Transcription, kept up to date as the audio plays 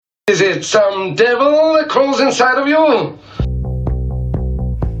Is it some devil that crawls inside of you?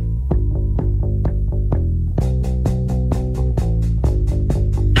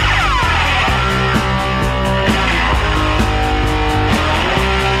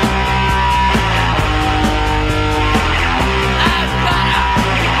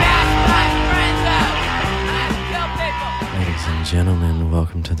 Gentlemen,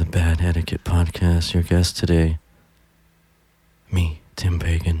 welcome to the Bad Etiquette Podcast. Your guest today, me, Tim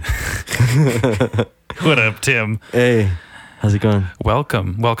Pagan. What up, Tim? Hey, how's it going?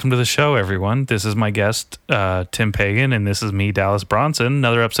 Welcome to the show, everyone. This is my guest, Tim Pagan, and this is me, Dallas Bronson.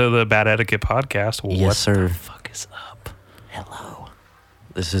 Another episode of the Bad Etiquette Podcast. Yes, sir. What the fuck is up? Hello.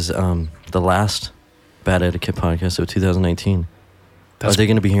 This is the last Bad Etiquette Podcast of 2019. Are they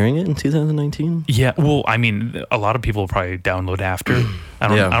going to be hearing it in 2019? Yeah, well, I mean, a lot of people will probably download after. I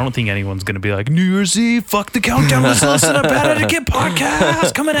don't think anyone's going to be like, New Year's Eve, fuck the countdown, let's listen to Bad Etiquette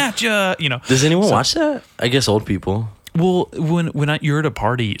Podcast coming at you, you know. Does anyone watch that? I guess old people. Well, when you're at a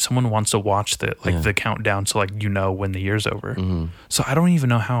party, someone wants to watch the countdown, so like you know when the year's over. Mm-hmm. So I don't even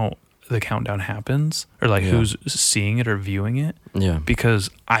know how the countdown happens or like who's seeing it or viewing it. Yeah. Because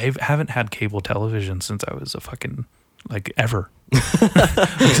I haven't had cable television since I was a fucking like ever. Like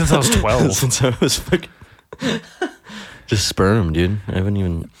since I was 12. Since I was fucking just sperm, dude. I haven't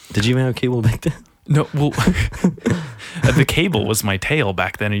even. Did you even have cable back then? No, well, the cable was my tail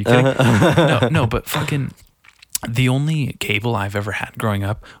back then. Are you kidding? No, but fucking the only cable I've ever had growing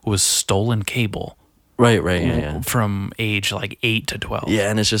up was stolen cable. Right, yeah. From age like 8 to 12. Yeah,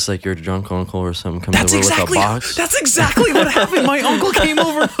 and it's just like your drunk uncle or something comes over with a box. That's exactly what happened. My uncle came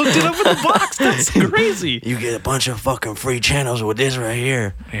over and hooked it up with a box. That's crazy. You get a bunch of fucking free channels with this right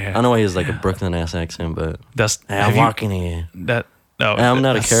here. Yeah. I don't know why he has like a Brooklyn ass accent, but I'm walking here. I'm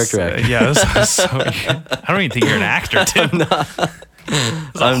not a character actor. I don't even think you're an actor, Tim.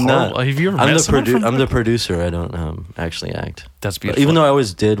 I'm not. Have you ever met someone I'm the producer. I don't actually act. That's beautiful. Even though I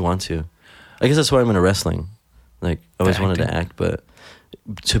always did want to. I guess that's why I'm into wrestling. Like, I always wanted to act, but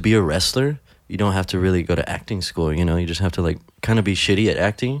to be a wrestler, you don't have to really go to acting school, you know? You just have to, like, kind of be shitty at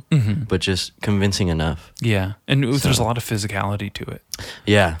acting, but just convincing enough. Yeah, and there's a lot of physicality to it.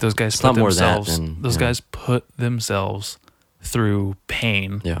 Yeah. Those guys guys put themselves through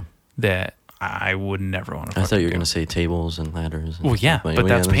pain that I would never want to I thought you were going to say tables and ladders. And well, yeah, but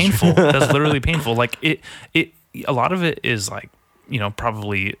that's painful. That's literally painful. Like, a lot of it is, like, you know,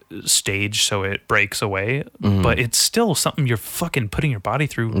 probably staged so it breaks away, but it's still something you're fucking putting your body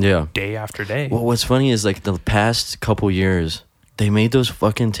through day after day. Well, what's funny is like the past couple years, they made those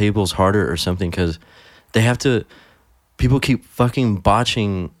fucking tables harder or something because people keep fucking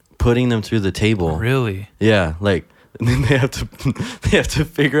botching putting them through the table. Really? Yeah, like then they have to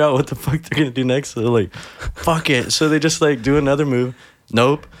figure out what the fuck they're gonna do next. So they're like, fuck it. So they just like do another move.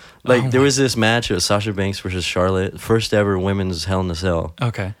 Nope. Like, there was this match of Sasha Banks versus Charlotte, first ever women's Hell in a Cell.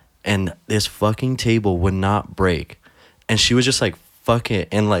 Okay. And this fucking table would not break. And she was just like, fuck it.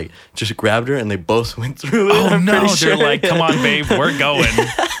 And, like, just grabbed her and they both went through it. Oh, no. They're like, come on, babe, we're going.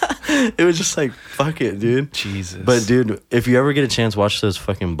 It was just like, fuck it, dude. Jesus. But, dude, if you ever get a chance, watch those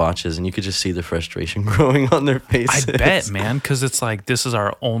fucking botches and you could just see the frustration growing on their faces. I bet, man, because it's like, this is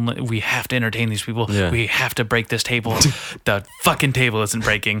our only, we have to entertain these people. Yeah. We have to break this table. The fucking table isn't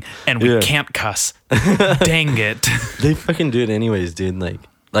breaking and we can't cuss. Dang it. They fucking do it anyways, dude.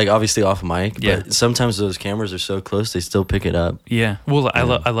 Like obviously off mic, but sometimes those cameras are so close they still pick it up. Yeah, well, I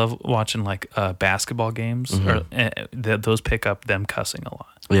love watching like basketball games, or those pick up them cussing a lot.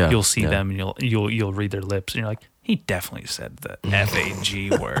 Yeah, you'll see them and you'll read their lips and you're like, he definitely said the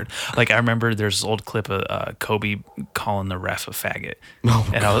FAG word. Like I remember there's this old clip of Kobe calling the ref a faggot,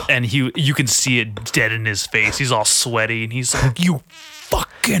 and you can see it dead in his face. He's all sweaty and he's like, you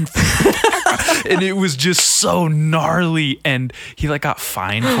fucking and it was just so gnarly, and he like got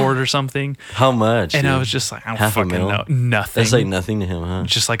fined for it or something. How much? And dude? I was just like, I don't fucking know. Nothing. That's like nothing to him, huh?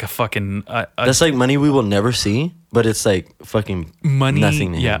 Just like a fucking that's like money we will never see, but it's like fucking money.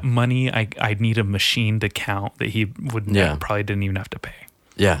 Nothing to him. Money. I'd need a machine to count that he would probably didn't even have to pay.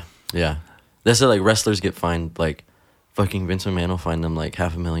 Yeah. That's like wrestlers get fined, like fucking Vince McMahon will fine them like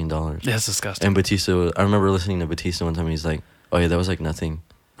 $500,000. That's disgusting. And Batista, I remember listening to Batista one time. He's like, oh yeah, that was like nothing.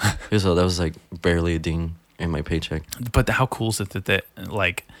 That was like barely a ding in my paycheck. But how cool is it that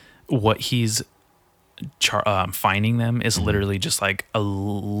like what he's fining them is literally just like a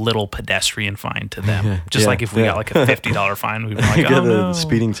little pedestrian fine to them. Just like if we got like a $50 fine, we'd be like, oh no,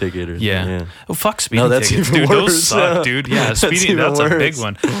 speeding ticket or something. Yeah. Oh, fuck speeding tickets, dude. Those suck, dude. Yeah, speeding. That's a big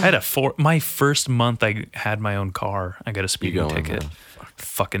one. I had my first month I had my own car. I got a speeding ticket.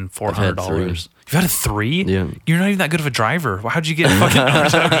 fucking had $400. You've had a 3? Yeah. You're not even that good of a driver. How'd you get fucking?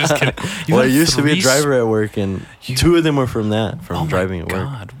 I'm just kidding. Well, I used to be a driver at work, and 2 of them were from driving at work.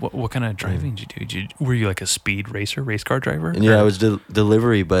 God, what kind of driving did you do? Were you like a speed racer, race car driver? And yeah, I was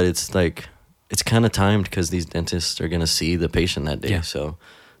delivery, but it's like it's kind of timed because these dentists are gonna see the patient that day. Yeah. So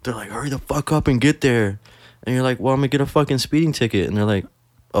they're like, "Hurry the fuck up and get there," and you're like, "Well, I'm gonna get a fucking speeding ticket," and they're like,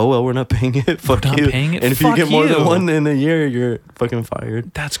 "Oh well, we're not paying it. Fuck not you." paying it? And if Fuck you get more you. than 1 in a year, you're fucking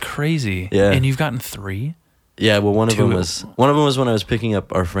fired. That's crazy. Yeah. And you've gotten 3? Yeah, well, one of them 2. was when I was picking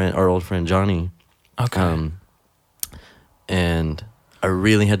up our old friend Johnny. Okay. And I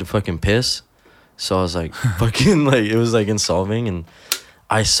really had to fucking piss, so I was like, fucking like it was like insolving, and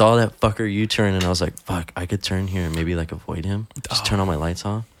I saw that fucker U-turn, and I was like, fuck, I could turn here and maybe like avoid him. Just turn all my lights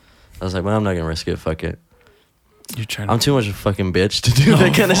off. I was like, well, I'm not gonna risk it. Fuck it. You're trying. I'm too much of a fucking bitch to do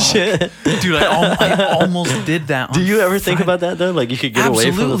that kind of shit. Dude, I almost did that. Do you ever think about that though? Like you could get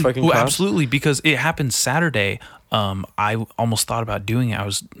away from the fucking cops? Absolutely, because it happened Saturday. I almost thought about doing it. I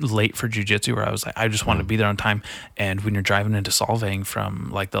was late for jiu-jitsu, where I was like, I just wanted to be there on time. And when you're driving into Solvang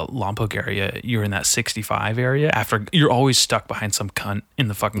from like the Lompoc area, you're in that 65 area. After you're always stuck behind some cunt in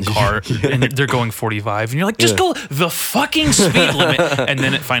the fucking car, and they're going 45, and you're like, just go the fucking speed limit. And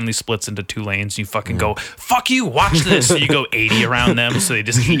then it finally splits into 2 lanes. And you fucking go, fuck you, watch this. So you go 80 around them, so they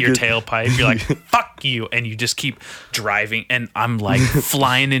just eat your tailpipe. You're like, fuck you, and you just keep driving. And I'm like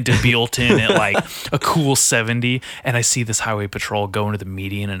flying into Bealton at like a cool 70. And I see this highway patrol go into the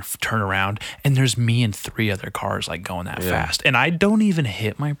median and turn around, and there's me and 3 other cars like going that fast, and I don't even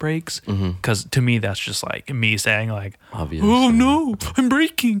hit my brakes because to me that's just like me saying like, obvious. Oh no, I'm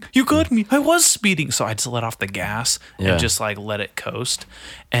braking. You got me. I was speeding, so I just let off the gas and just like let it coast,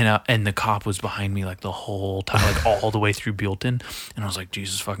 and the cop was behind me like the whole time, like all the way through Bealton, and I was like,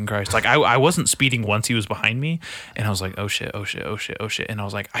 Jesus fucking Christ! Like I wasn't speeding once he was behind me, and I was like, oh shit, and I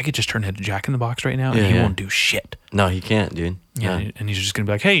was like, I could just turn into Jack in the Box right now, and he won't do shit. No, he can't, dude. Yeah, and he's just gonna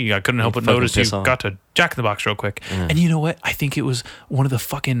be like, "Hey, I couldn't help but notice you got to Jack in the Box real quick." And you know what? I think it was one of the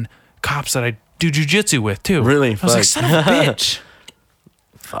fucking cops that I do jujitsu with too. Really? I was like, "Son of a bitch."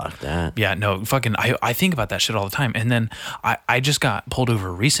 Fuck that. Yeah, no, fucking. I think about that shit all the time. And then I just got pulled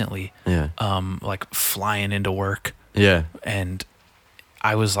over recently. Yeah. Like flying into work. Yeah. And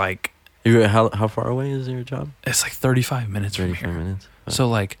I was like, How far away is your job? it's like 35 minutes from 35 here. minutes. Fuck. So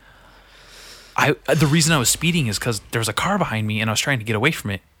like, the reason I was speeding is because there was a car behind me and I was trying to get away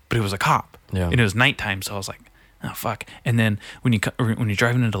from it, but it was a cop. Yeah. And it was nighttime, so I was like, oh fuck. And then when you're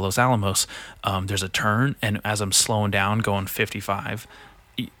driving into Los Alamos, there's a turn, and as I'm slowing down, going 55,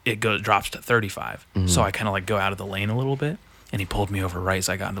 it drops to 35. So I kind of like go out of the lane a little bit, and he pulled me over right as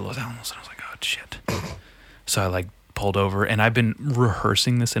I got into Los Alamos, and I was like, oh shit. So I like pulled over, and I've been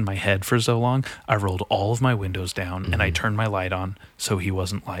rehearsing this in my head for so long. I rolled all of my windows down and I turned my light on so he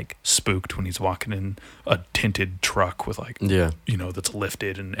wasn't like spooked when he's walking in a tinted truck with like, that's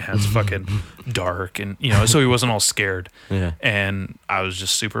lifted and has fucking dark, and so he wasn't all scared. Yeah. And I was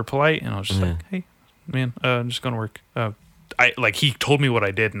just super polite, and I was just like, hey man, I'm just going to work. He told me what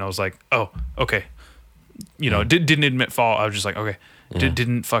I did, and I was like, oh, okay. Didn't admit fault. I was just like, okay.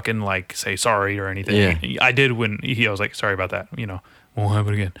 Didn't fucking like say sorry or anything. Yeah. I did when I was like, sorry about that. Won't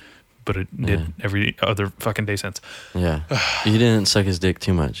happen again. But it did every other fucking day since. Yeah. You didn't suck his dick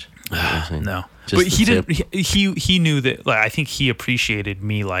too much. No. Just But he the didn't. He knew that. Like, I think he appreciated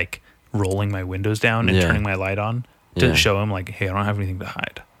me like rolling my windows down and turning my light on to show him like, hey, I don't have anything to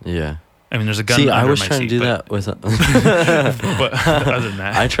hide. Yeah. I mean, there's a gun. See, under I was my trying seat, to do but, that with. but other than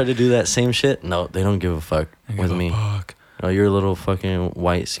that, I tried to do that same shit. No, they don't give a fuck with me. Fuck. Oh, you're a little fucking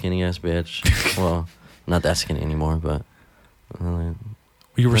white skinny ass bitch. Well, not that skinny anymore, but.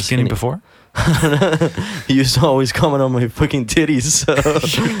 You were skinny before? He used to always comment on my fucking titties.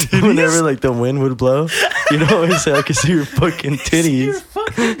 So whenever like the wind would blow, you'd always say, "I can see your fucking titties."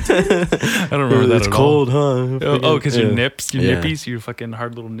 I don't remember that It's at cold, all. huh? Oh, because your nips, your Yeah. nippies, your fucking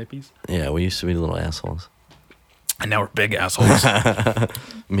hard little nippies. Yeah, we used to be little assholes. And now we're big assholes.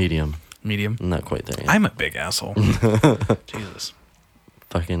 Medium. Medium. Not quite there yet. I'm a big asshole. Jesus.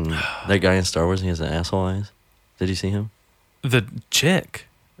 Fucking that guy in Star Wars, he has an asshole eyes. Did you see him? The chick.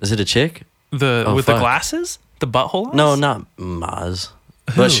 Is it a chick? With fuck. the glasses? The butthole eyes? No, not Maz.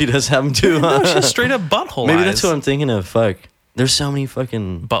 But she does have them too. No, she's straight up butthole Maybe eyes. that's what I'm thinking of. Fuck. There's so many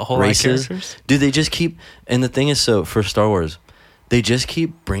fucking Butthole races. eye characters? Dude, they just keep... And the thing is, so for Star Wars, they just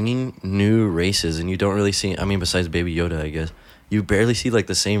keep bringing new races, and you don't really see... I mean, besides Baby Yoda, I guess. You barely see, like,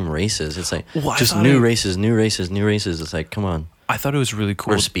 the same races. It's like, just new races. It's like, come on. I thought it was really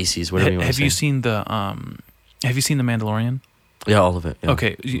cool. Or species, whatever you want to say. Have you seen the Mandalorian? Yeah, all of it. Yeah.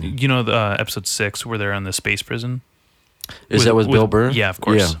 Okay, you know the episode 6 where they're in the space prison? Is that with Bill Burr? Yeah, of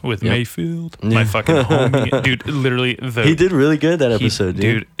course. Yeah. With Yep. Mayfield, my fucking homie, dude. Literally, He did really good that episode,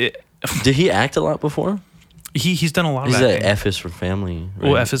 dude. Did he act a lot before? He's done a lot He's of acting. at F is for Family. Right?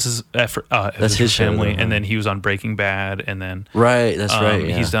 Well, F is That's his show, family, though, huh? and then he was on Breaking Bad, and then Right, that's right.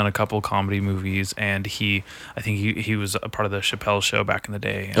 Yeah. he's done a couple comedy movies, and I think he was a part of the Chappelle Show back in the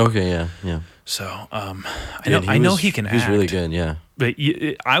day. Okay, yeah. So Dude, I know he can act. He's really good, yeah. But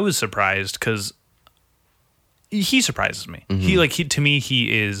I was surprised because he surprises me. Mm-hmm. To me,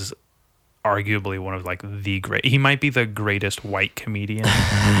 he is arguably one of like the great. He might be the greatest white comedian.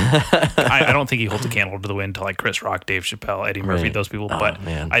 I don't think he holds a candle to the wind to like Chris Rock, Dave Chappelle, Eddie Murphy, Right. those people. Oh, But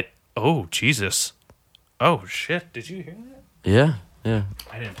man. Jesus, oh shit! Did you hear that? Yeah.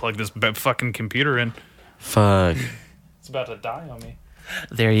 I didn't plug this fucking computer in. Fuck. It's about to die on me.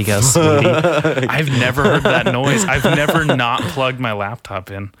 There you go, sweetie. I've never heard that noise. I've never not plugged my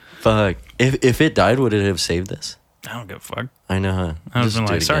laptop in. Fuck. If it died, would it have saved this? I don't give a fuck. I know, huh? I was Just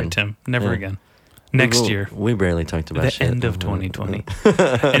do like, it sorry, again. Tim. Never Yeah. again. Next year. We barely talked about The shit. end of 2020.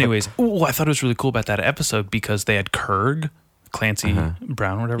 Anyways, I thought it was really cool about that episode because they had Kurg, Clancy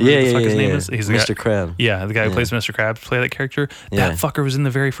Brown, whatever Yeah, the fuck his name yeah. is. He's the guy- Mr. Crab. Yeah, the guy who Yeah. plays Mr. Krabs play that character. Yeah. That fucker was in the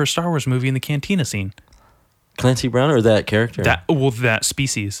very first Star Wars movie in the cantina scene. Clancy Brown or that character? That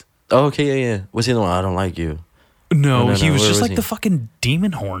species. Oh, okay, yeah. Was he the one? I don't like you. No, no, he was where just was like he? the fucking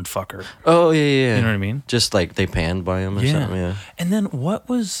demon horn fucker. Oh, yeah. You know what I mean? Just like they panned by him or something, yeah. And then what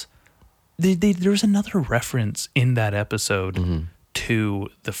was there was another reference in that episode Mm-hmm. to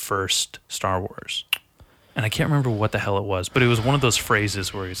the first Star Wars. And I can't remember what the hell it was, but it was one of those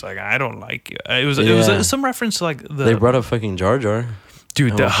phrases where he's like, "I don't like you." It was some reference to like They brought up fucking Jar Jar.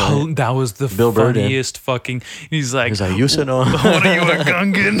 dude. Oh, That was the Bill Burr did. funniest fucking. He's like, He's like, you should know. "What are you, a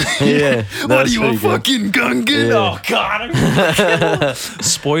Gungan? Yeah. What are you, a fucking Gungan?" Yeah. Oh God!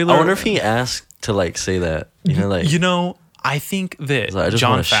 Spoiler. I wonder if he asked to like say that. You know, like You know, I think that like, I just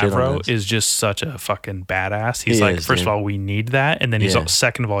Jon wanna shit on Favreau this. is just such a fucking badass. He's He like, is, first dude. of all, we need that, and then he's Yeah.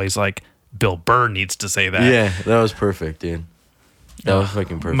 second of all, he's like, Bill Burr needs to say that. yeah, that was perfect, dude. That was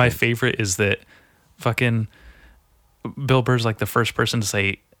fucking perfect. My favorite is that fucking Bill Burr's like the first person to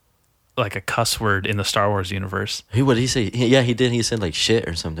say like a cuss word in the Star Wars universe. What did he say? He did. He said like shit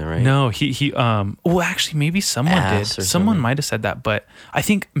or something, right? No, he well actually maybe someone Ass did. or Someone something. might have said that, but I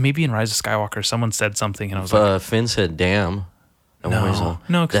think maybe in Rise of Skywalker someone said something and I was like, Finn said damn. And No. when he's all,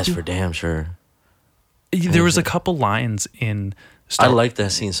 No, 'cause that's you- for damn sure. there was a couple lines in Star I like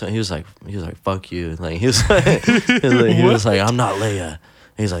that scene. So he was like, fuck you. Like he was like, I'm not Leia.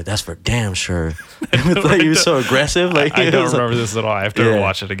 He's like, that's for damn sure. Like, he was so aggressive. Like I he don't was like- remember this at all. I have to Yeah.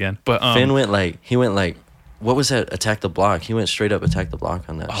 watch it again. But Finn went like, what was that? Attack the Block. He went straight up Attack the Block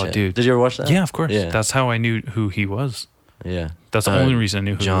on that. Oh, shit. dude. Did you ever watch that? yeah, of course. Yeah. That's how I knew who he was. Yeah. That's the only reason I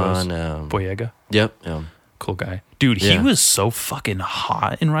knew who John. he was. Boyega. Yep. Cool guy. Dude, he Yeah. was so fucking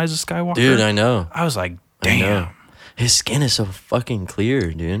hot in Rise of Skywalker. Dude, I know. I was like, I know. damn. His skin is so fucking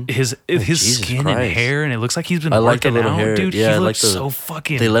clear, dude. His Jesus skin and Christ. hair, and it looks like he's been I like the working little out, hair. dude. Yeah, he I like looks the- so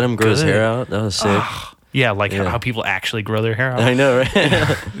fucking. They let him grow his good. hair out. That was sick. Yeah, like Yeah. how people actually grow their hair out. I know, right?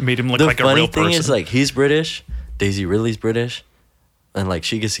 It made him look The like a funny real thing person. is, like, he's British. Daisy Ridley's British, and like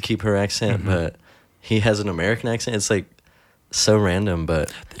she gets to keep her accent, but he has an American accent. It's like so random,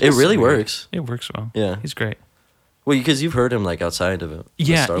 but it is really weird. works. It works well. Yeah. he's great. Well, because you've heard him like outside of it.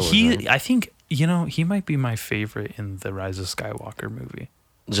 Yeah, Star Wars, he. right? I think he might be my favorite in the Rise of Skywalker movie.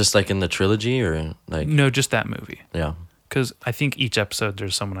 Just like in the trilogy, or like No, just that movie. yeah, Because I think each episode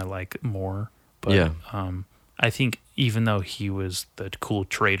there's someone I like more. But Yeah. I think even though he was the cool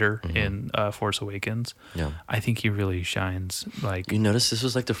traitor in Force Awakens, yeah. I think he really shines. Like You notice this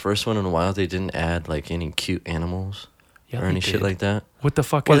was like the first one in a while they didn't add like any cute animals yeah, or they any shit did. like that. What the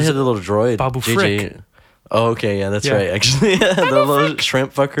fuck Well, they is had the little droid, Babu JJ. Frick. Oh, okay, yeah, that's Yeah. right. Actually, the little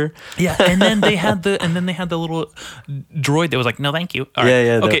shrimp fucker. Yeah, and then they had the little droid that was like, "No, thank you." All right. Yeah,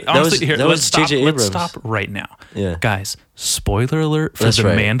 yeah, Okay, that honestly, was- here, that let's was stop. J.J. Let's Abrams. stop right now, Yeah. guys. Spoiler alert for That's the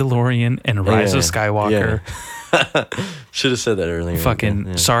right. Mandalorian and Rise of Yeah, Skywalker. Should have said that earlier. Fucking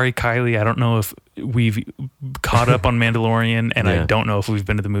Yeah. sorry, Kylie. I don't know if we've caught up on Mandalorian, and I Yeah. don't know if we've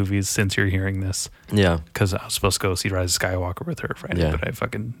been to the movies since you're hearing this. Yeah, Because I was supposed to go see Rise of Skywalker with her Friday, Yeah. but I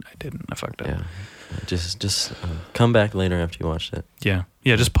didn't. I fucked up. yeah. Just come back later after you watched it. Yeah.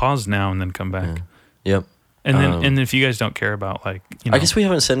 Just pause now and then come back. Yeah. Yep. And then Um, and if you guys don't care about like I guess we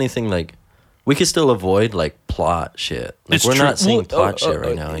haven't said anything like. We could still avoid like plot shit. Like, It's we're true. not saying Well, plot shit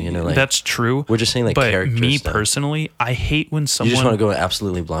right now. You know, like that's true. we're just saying like but character me stuff. personally, I hate when You someone. just want to go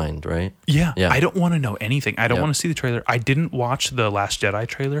absolutely blind, right? Yeah, Yeah. I don't want to know anything. I don't Yeah. want to see the trailer. I didn't watch the Last Jedi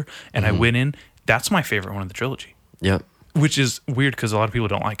trailer, and Mm-hmm. I went in. That's my favorite one of the trilogy, Yep. which is weird because a lot of people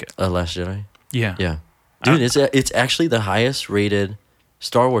don't like it. Last Jedi. Yeah, Yeah. Dude, it's actually the highest rated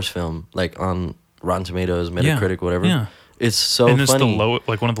Star Wars film, like on Rotten Tomatoes, Metacritic, whatever. Yeah. It's so and it's funny.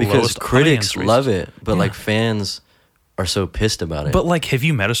 like one of the because lowest critics audience love rates. it, but like fans are so pissed about it. But like, have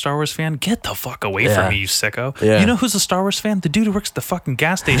you met a Star Wars fan? Get the fuck away Yeah. from me, you sicko. Yeah. You know who's a Star Wars fan? The dude who works at the fucking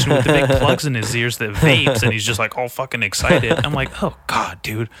gas station with the big plugs in his ears that vapes, and he's just like all fucking excited. I'm like, oh god,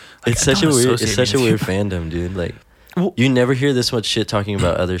 dude. Like, it's such a don't weird, associate it's such a me weird with you. fandom, dude. Like, Well- you never hear this much shit talking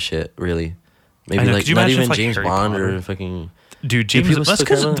about other shit, really. Maybe I know, like could you not imagine even if, like, James Harry Bond Potter- or fucking. Dude, Do James. people That's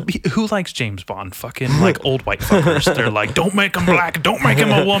still because who likes James Bond? Fucking like old white fuckers. They're like, don't make him black. Don't make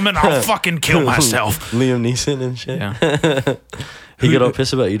him a woman. I'll fucking kill myself. Liam Neeson and shit. Yeah. He got all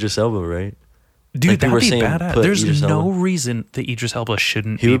pissed about Idris Elba, right? Dude, Like, people that'd were be saying, badass. put There's Idris no Elba. reason that Idris Elba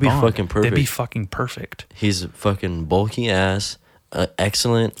shouldn't He would be Bond. fucking That'd be perfect. fucking perfect. He's fucking bulky ass,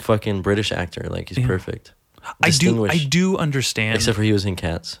 excellent fucking British actor. Like he's perfect. I Distinguished. do understand. Except for he was in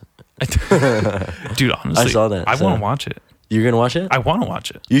Cats. Dude, honestly, I saw that, I so- want to watch it. You're gonna watch it? I want to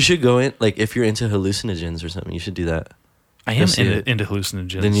watch it. You should go in, like, if you're into hallucinogens or something, you should do that. I am see it. into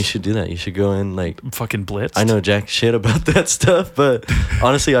hallucinogens. Then you should do that. You should go in, like, fucking blitz. I know jack shit about that stuff, but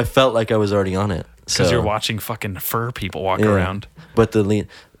honestly, I felt like I was already on it. because So, you're watching fucking fur people walk yeah. around. But the lead,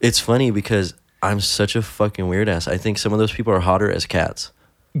 it's funny because I'm such a fucking weird ass. I think some of those people are hotter as cats.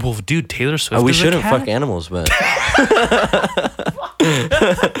 Well, dude, Taylor Swift. We is a shouldn't cat? fuck animals, but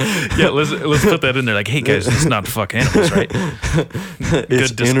Yeah, let's put that in there. Like, hey guys, it's not to fuck animals, right?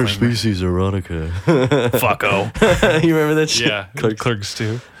 it's disclaimer. interspecies erotica. Fucko. You remember that shit? Yeah, Clerks. Clerks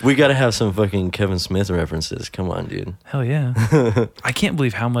too. We gotta have some fucking Kevin Smith references. Come on, dude. Hell yeah. I can't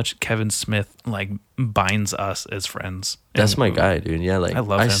believe how much Kevin Smith like binds us as friends. That's And my guy, dude. Yeah, like I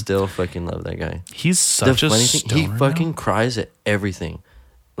love him. still fucking love that guy. He's The such a funny thing, he stoner fucking now. cries at everything.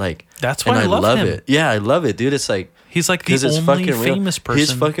 Like That's why and I love him. it. Yeah, I love it, dude. It's like He's like the because it's only fucking real. famous person.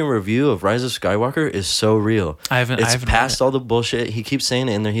 His fucking review of Rise of Skywalker is so real. I haven't It's read past it. all the bullshit. He keeps saying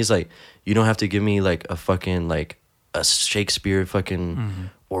it in there. He's like, you don't have to give me like a fucking like a Shakespeare fucking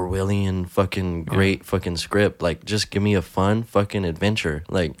Orwellian fucking great fucking script. Like, just give me a fun fucking adventure.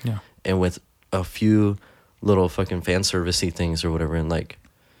 Like, Yeah. and with a few little fucking fan servicey things or whatever. And like,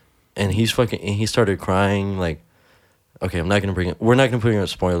 and he started crying like. Okay, I'm not gonna bring it. We're not gonna put in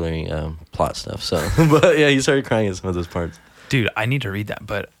spoiling plot stuff. So, but yeah, he started crying at some of those parts. Dude, I need to read that,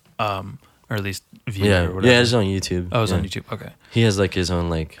 but or at least view it Yeah, or whatever. yeah, it's on YouTube. Oh, it's yeah. on YouTube. Okay. He has like his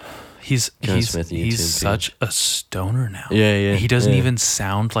own like. He's Kevin Smith YouTube he's page. such a stoner now. Yeah, yeah, He doesn't yeah. even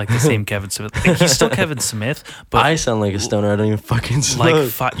sound like the same Kevin Smith. Like, he's still Kevin Smith, but I sound like a stoner. I don't even fucking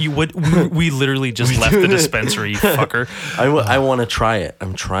smoke. like you would. We literally just left the dispensary, you fucker. I want to try it.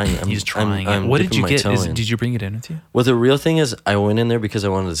 I'm trying. He's trying I'm it. What did dipping you my get? toe in. Did you bring it in with you? Well, the real thing is, I went in there because I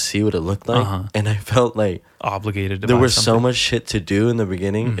wanted to see what it looked like, Uh-huh. and I felt like Obligated to there buy was so something? much shit to do in the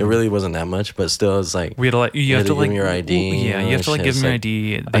beginning. It really wasn't that much, but still, it's like We had to like you have to give like me your ID. Yeah, you have to like give them your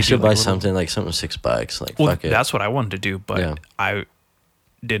ID. They I do, should like, buy a little- something like something $6. Like, Well, fuck it. that's what I wanted to do, but Yeah. I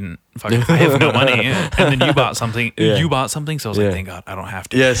didn't. Fucking, I have no money, and then you bought something. Yeah. You bought something, so I was Yeah. like, "Thank God, I don't have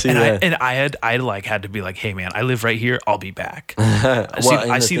to." Yeah, see, and yeah. I like had to be like, "Hey, man, I live right here. I'll be back." Well,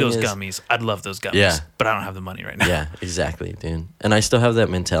 and I the see thing those is- gummies. I'd love those gummies, Yeah. but I don't have the money right now. Yeah, exactly, dude. And I still have that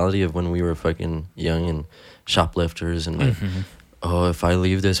mentality of when we were fucking young and shoplifters and like, oh, if I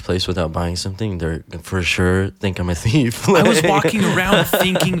leave this place without buying something, they're for sure think I'm a thief. I was walking around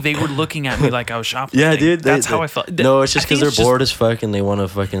thinking they were looking at me like I was shoplifting. Yeah, dude. That's how I felt. No, it's just I think because they're it's bored as fuck and they want to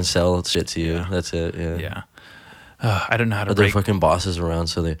fucking sell shit to you. Yeah. That's it. Yeah. Yeah. I don't know how to But their break. fucking bosses around,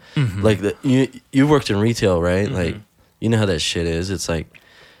 so they like you worked in retail, right? Like, you know how that shit is. It's like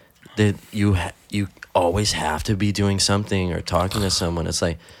that you always have to be doing something or talking to someone. It's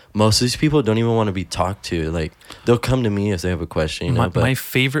like most of these people don't even want to be talked to. Like, they'll come to me if they have a question, you know. But My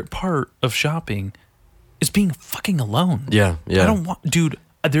favorite part of shopping is being fucking alone. yeah. I don't want, dude.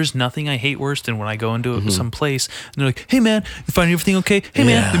 There's nothing I hate worse than when I go into some place and they're like, "Hey man, you find everything okay? Hey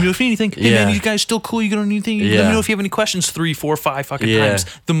man, Yeah. let me know if you need anything. Hey man, Yeah. you guys still cool? You don't need anything? Let Yeah. me know if you have any questions." 3, 4, 5 fucking Yeah. times.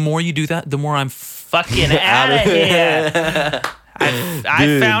 The more you do that, the more I'm fucking out of here. I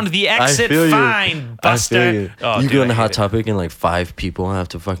Dude, found the exit. I feel you. Fine, Buster. I feel you. Oh, You dude, go in I a hot hate it. topic and like 5 people have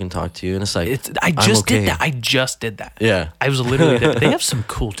to fucking talk to you, and it's like I I'm just okay. did that. I just did that. Yeah. I was literally. They have some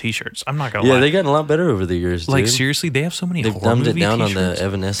cool T-shirts. I'm not gonna Yeah, lie. they gotten a lot better over the years, like dude. seriously, they have so many. They've horror dumbed it movie down on T-shirts. the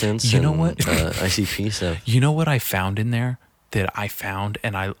Evanescence. You know and, what? ICP stuff. You know what I found in there that I found,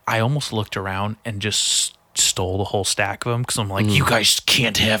 and I almost looked around and just stole the whole stack of them because I'm like, you guys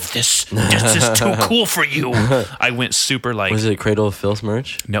can't have this. This is too cool for you. I went super like, Was it Cradle of Filth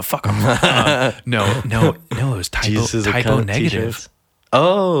merch? no, fuck 'em. No, it was typo Jesus, what kind typo of negative. t-shirts?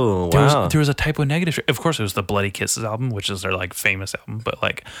 Oh, wow. There was a Typo Negative. Of course, it was the Bloody Kisses album, which is their like famous album. But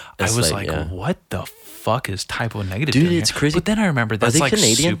like, That's I was like, like, yeah. what the fuck is Typo Negative? Dude, doing it's here? crazy. But then I remember that's they like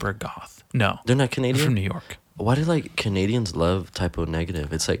Canadian? super goth. No, They're not they're Canadian? from New York. Why do like Canadians love Typo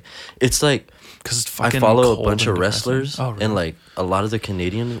Negative? It's like Because it's I fucking. follow a cold bunch and of depressing. wrestlers, Oh, really? and like a lot of the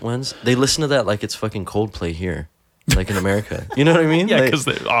Canadian ones, they listen to that like it's fucking Coldplay here, like in America. You know what I mean? yeah, Like, because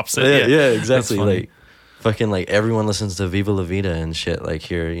they're opposite. yeah, That's exactly. funny. Like fucking like everyone listens to Viva La Vida and shit like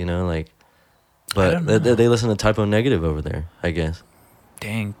here, you know, like. But don't know. they listen to Typo Negative over there, I guess.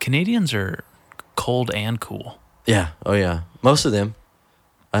 Dang, Canadians are cold and cool. Yeah. Oh yeah. Most of them.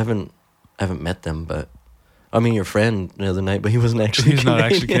 I haven't met them, but I mean your friend the other night, but he wasn't actually. He's not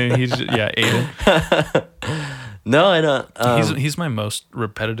actually Canadian. He's just, Aiden. No, I don't. He's my most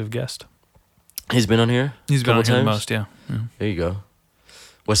repetitive guest. He's been on here. He's been on couple here the times? most. Yeah. There you go.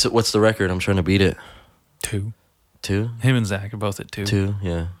 What's the record? I'm trying to beat it. 2. 2. Him and Zach are both at 2. 2.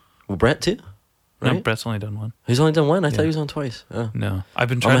 Yeah. Well, Brett too. No, Right? Brett's only done 1. He's only done 1. I thought Yeah. he was on twice. Oh. No, I've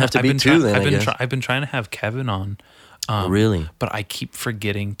been I'm trying. gonna have to I've beat been 2 try- then, I've I been guess. I've been trying to have Kevin on. Really? But I keep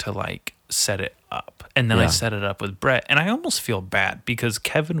forgetting to like set it up, and then I Yeah. set it up with Brett, and I almost feel bad because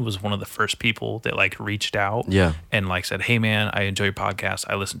Kevin was one of the first people that like reached out, Yeah. and like said, "Hey man, I enjoy your podcast.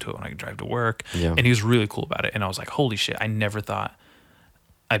 I listen to it when I drive to work," Yeah. and he was really cool about it, and I was like, "Holy shit! I never thought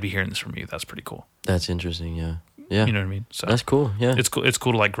I'd be hearing this from you. That's pretty cool." That's interesting. Yeah. Yeah. You know what I mean? So That's cool. Yeah. it's cool. It's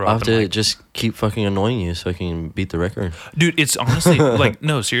cool to like grow I'll up have and to like, just keep fucking annoying you so I can beat the record. dude, it's honestly like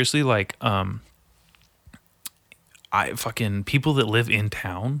no, seriously, like I fucking people that live in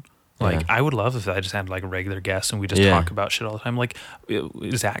town. Like, Yeah. I would love if I just had like regular guests and we just Yeah. talk about shit all the time. Like,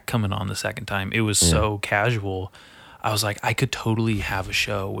 Zach coming on the second time, it was so casual. I was like, I could totally have a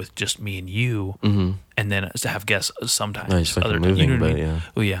show with just me and you, and then to have guests sometimes. No, he's fucking times, moving, what I but mean? yeah.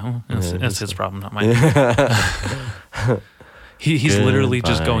 Well, yeah, well, that's, Yeah, that's his problem, not mine. He's literally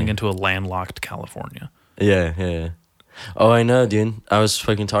just going Goodbye. into a landlocked California. Yeah. Oh, I know, dude. I was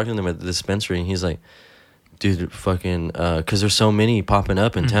fucking talking to him at the dispensary, and he's like, dude, fucking, because there's so many popping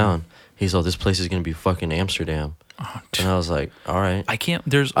up in town. He's like, this place is going to be fucking Amsterdam. Oh, And I was like, all right. I can't.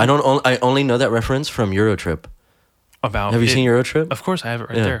 There's I only know that reference from Eurotrip. about. Have you it- seen Eurotrip? Of course, I have it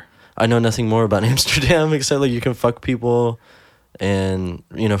right Yeah. there. I know nothing more about Amsterdam except like you can fuck people and,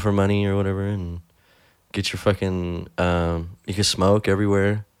 you know, for money or whatever, and get your fucking, you can smoke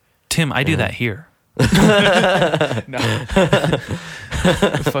everywhere. Tim, I do that here.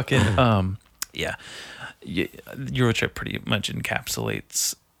 Fucking yeah. Eurotrip pretty much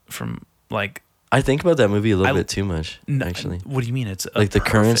encapsulates from like I think about that movie a little I- bit too much, actually. What do you mean? It's Like the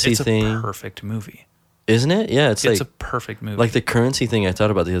currency it's thing. a perfect movie. Isn't it? Yeah, it's It's like a perfect movie. like the currency thing I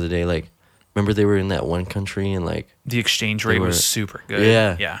thought about the other day. Like, remember they were in that one country and like, the exchange they rate were- was super good.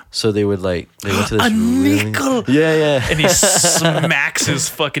 yeah. Yeah. So they would like, they went to this A really- nickel! Yeah. And he smacks his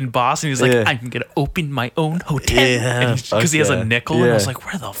fucking boss, and he's like, Yeah. "I'm gonna open my own hotel." Yeah, because fuck he has yeah. a nickel. And I was Yeah. like,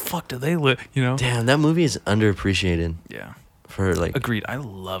 "Where the fuck do they live?" You know? Damn, that movie is underappreciated Yeah. for like, Agreed. I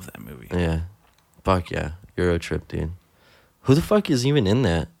love that movie. yeah. Fuck yeah. Euro Trip, dude. Who the fuck is even in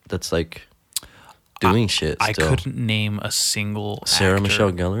that? That's like doing shit I still. couldn't name a single Sarah actor.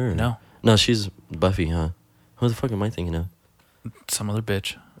 Michelle Gellar? Or? No, No, she's Buffy, huh? Who the fuck am I thinking of? some other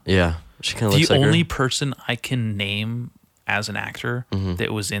bitch. Yeah. She kind of The looks like only her. person I can name as an actor Mm-hmm.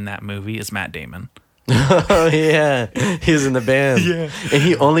 that was in that movie is Matt Damon. Oh yeah, he was in the band. Yeah. And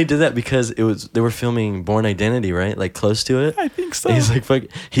he only did that because they were filming Born Identity, right? Like close to it. I think so. And he's like fuck.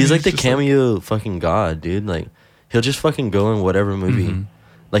 He's like the just like- cameo fucking god, dude. Like he'll just fucking go in whatever movie. Mm-hmm.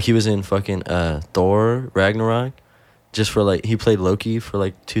 Like he was in fucking Thor Ragnarok, just for like he played Loki for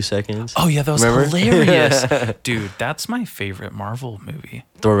like 2 seconds. Oh yeah, that was Remember? hilarious, dude. That's my favorite Marvel movie.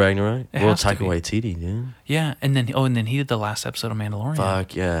 Thor Ragnarok. It Well, has to Taika be. Waititi, dude. Yeah, and then he did the last episode of Mandalorian.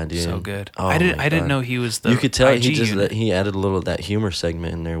 Fuck yeah, dude. So good. Oh I my didn't God. know he was the. You could tell IG he just unit. he added a little of that humor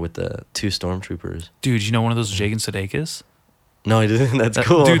segment in there with the 2 stormtroopers. Dude, you know one of those Jagan Sudeikis? No, I didn't. That's That-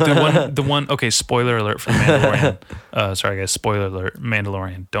 cool. Dude, the one. Okay, spoiler alert for Mandalorian. Sorry guys, spoiler alert.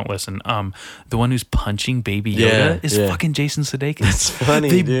 Mandalorian. Don't listen. The one who's punching Baby Yoda Yeah, is yeah. fucking Jason Sudeikis. That's funny,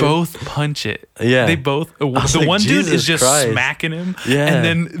 They dude. both punch it. Yeah. They both. The was like, one dude Jesus is just Christ. smacking him. Yeah. And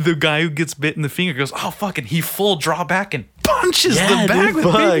then the guy who gets bit in the finger goes, "Oh fuck!" and he full draw back and punches Yeah, the back dude, with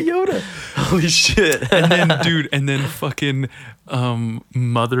Baby fuck. Yoda. Holy shit. And then fucking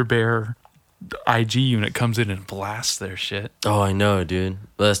Mother Bear IG unit comes in and blasts their shit. Oh, I know, dude.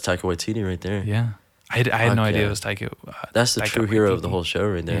 Well, that's Taika Waititi right there. Yeah. I had Fuck no idea yeah. it was Taika. That's the Taika true hero of the Waititi. whole show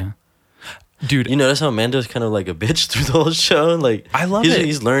right there. Yeah. Dude, You notice how Mando's kind of like a bitch through the whole show? Like I love he's, it.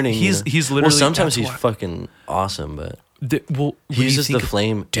 He's learning. He's- you know? he's literally- Well, sometimes that's he's why- fucking awesome, but well, when he you uses the think of-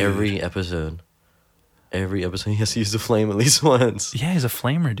 flame dude, every episode. every episode he has to use the flame at least once. Yeah, he's a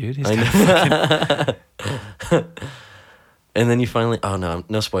flamer, dude. He's I got fucking, And then you finally, oh no,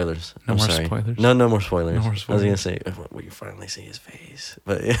 no spoilers. No I'm more sorry. spoilers? No more spoilers. No more I was gonna spoilers. say, well, you finally see his face,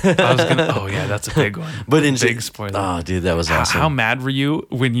 but I was gonna. Oh yeah, that's a big one. but in big spoiler. Oh, dude, that was How, awesome. how mad were you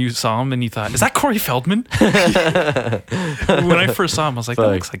when you saw him and you thought, is that Corey Feldman? When I first saw him, I was like, that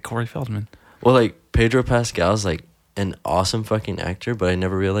Fuck. looks like Corey Feldman. Well, like Pedro Pascal's like an awesome fucking actor, but I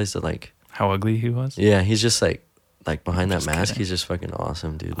never realized that like, How ugly he was. yeah, he's just like behind that Just mask, kidding. he's just fucking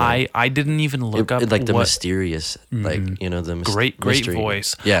awesome, dude. Like, I didn't even look up like the what mysterious, like you know the great mystery.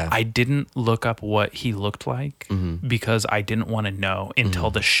 voice. Yeah, I didn't look up what he looked like because I didn't want to know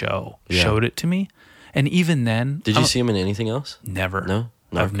until the show Yeah. showed it to me. And even then, Did you see him in anything else? Never. No?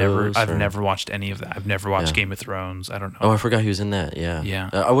 I've Narcos or- never watched any of that. I've never watched Yeah. Game of Thrones. I don't know. Oh, I forgot he was in that. Yeah, Yeah.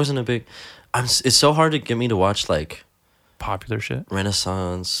 I wasn't a big. It's so hard to get me to watch like Popular shit.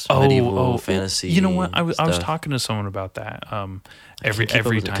 Renaissance, medieval fantasy. You know what? I was stuff. talking to someone about that. Every time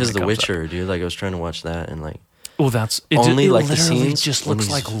because it The comes Witcher, dude. Like I was trying to watch that and like. Well, that's Only, it like, the literally scenes just when looks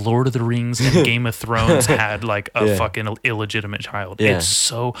he's- like Lord of the Rings and Game of Thrones had like a Yeah. fucking illegitimate child. Yeah. It's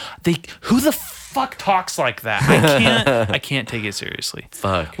so who the fuck talks like that? I can't take it seriously.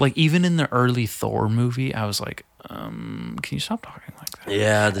 Fuck. Like even in the early Thor movie, I was like, can you stop talking like that?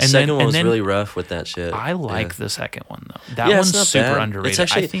 Yeah, the And second then- one and was then really rough with that shit. I like yeah. the second one though. That Yeah, one's it's not super bad. underrated. It's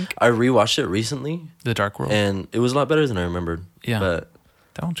actually, I think I rewatched it recently The Dark World. and it was a lot better than I remembered. Yeah. But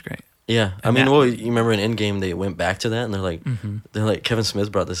That one's great. yeah, I And mean, that- well, you remember in Endgame they went back to that and Mm-hmm. they're like Kevin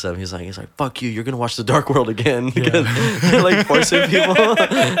Smith brought this up. He's like, fuck you, you're gonna watch The Dark World again because they're like forcing people.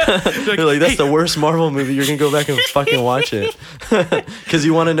 They're like, that's the worst Marvel movie. You're gonna go back and fucking watch it because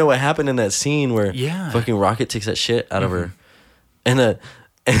you want to know what happened in that scene where Yeah. fucking Rocket takes that shit out of her,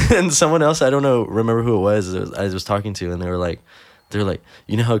 and someone else I don't know remember who it was. I was talking to and they're like,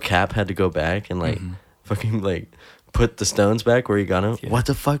 you know how Cap had to go back and like fucking like. Put the stones back where he got him. Yeah. What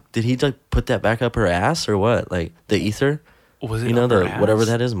the fuck? Did he like put that back up her ass or what? Like the ether? Was it You know up her the whatever ass?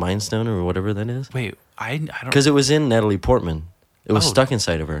 that is, Mind Stone or whatever that is. Wait, I don't. Because it was in Natalie Portman. It was Oh. stuck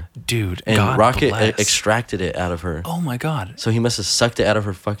inside of her, Dude, and God Rocket bless. extracted it out of her. Oh my God. So he must have sucked it out of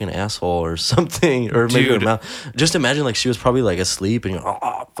her fucking asshole or something, or maybe her Dude. mouth. Just imagine like she was probably like asleep and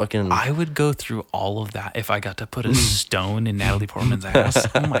fucking. I would go through all of that if I got to put a stone in Natalie Portman's ass.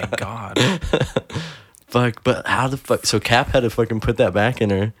 Oh my God. Fuck, but how the fuck? So Cap had to fucking put that back in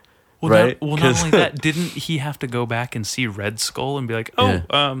her, Well, right? not 'Cause- only that, didn't he have to go back and see Red Skull and be like,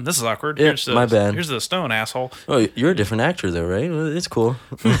 "Oh, this is awkward. Yeah, Here's the, my bad. Here's the stone, asshole. Oh, you're a different actor though, right? Well, it's cool.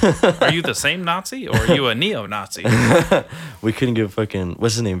 Are you the same Nazi or are you a neo-Nazi?" We couldn't give fucking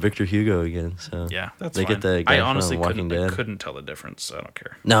what's his name, Victor Hugo again. So Yeah, that's they fine. get the guy I honestly from Walking couldn't, Dead. couldn't tell the difference. So I don't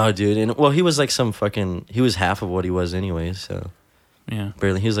care. No, dude, and well, he was like some fucking. He was half of what he was anyways. So Yeah,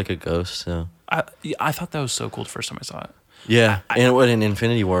 barely. He was like a ghost. So I thought that was so cool the first time I saw it. yeah, and what in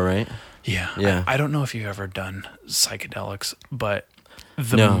Infinity War, right? Yeah. Yeah. I don't know if you've ever done psychedelics, but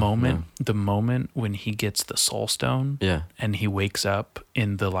the No, moment when he gets the soul stone Yeah. and he wakes up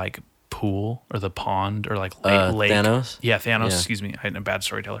in the like pool or the pond or like lake. Thanos? Yeah, Thanos, Yeah. excuse me. I'm a bad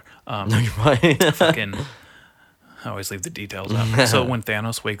storyteller. No, you're fine. Fucking I always leave the details out. So when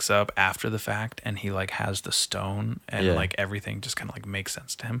Thanos wakes up after the fact and he like has the stone and Yeah. like everything just kind of like makes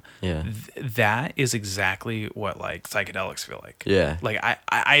sense to him. Yeah. That is exactly what like psychedelics feel like. Yeah. Like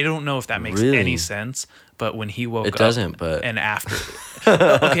I don't know if that makes Really? any sense, but when he woke It up doesn't, but- and after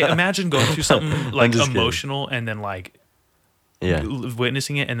okay, imagine going through something like just kidding. emotional and then like Yeah.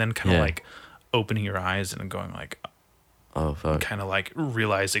 witnessing it and then kind of Yeah. like opening your eyes and going like Oh fuck. kind of like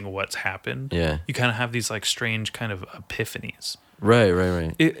realizing what's happened. Yeah. You kind of have these like strange kind of epiphanies.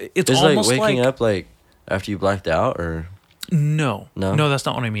 Right. It's It's like almost waking like, up like after you blacked out, or No, No? that's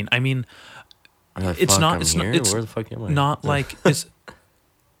not what I mean. I mean, you're like, it's fuck, not. I'm It's here? not. It's Where the fuck am I? not like it's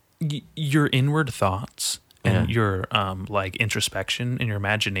your inward thoughts and Yeah. your like introspection and your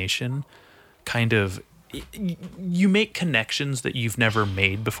imagination. Kind of, you make connections that you've never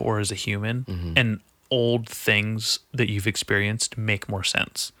made before as a human, Mm-hmm. and old things that you've experienced make more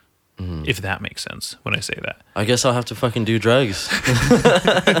sense. Mm-hmm. If that makes sense when I say that. I guess I'll have to fucking do drugs.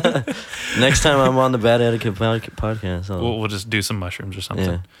 Next time I'm on the Bad Etiquette podcast, I'll, We'll just do some mushrooms or something.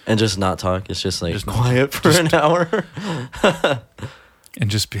 yeah, and just not talk. It's just like Just not quiet for an hour. And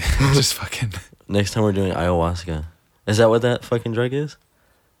just be just fucking Next time we're doing ayahuasca. Is that what that fucking drug is?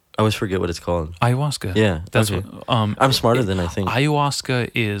 I always forget what it's called. ayahuasca. Yeah, that's okay. what. I'm smarter than I think.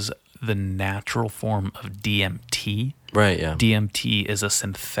 Ayahuasca is the natural form of DMT. Right, yeah. DMT is a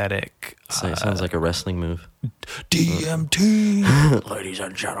synthetic. It sounds like a wrestling move. DMT. Ladies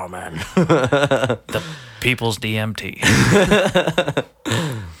and gentlemen. The people's DMT.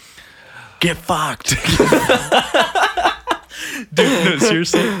 get fucked. Dude, no,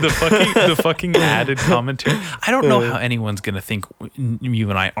 seriously, the fucking added commentary. I don't know how anyone's gonna think you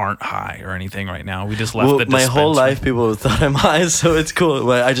and I aren't high or anything right now. We just left the my whole dispensary. life people thought I'm high, so it's cool.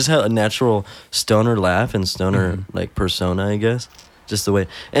 But I just had a natural stoner laugh and stoner like persona, I guess. Just the way,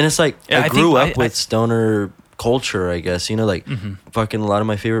 and it's like Yeah, I I grew think up with stoner culture, I guess. You know, like Mm-hmm. fucking a lot of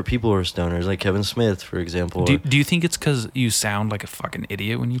my favorite people are stoners, like Kevin Smith, for example. Do you think it's because you sound like a fucking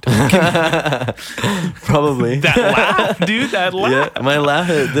idiot when you talk? Probably. That laugh, dude. That laugh. Yeah, my laugh.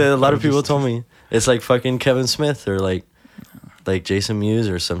 A lot of people told me it's like fucking Kevin Smith or like Jason Mewes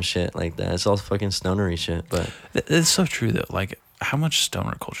or some shit like that. It's all fucking stonery shit. But It's so true though. Like, how much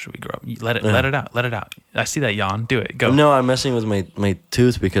stoner culture we grew up? Let it out. Let it out. I see that yawn. Do it. Go. no, I'm messing with my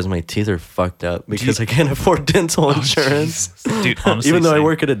tooth because my teeth are fucked up because I can't afford dental insurance. Jesus. Dude, honestly, Even though I same.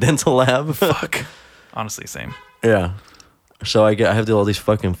 work at a dental lab. Fuck. Honestly, same. Yeah. So I have all these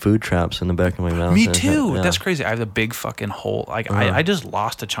fucking food traps in the back of my mouth. Me and too. yeah. That's crazy. I have a big fucking hole. Like I just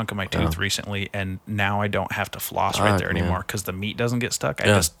lost a chunk of my tooth recently, and now I don't have to floss right Fuck, there man. anymore because the meat doesn't get stuck. I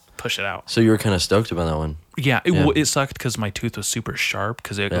Yeah. just push it out. So you were kind of stoked about that one. Yeah, Yeah. it sucked because my tooth was super sharp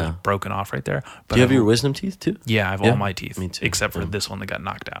because it was Yeah. broken off right there. But Do you have I- your wisdom teeth too? Yeah, I have Yeah, all my teeth me too. except for Yeah. this one that got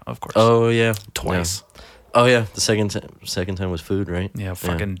knocked out. Of course. Oh yeah, Twice. Yeah. Oh yeah, the second time was food, right? Yeah,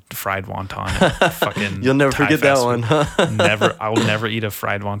 fucking fried wonton. Fucking. You'll never Thai forget that fast one. food. Huh? Never. I'll never eat a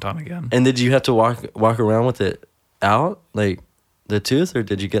fried wonton again. And did you have to walk around with it out, like the tooth, or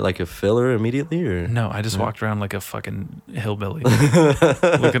did you get like a filler immediately? Or No, I just walked around like a fucking hillbilly.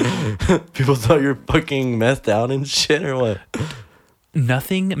 Look at me. people thought you're fucking methed out and shit, or what?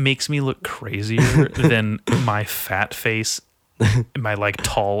 Nothing makes me look crazier than my fat face, my like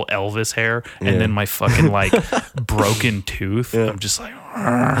tall Elvis hair, and Yeah. then my fucking like broken tooth. I'm just like,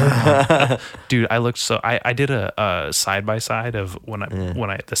 dude, I looked so. I did a side by side of when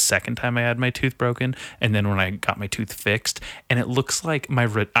I the second time I had my tooth broken, and then when I got my tooth fixed, and it looks like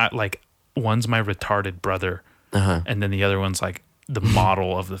like one's my retarded brother, and then the other one's like the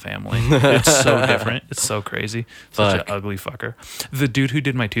model of the family. It's so different. It's so crazy. Such Fuck. an ugly fucker. The dude who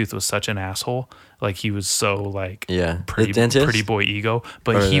did my tooth was such an asshole. Like he was so like Yeah, pretty the dentist? pretty boy ego.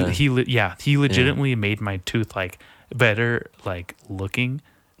 But Or he the- he legitimately made my tooth like better like looking.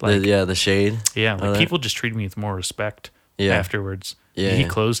 Like the shade. yeah, all like that. people just treated me with more respect Yeah. afterwards. Yeah, He yeah.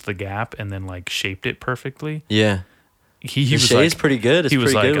 closed the gap and then like shaped it perfectly. Yeah, He the was shade's like pretty good. It's he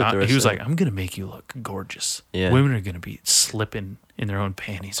was pretty like good with the rest he was of like, I'm gonna make you look gorgeous. Yeah. Women are gonna be slipping in their own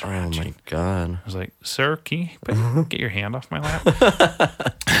panties it. Oh around you. my god. I was like, sir, can you get your hand off my lap?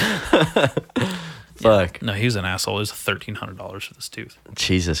 Fuck. No, he was an asshole. It was $1,300 for this tooth.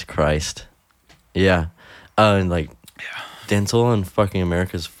 Jesus Christ. Yeah. And like dental in fucking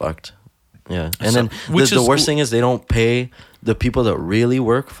America's fucked. Yeah. And So- then which the is- worst thing is they don't pay the people that really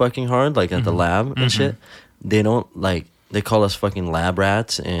work fucking hard, like at the lab and shit. They don't like they call us fucking lab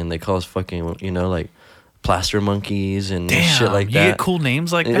rats and they call us fucking, you know, like plaster monkeys and Damn, shit like you that. get cool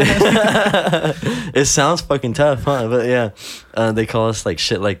names like that? It sounds fucking tough, huh? But yeah, they call us like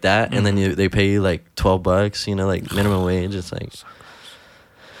shit like that, and then they pay you like $12, you know, like minimum wage. It's like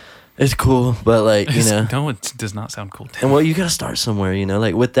it's cool, but like you know, No, it does not sound cool. and well, you gotta start somewhere, you know,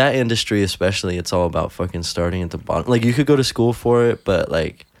 like with that industry especially, it's all about fucking starting at the bottom. Like you could go to school for it, but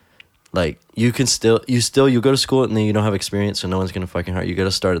like you can still you go to school and then you don't have experience, so no one's gonna fucking hire you. You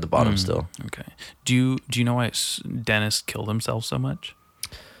gotta start at the bottom still. Okay. Do you know why Dennis killed himself so much?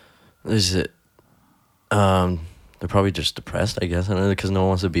 Is it? They're probably just depressed, I guess. I don't know, because no one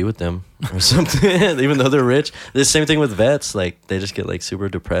wants to be with them or something. Even though they're rich, the same thing with vets. Like they just get like super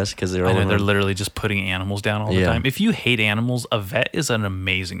depressed because they're all I know they're alone. literally just putting animals down all the Yeah. time. If you hate animals, a vet is an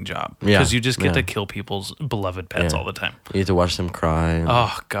amazing job Yeah, because you just get yeah. to kill people's beloved pets Yeah. all the time. You get to watch them cry.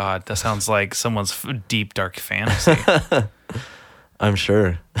 Oh God, that sounds like someone's deep dark fantasy. I'm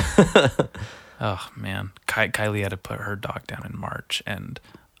sure. Oh man, Kylie had to put her dog down in March, and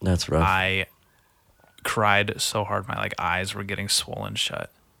That's rough. I cried so hard my like eyes were getting swollen shut.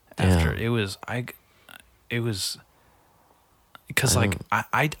 After Yeah. it was because like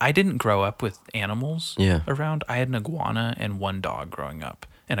I didn't grow up with animals Yeah. around. I had an iguana and one dog growing up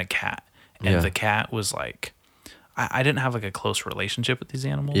and a cat, and Yeah. the cat was like I didn't have like a close relationship with these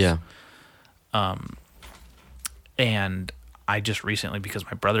animals. Yeah. And I just recently, because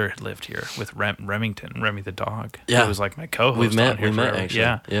my brother had lived here with Remington, Remy the dog. Yeah. Who was like my co-host. We've met. on here We met forever. actually.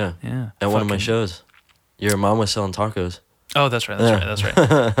 Yeah. Yeah. Yeah. At one of my Fucking- shows, your mom was selling tacos. Oh, that's right. That's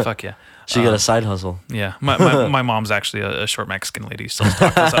right. Fuck yeah. She got a side hustle. Yeah. My mom's actually a short Mexican lady who sells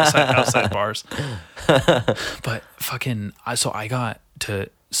tacos outside bars. But fucking, so I got to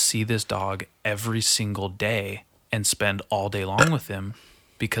see this dog every single day and spend all day long with him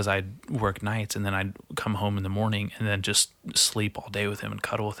because I'd work nights and then I'd come home in the morning and then just sleep all day with him and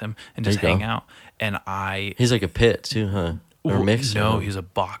cuddle with him and just hang out. And he's like a pit too, huh? Or mix? No, he's a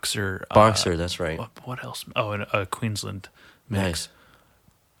boxer. Boxer, that's right. What else? Oh, and a Queensland mix.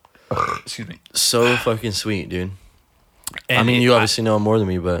 Nice. Excuse me. So fucking sweet, dude. And I mean, you obviously know him more than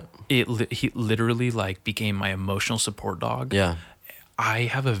me, but he literally like became my emotional support dog. yeah. I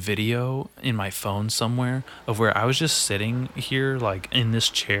have a video in my phone somewhere of where I was just sitting here like in this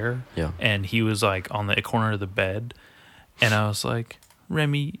chair, Yeah. and he was like on the corner of the bed, and I was like,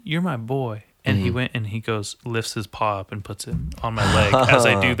 Remy, you're my boy. And he went and he goes, lifts his paw up and puts it on my leg as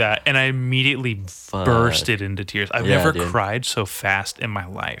I do that. And I immediately bursted into tears. I've never cried so fast in my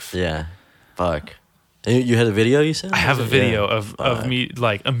life. Yeah. Fuck. And you had a video, you said? I have a video of me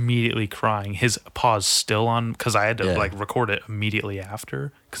like immediately crying. His paw's still on because I had to like record it immediately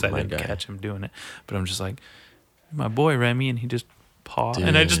after because I didn't catch him doing it. But I'm just like, my boy Remy, and he just paw.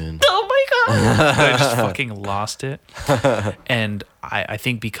 And I just, oh my God. I just fucking lost it. And I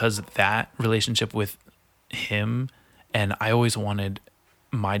think because of that relationship with him, and I always wanted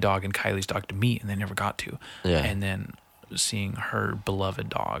my dog and Kylie's dog to meet, and they never got to. Yeah. And then seeing her beloved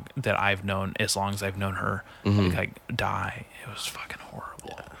dog that I've known as long as I've known her like die, it was fucking horrible.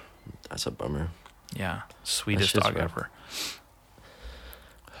 Yeah, that's a bummer. Yeah, sweetest dog ever.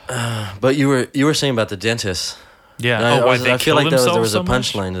 But you were saying about the dentist. Yeah. I feel like there was a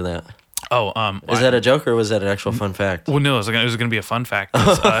punchline to that. Oh, is that a joke or was that an actual fun fact? Well, no, it was gonna be a fun fact.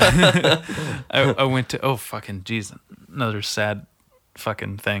 I went to fucking jeez, another sad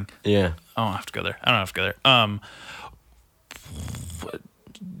fucking thing. Yeah. I don't have to go there.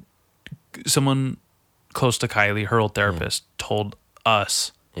 Someone close to Kylie, her old therapist, told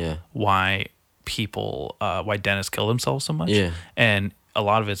us why dentists kill themselves so much. Yeah. And a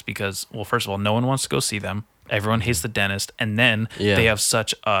lot of it's because, well, first of all, no one wants to go see them. Everyone hates the dentist. And then they have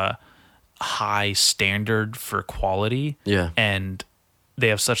such a high standard for quality. Yeah. And they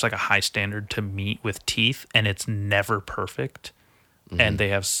have such like a high standard to meet with teeth, and it's never perfect. And they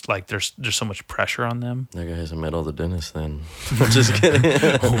have like there's so much pressure on them. That guy has a medal of the dentist then. I'm just kidding.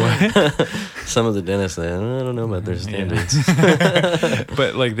 What? Some of the dentists, I don't know about their standards.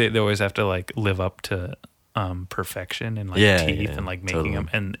 But like they always have to like live up to perfection and like teeth and like making them,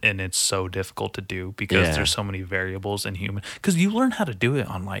 and it's so difficult to do because there's so many variables in human. Because you learn how to do it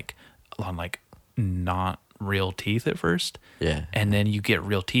on not real teeth at first, and then you get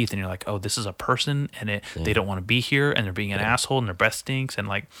real teeth and you're like, oh, this is a person, and they don't want to be here, and they're being an asshole, and their breath stinks, and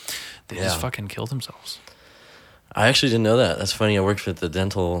like they just fucking kill themselves. I actually didn't know that. That's funny. I worked at the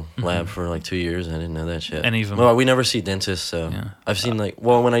dental lab for like 2 years and I didn't know that shit. And even we never see dentists, so I've seen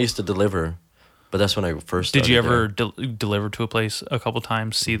when I used to deliver, but that's when I first started. Did you ever deliver to a place a couple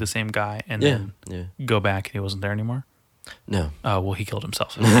times, see the same guy, and then go back and he wasn't there anymore? No. Oh, well, he killed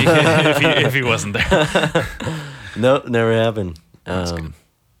himself if he wasn't there. No, never happened.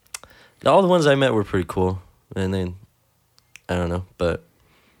 All the ones I met were pretty cool, and then I don't know, but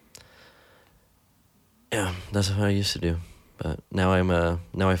yeah, that's what I used to do. But now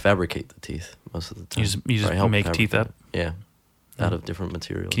I fabricate the teeth most of the time. You just make teeth up? Yeah, out of different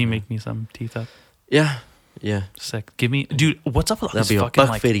materials. Can you make me some teeth up? Yeah. Sick. Give me, dude. What's up with all That'd this be fucking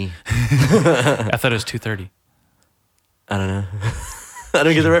 $150. I thought it was 230. I don't know. I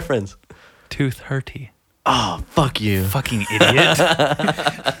don't get the reference. 230. Oh, fuck you. Fucking idiot. God,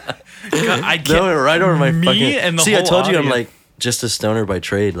 I can't. That went right over my fucking... And the See, whole I told you audience. I'm like just a stoner by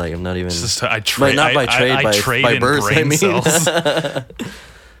trade. Like, I'm not even... I trade. Not by trade, I trade by in birth, brain cells.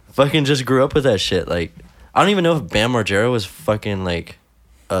 Fucking just grew up with that shit. Like, I don't even know if Bam Margera was fucking like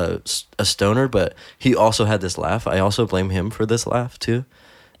a stoner, but he also had this laugh. I also blame him for this laugh too.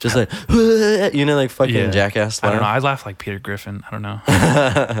 Just like, like fucking jackass laugh. I don't know. I laugh like Peter Griffin. I don't know.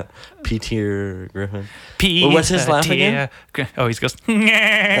 Peter Griffin. Well, what's his laugh again? Oh, he goes like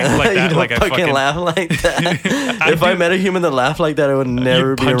that. You don't fucking laugh like that. If I met a human that laughed like that, I would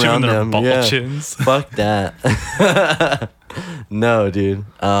never be around them. Ball chins. Fuck that. No, dude.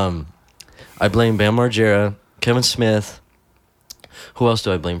 I blame Bam Margera, Kevin Smith. Who else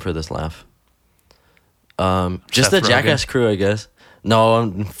do I blame for this laugh? Just Seth the Jackass crew, I guess. No,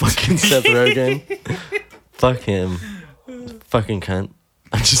 I'm fucking Seth Rogen. Fuck him. Fucking cunt.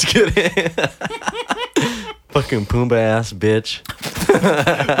 I'm just kidding. Fucking Pumbaa ass bitch.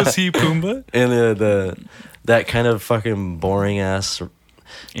 Was he Pumbaa? And that kind of fucking boring ass. And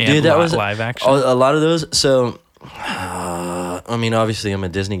dude, that was live action. A lot of those. So, I mean, obviously, I'm a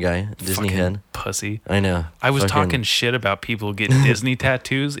Disney guy, Disney fucking head. Pussy. I know. I was talking shit about people who get Disney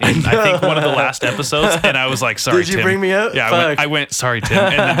tattoos in I think one of the last episodes, and I was like, "Sorry, Did you Tim." bring me up? Yeah, I went, "Sorry, Tim,"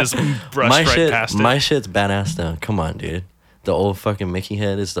 and then just brushed past it. My shit's badass though. Come on, dude. The old fucking Mickey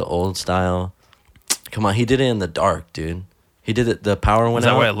head is the old style. Come on, he did it in the dark, dude. He did it. The power went out.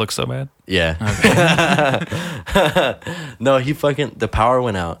 Is that why it looks so bad? Yeah. Okay. No, the power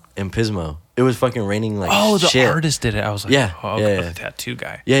went out in Pismo. It was fucking raining like the shit. artist did it. I was like, Yeah, oh, okay, yeah. the tattoo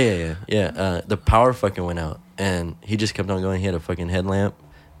guy. Yeah. The power fucking went out, and he just kept on going. He had a fucking headlamp,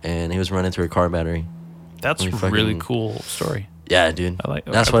 and he was running through a car battery. That's a really cool story. Yeah, dude. I like.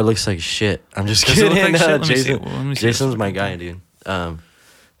 That's why it looks like shit. I'm just Does it look kidding. like shit? Let me see. Jason, Let me see Jason's this. my guy, dude.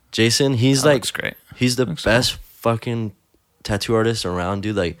 Jason, he's That like, looks great. he's the Looks best fucking tattoo artist around,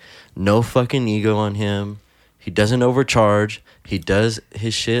 dude. Like, no fucking ego on him. He doesn't overcharge. He does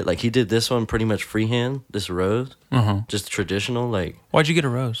his shit. Like, he did this one pretty much freehand. This rose, just traditional. Like, Why'd you get a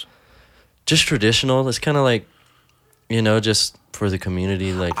rose? just traditional. It's kind of like, just for the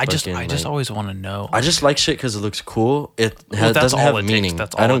community. Like, I just like, always want to know. I just like shit because it looks cool. It that's doesn't all have it takes. meaning.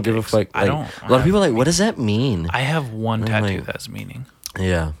 That's I all don't it give a takes. fuck. I Like, don't a lot of people are like, what does that mean? I have one I'm tattoo like- that's meaning.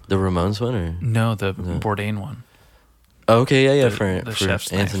 Yeah, the Ramones one or No, the Bourdain one. oh, okay, yeah, the for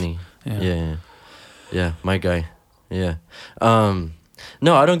chef's knife. Anthony. Yeah. Yeah, my guy. Yeah.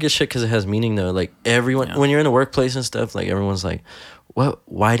 No, I don't get shit because it has meaning though. Like everyone, when you're in the workplace and stuff, like everyone's like, "What?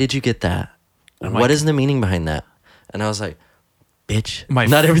 Why did you get that? I'm What like- is the meaning behind that?" And I was like, "Bitch, My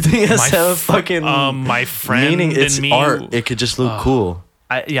not f- everything has my to have a f- fucking my friend meaning. It's and me- art. It could just look cool."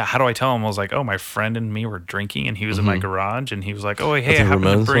 How do I tell him? I was like, oh, my friend and me were drinking, and he was in my garage, and he was like, oh, hey, With I the happened to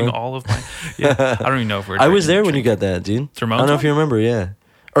Ramones bring one? all of my. Yeah, I don't even know if we're. I was drinking- there when you got that, dude. The Ramones I don't know if one? you remember. Yeah,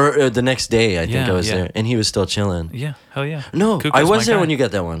 or the next day, I think Yeah, I was yeah. there, and he was still chilling. Yeah, hell yeah. No, Kuko's I my was there guy. when you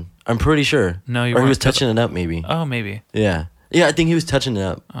got that one. I'm pretty sure. No, you or he weren't. was touching it up, maybe. Oh, maybe. Yeah, I think he was touching it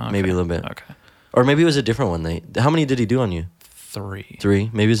up, Okay. maybe a little bit, Okay. or maybe it was a different one. How many did he do on you? 3. 3?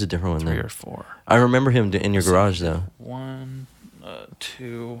 Maybe it was a different one. Three Then. or 4. I remember him in your garage though. 1,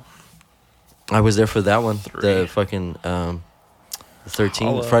 2. I was there for that one. 3. The fucking 13th,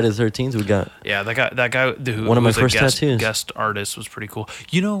 Holla. Friday the 13th. We got Yeah, that guy who One of my was first a guest, tattoos. guest artist was pretty cool.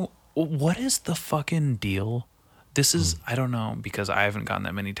 You know, what is the fucking deal? This is I don't know because I haven't gotten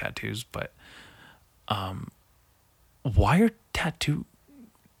that many tattoos, but why are tattoo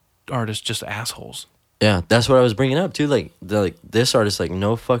artists just assholes? yeah. That's what I was bringing up too. Like this artist, like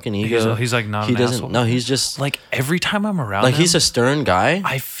no fucking ego. He's like not He an doesn't. asshole. No, he's just Like every time I'm around like him, he's a stern guy.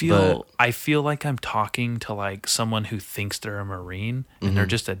 I feel like I'm talking to like someone who thinks they're a Marine and they're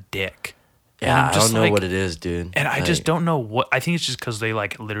just a dick. And Yeah, I'm I just don't know like- what it is, dude. And I just Like, don't know what. I think it's just because they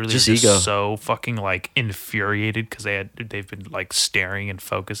like literally Just are just ego. so fucking like infuriated because they've been like staring and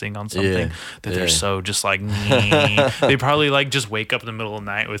focusing on something Yeah, that yeah. they're so just like they probably like just wake up in the middle of the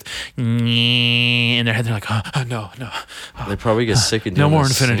night with in their head. They're like, oh, no. They probably get sick of doing No more the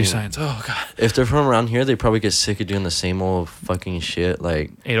infinity same- signs. Oh god. If they're from around here, they probably get sick of doing the same old fucking shit. Like,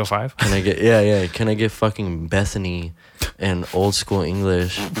 805. can I get Can I get fucking Bethany and old school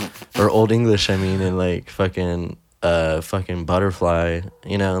English or old English? I mean, and like fucking butterfly.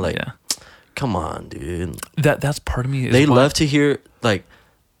 You know, like Yeah. come on, dude. That's part of me. Is They why- love to hear like,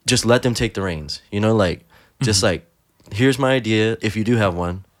 just let them take the reins. You know, like just like here's my idea if you do have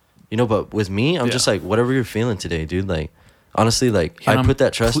one. You know, but with me, I'm Yeah. just like whatever you're feeling today, dude. Like honestly, like And I put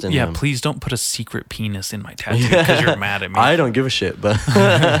that trust in Yeah, them. please don't put a secret penis in my tattoo because you're mad at me. I don't give a shit, but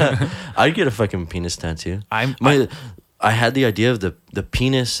I'd get a fucking penis tattoo. I had the idea of the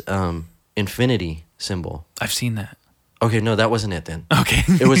penis infinity symbol. I've seen that. Okay, no, that wasn't it then. Okay.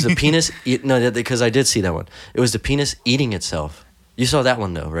 It was the penis. Because I did see that one. It was the penis eating itself. You saw that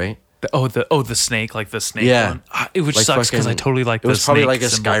one though, right? The snake, like the snake Yeah. one. It which Like sucks because I fucking- totally like It the was probably snake like a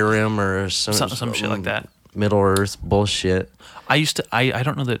symbol. Skyrim or some shit like that. Middle Earth bullshit. I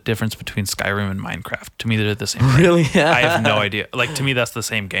don't know the difference between Skyrim and Minecraft. To me, they're the same thing. Really? I have no idea. Like to me, that's the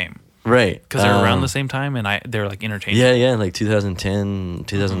same game Right. because they're around the same time and they're like interchangeable. Yeah, like 2010,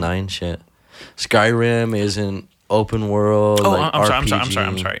 2009 shit. Skyrim is an open world. Oh, like I'm RPG.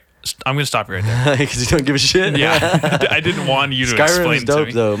 sorry. I'm gonna stop you right there. Because you don't give a shit. Yeah, I didn't want you to Skyrim explain is dope to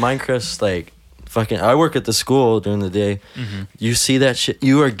me. though. Minecraft's like fucking. I work at the school during the day. Mm-hmm. You see that shit.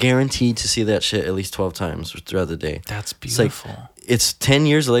 You are guaranteed to see that shit at least 12 times throughout the day. That's It's like beautiful. it's 10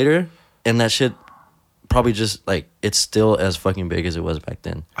 years later, and that shit probably just like it's still as fucking big as it was back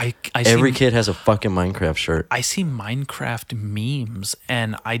then. Every kid has a fucking Minecraft shirt. I see Minecraft memes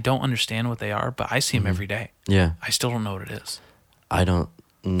and I don't understand what they are, but I see them every day. Yeah, I still don't know what it is. I don't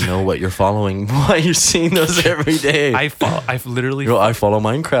know what you're following. Why you're seeing those every day? I've literally Yo, I follow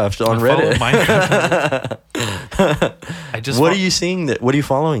Minecraft on I follow Reddit. Minecraft. I just What are you seeing? What are you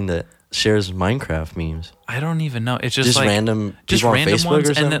following? That shares Minecraft memes? I don't even know. It's just like random just people random on Facebook ones,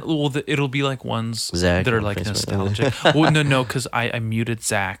 or something? and then it'll be like ones Zach that are on like Facebook. nostalgic. Well, no, because I muted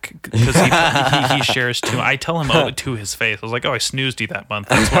Zach because he shares too. I tell him to his face. I was like, oh, I snoozed you that month.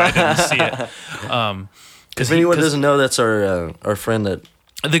 That's why I didn't see it. If anyone doesn't know, that's our friend that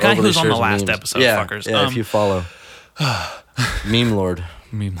the guy who was on the shares last memes. episode, yeah, fuckers. Yeah, if you follow. Meme Lord.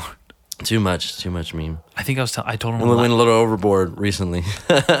 Meme Lord. Too much meme. I think I told him. We went a little overboard recently.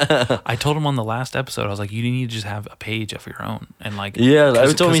 I told him on the last episode, I was like, you need to just have a page of your own. And like, yeah,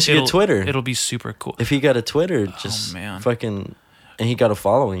 I told him he should get Twitter. It'll be super cool. If he got a Twitter, just fucking, and he got a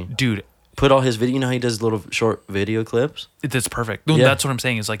following. Dude. Put all his video, you know how he does little short video clips? That's perfect. Yeah. That's what I'm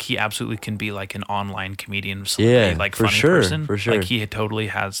saying is like he absolutely can be like an online comedian, like for funny sure, person. For sure. Like he totally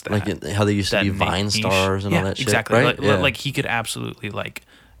has that. Like how they used to be Vine stars and all that shit. Exactly. Right? Like he could absolutely like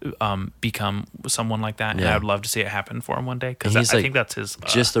become someone like that, and I would love to see it happen for him one day because I think that's his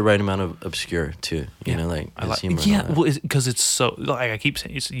just the right amount of obscure too. You know, like his humor. Yeah, well, because it's so like I keep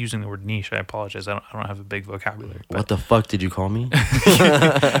using the word niche. I apologize. I don't have a big vocabulary. What the fuck did you call me?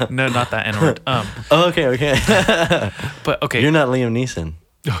 No, not that N word. Okay. But okay, you're not Liam Neeson.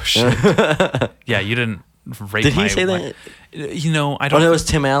 Oh shit. Yeah, you didn't rate. Did he say that? You know, I don't. Oh, that was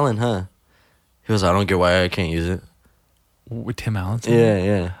Tim Allen, huh? He was. I don't get why I can't use it. With Tim Allen?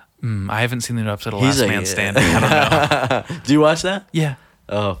 Yeah. I haven't seen the new episode of Last Man Standing. I don't know. Do you watch that? Yeah.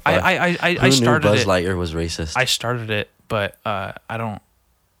 Oh, fuck. I started Buzz it. Lightyear was racist. I started it, but I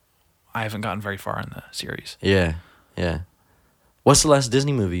haven't gotten very far in the series. Yeah. What's the last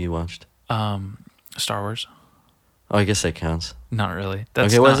Disney movie you watched? Star Wars. Oh, I guess that counts. Not really.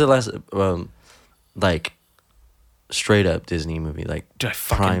 Okay, what was the last like straight up Disney movie, like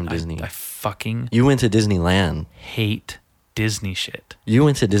prime Disney? I fucking. You went to Disneyland. Hate Disney shit. You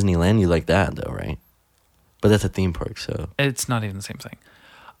went to Disneyland. You like that though, right? But that's a theme park, so it's not even the same thing.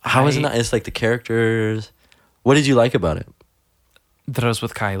 How is it not? It's like the characters. What did you like about it? That I was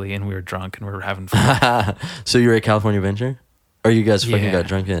with Kylie and we were drunk and we were having fun. So you were at California Adventure, or you guys fucking got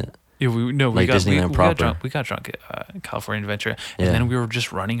drunk at? Yeah, we got Disneyland proper. We got drunk at California Adventure, and then we were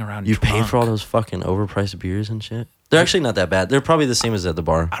just running around. You drunk. paid for all those fucking overpriced beers and shit. They're actually not that bad. They're probably the same as at the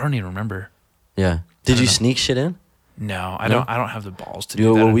bar. I don't even remember. Yeah. Did you sneak shit in? No, I don't have the balls to do that.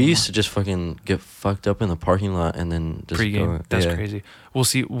 Well, anymore. we used to just fucking get fucked up in the parking lot and then just pregame. go. That's crazy. Well,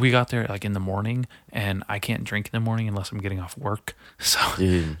 see, we got there like in the morning, and I can't drink in the morning unless I'm getting off work. So,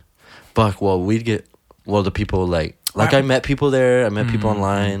 dude, Buck. Well, the people like I met people there. I met people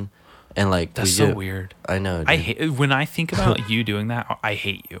online. And like that's so weird. I know. Dude. I hate when I think about you doing that. I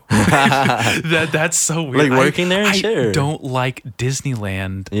hate you. That's so weird. Like working there. I don't like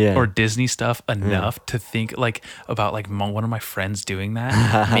Disneyland or Disney stuff enough to think like about like one of my friends doing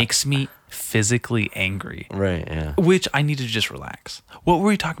that makes me physically angry. Right. Yeah. Which I need to just relax. What were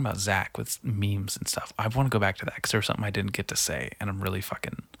we talking about, Zach, with memes and stuff? I want to go back to that because there was something I didn't get to say, and I'm really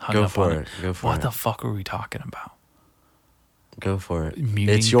fucking hung up on it. Go for it. What the fuck were we talking about? Go for it.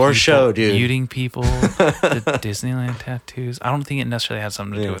 It's your show, dude. Muting people, the Disneyland tattoos. I don't think it necessarily has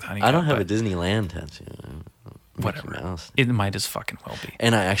something to do with Honeycomb. I don't have a Disneyland tattoo. Whatever. It might as fucking well be.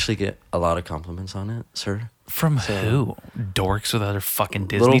 And I actually get a lot at on it, sir. From who? Dorks with other fucking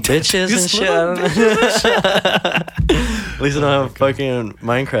Disney little bitches and shit. At least I don't have a fucking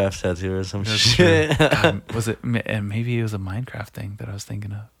Minecraft tattoo or some shit. Was it? Maybe it was a Minecraft thing that I was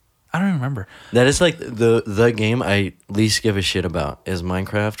thinking of. I don't even remember. That is like the game I least give a shit about is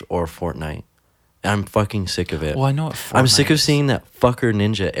Minecraft or Fortnite. I'm fucking sick of it. Well, I know what Fortnite I'm sick of seeing that fucker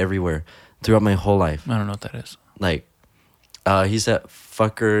ninja everywhere throughout my whole life. I don't know what that is. Like, he's that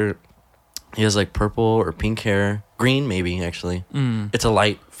fucker. He has like purple or pink hair. Green, maybe, actually. It's a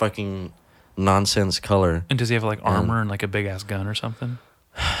light fucking nonsense color. And does he have like armor and like a big ass gun or something?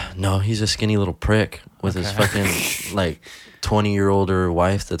 No, he's a skinny little prick with his fucking like 20-year-older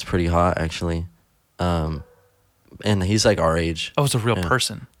wife that's pretty hot, actually. And he's like our age. Oh, it's a real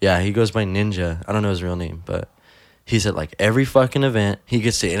person. Yeah, he goes by Ninja. I don't know his real name, but he's at like every fucking event. He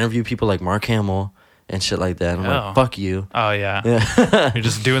gets to interview people like Mark Hamill and shit like that. I'm like, fuck you. Oh, yeah. You're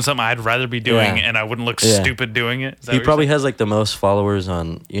just doing something I'd rather be doing, and I wouldn't look stupid doing it. He probably has like the most followers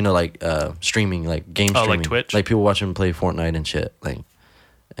on, like streaming, like game streaming. Like Twitch? Like people watch him play Fortnite and shit. Like,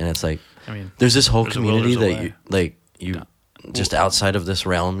 and it's like, I mean, there's this whole community that you just outside of this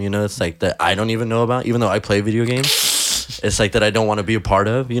realm, it's like that I don't even know about, even though I play video games. It's like that I don't want to be a part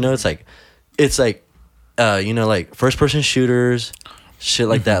of, it's like like first person shooters, shit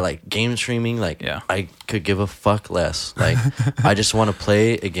like that, like game streaming, like I could give a fuck less. Like I just want to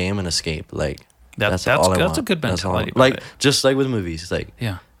play a game and escape. Like that's all I want. That's a good mentality. Like just like with movies, like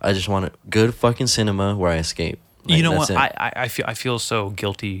I just want a good fucking cinema where I escape. Like, you know that's what? it. I feel so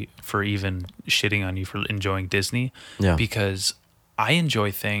guilty for even shitting on you for enjoying Disney. Yeah. Because I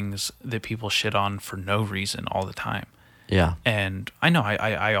enjoy things that people shit on for no reason all the time. Yeah. And I know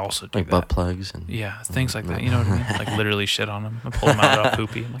I also do Like that. butt plugs and Yeah, things like that. You know what I mean? Like literally shit on them. I pull them out all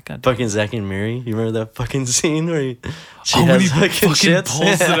poopy. I'm like, God damn. fucking Zack and Miri. You remember that fucking scene where she When has he fucking shits?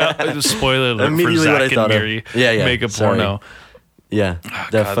 pulls it out. Spoiler alert for Immediately what I Zack thought and of. Miri. Yeah. Make a Sorry. porno. Yeah,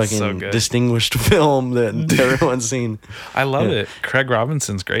 God, that it's fucking so good. distinguished film that everyone's seen. I love Yeah. it. Craig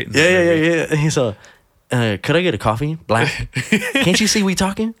Robinson's great. In that movie. Yeah. He's a. Could I get a coffee? Black. Can't you see we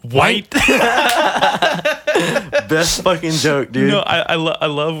talking? White. Best fucking joke, dude. No, I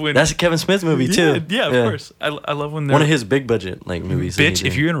love when That's a Kevin Smith movie too. Yeah, of course. I love when they're One of his big budget like movies. that he bitch. did.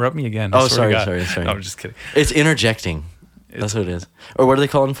 If you interrupt me again, I Oh, swear to sorry, God. sorry. No, I'm just kidding. It's interjecting. That's what it is. Or what do they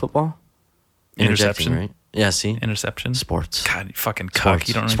call it in football? Interjecting, Interception. right? Yeah. See. Interception. Sports. God, you fucking cuck. Sports.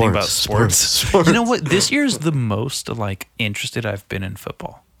 You don't know anything about sports. Sports. You know what? This year's the most like interested I've been in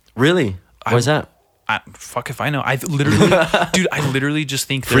football. Really? Why's that? Fuck if I know. I literally just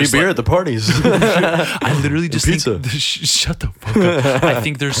think Free there's beer like, at the parties. I literally just pizza. think shut the fuck up. I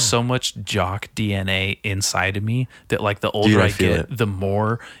think there's so much jock DNA inside of me that like the older Dude, I I feel get, it. the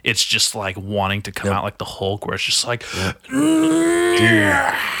more it's just like wanting to come Yep. out like the Hulk, where it's just like,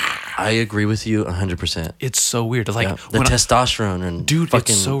 I agree with you 100%. it's so weird. Like Yeah. The when testosterone and dude,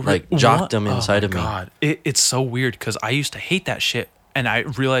 fucking it's so like what? jockdom Oh inside my of me. God. It's so weird because I used to hate that shit. And I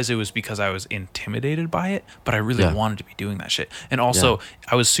realized it was because I was intimidated by it, but I really Yeah. wanted to be doing that shit. And also,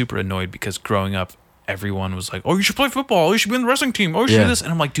 I was super annoyed because growing up, everyone was like, "Oh, you should play football. Oh, you should be in the wrestling team. Oh, you should Yeah. do this."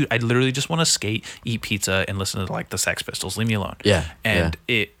 And I'm like, dude, I literally just want to skate, eat pizza, and listen to like the Sex Pistols. Leave me alone. Yeah, And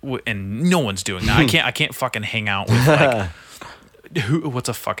and no one's doing that. I can't fucking hang out with like. What's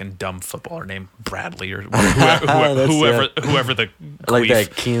a fucking dumb footballer named Bradley or whoever the Like queef.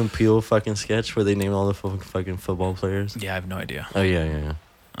 that Key and Peele fucking sketch where they name all the fucking football players. Yeah, I have no idea. Oh yeah.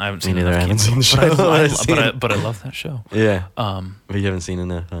 I haven't Me seen neither. I enough haven't Key seen and the Peele, show. but I've seen it. but I love that show. Yeah. But you haven't seen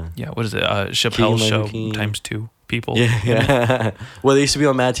enough, huh? Yeah, what is it? Chappelle's Keegan-Michael show Key. times 2 people. Yeah. Well, they used to be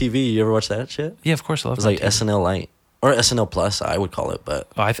on Mad TV. You ever watch that shit? Yeah, of course I love It was like Mad TV. SNL Light or SNL Plus, I would call it. But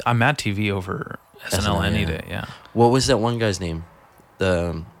Oh, I'm Mad TV over SNL SNL, any yeah. day. Yeah, what was that one guy's name?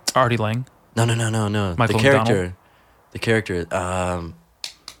 The Artie Lang. no. Michael The character.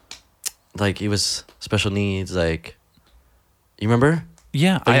 Like he was special needs. Like you remember?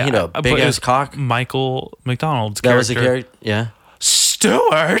 Yeah, Like, you know, but big it ass was cock. Michael McDonald's That character. was the character. Yeah.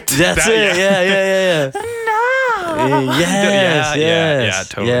 Stuart. That's it. Yeah. No. Yes. Yeah,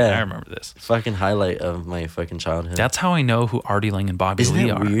 totally. Yeah. I remember this. Fucking highlight of my fucking childhood. That's how I know who Artie Lang and Bobby Isn't Lee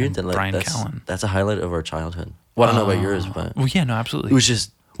it are. weird and that like Brian that's, Callen. that's a highlight of our childhood? Well, I don't know about yours, but Well, yeah, no, absolutely. it was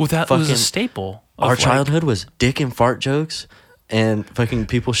just well, that was a fucking- staple. Of our like- childhood was dick and fart jokes and fucking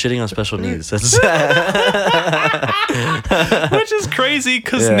people shitting on special needs. That's which is crazy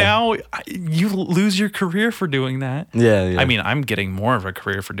because Yeah. now you lose your career for doing that. yeah. I mean, I'm getting more of a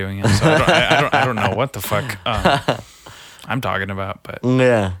career for doing it, so I don't know what the fuck I'm talking about. But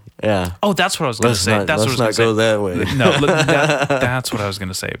yeah. oh, that's what I was gonna Let's say. not, That's let's what I not was gonna go say. that way. No, look, that's what I was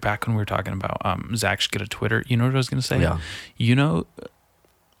gonna say. Back when we were talking about Zach should get a Twitter. You know what I was gonna say? Yeah. You know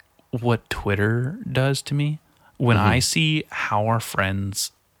what Twitter does to me when I see how our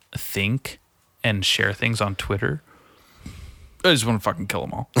friends think and share things on Twitter. I just want to fucking kill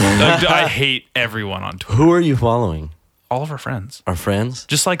them all. I hate everyone on Twitter. Who are you following? All of our friends. Our friends?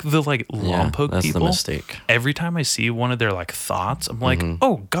 Just like the Yeah, Lompoc that's people. the mistake. Every time I see one of their like thoughts, I'm like,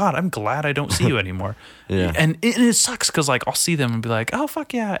 oh God, I'm glad I don't see you anymore. Yeah. And it sucks because like I'll see them and be like, oh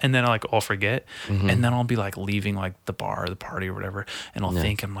fuck yeah, and then I'll forget, and then I'll be like leaving like the bar or the party or whatever, and I'll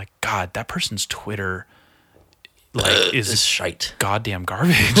think I'm like, God, that person's Twitter like It's is shite. goddamn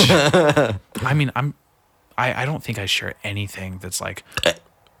garbage. I mean, I don't think I share anything that's like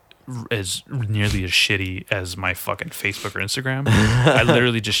as nearly as shitty as my fucking Facebook or Instagram. I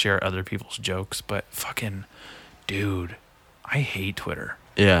literally just share other people's jokes, but fucking dude, I hate Twitter.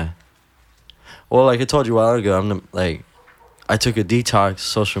 Yeah. Well, like I told you a while ago, I took a detox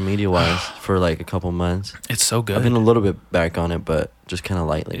social media wise for like a couple months. It's so good. I've been a little bit back on it, but just kind of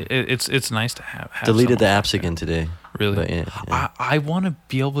lightly. It's nice to have Deleted the someone apps like that. again today. Really? But yeah. I want to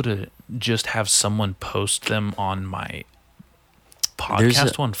be able to just have someone post them on my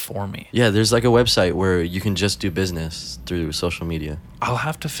podcast one for me. Yeah, there's like a website where you can just do business through social media. I'll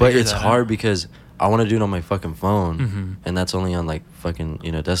have to figure But it's that hard out. because I want to do it on my fucking phone, and that's only on like fucking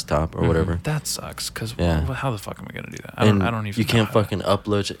desktop or whatever. That sucks because Yeah. how the fuck am I gonna do that? And I don't even. you can't know how to- fucking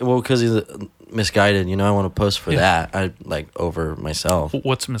upload. Well, because he's misguided. I want to post for Yeah. that. I like over myself.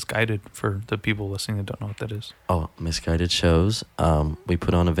 What's misguided for the people listening that don't know what that is? Oh, misguided shows. We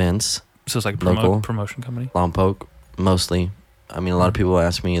put on events So it's like Local. promotion company. Lompoc, mostly. I mean, a lot of people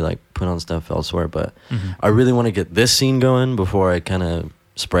ask me like put on stuff elsewhere, but I really want to get this scene going before I kind of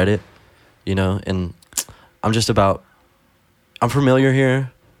spread it, you know. And I'm familiar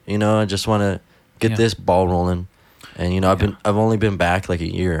here, you know. I just want to get this ball rolling, and you know, I've only been back like a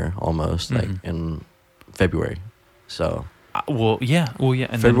year almost, like in February, so. Yeah.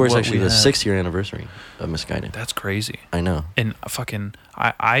 And February's actually the 6th-year anniversary of Misguided. That's crazy. I know. And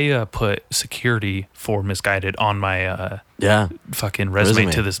I put security for Misguided on my fucking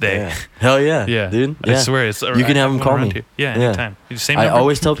resume to this day. Yeah. Hell yeah, yeah, dude. I swear it's. You can have them call me. Yeah, anytime. Same I number.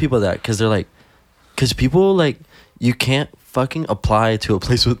 always tell people that because they're like, because people like you can't fucking apply to a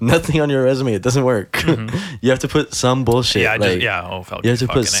place with nothing on your resume. It doesn't work. You have to put some bullshit. Yeah, like, you have to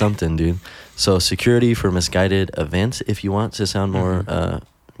put something, dude. So security for Misguided events, if you want to sound more,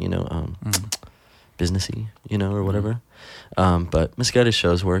 businessy, you know, or whatever. But Misguided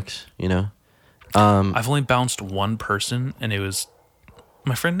shows works, you know. I've only bounced one person, and it was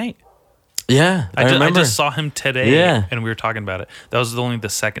my friend Nate. Yeah, I remember. I just saw him today, and we were talking about it. That was only the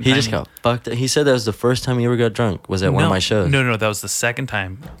second time. He just got fucked. He said that was the first time he ever got drunk. Was at one of my shows. No, that was the second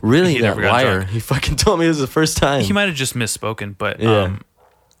time. Really? He That never got liar. drunk. He fucking told me it was the first time. He might have just misspoken, but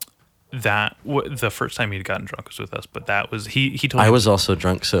the first time he'd gotten drunk was with us. But that was he told me. I was also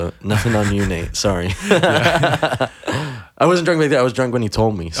drunk, so nothing on you, Nate. Sorry. I wasn't drunk like that. I was drunk when he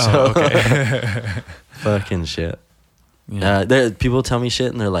told me. So. Oh, okay. Fucking shit. Yeah. People tell me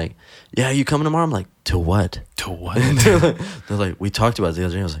shit and they're like, "Yeah, you coming tomorrow?" I'm like, "To what?" To what? They're like, "We talked about it the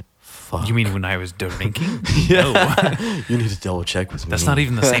other day." I was like, "Fuck." You mean when I was drinking? Yeah. No. You need to double check with me. That's not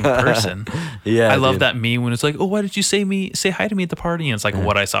even the same person. Yeah. I love dude. that meme when it's like, "Oh, why did you say hi to me at the party?" And it's like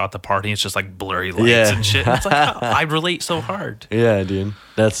what I saw at the party. It's just like blurry lights and shit. And it's like I relate so hard. Yeah, dude.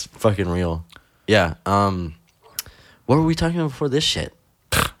 That's fucking real. Yeah. What were we talking about before this shit?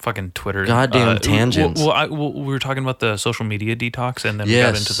 Fucking Twitter. Goddamn tangents. Well, we were talking about the social media detox, and then we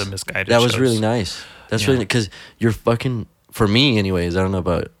got into the Misguided That was shows. really nice. That's really because you're fucking, for me anyways, I don't know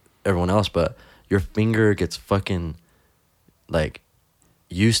about everyone else, but your finger gets fucking like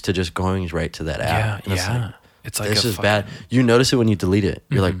used to just going right to that app. And It's like this is bad. You notice it when you delete it.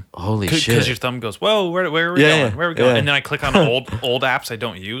 You're like, holy shit. Because your thumb goes, whoa, where are we going? Where are we going? And then I click on old apps I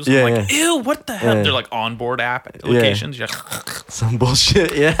don't use. I'm like, ew, what the hell? They're like onboard applications. You're like, some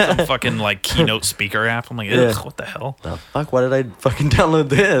bullshit. Yeah. some fucking like keynote speaker app. I'm like, ugh, what the hell? The fuck? Why did I fucking download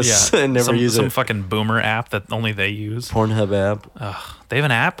this and never use some it? fucking boomer app that only they use. Pornhub app. They have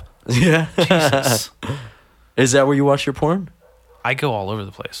an app? Yeah. Jesus. Is that where you watch your porn? I go all over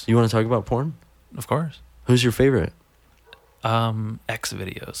the place. You want to talk about porn? Of course. Who's your favorite? X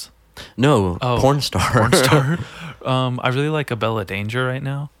videos. No, porn star. Porn star. I really like Abella Danger right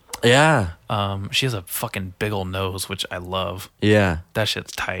now. Yeah. She has a fucking big old nose, which I love. Yeah. That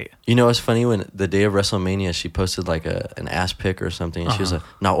shit's tight. You know, it's funny when the day of WrestleMania, she posted like an ass pic or something, and she was like,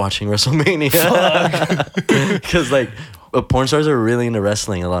 not watching WrestleMania. Because like, porn stars are really into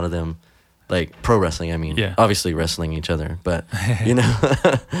wrestling. A lot of them, like pro wrestling. I mean, obviously wrestling each other, but you know,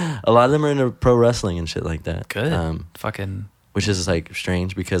 a lot of them are into pro wrestling and shit like that. Good. Fucking. Which is like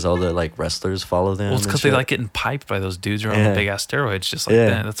strange because all the like wrestlers follow them. Well, it's because they like getting piped by those dudes who are on the big ass steroids. Just like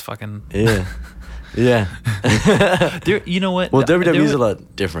that. That's fucking. Yeah. Yeah. You know what? Well, WWE's a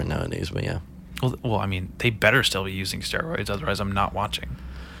lot different nowadays, but yeah. Well, I mean, they better still be using steroids. Otherwise, I'm not watching.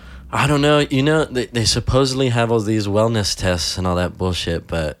 I don't know. You know, they supposedly have all these wellness tests and all that bullshit,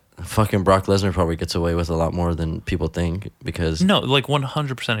 but fucking Brock Lesnar probably gets away with a lot more than people think because... No, like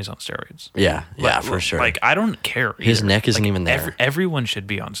 100% he's on steroids. Yeah, for sure. Like, I don't care either. His neck isn't even there. Everyone should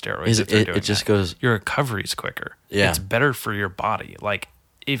be on steroids if they're doing it just that. goes... Your recovery's quicker. Yeah. It's better for your body. Like,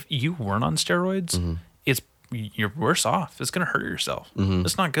 if you weren't on steroids, you're worse off. It's going to hurt yourself.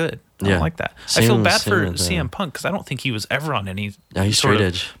 It's not good. I don't like that. I feel bad for CM Punk because I don't think he was ever on any sort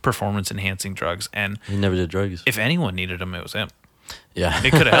of performance-enhancing drugs. And he never did drugs. If anyone needed him, it was him. Yeah.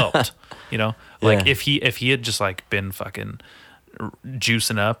 It could have helped, you know? Like, if he had just, like, been fucking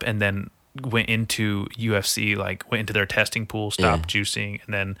juicing up and then went into UFC, like, went into their testing pool, stopped juicing,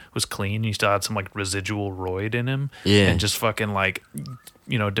 and then was clean, and he still had some, like, residual roid in him. Yeah. And just fucking, like,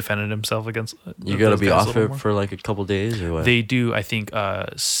 you know, defended himself against... You got to be off it for, like, a couple days or what? They do, I think,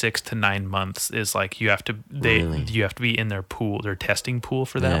 6 to 9 months is, like, you have to be in their pool, their testing pool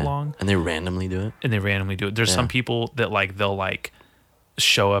for that long. And they randomly do it? There's some people that, like, they'll, like,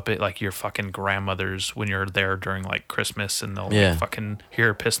 show up at like your fucking grandmother's when you're there during like Christmas and they'll like, fucking hear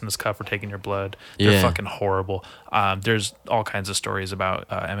her piss in this cup or taking your blood. They're fucking horrible. There's all kinds of stories about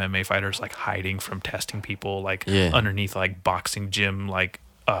MMA fighters like hiding from testing people like underneath like boxing gym like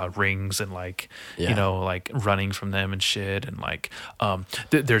rings and like Yeah. you know like running from them and shit and like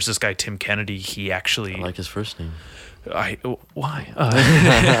there's this guy Tim Kennedy. He actually I like his first name. why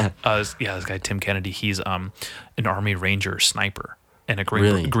yeah, this guy Tim Kennedy. He's an Army Ranger sniper and a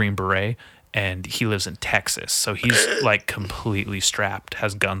green beret. And he lives in Texas, so he's like completely strapped,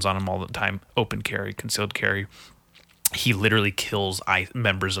 has guns on him all the time, open carry, concealed carry. He literally kills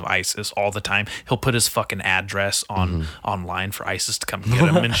members of ISIS all the time. He'll put his fucking address on online for ISIS to come get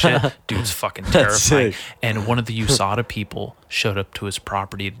him and shit. Dude's fucking terrifying. Sick. And one of the USADA people showed up to his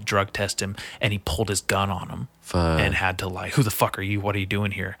property to drug test him, and he pulled his gun on him and had to like, who the fuck are you? What are you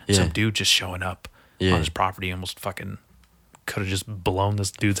doing here? Yeah. Some dude just showing up on his property almost fucking could have just blown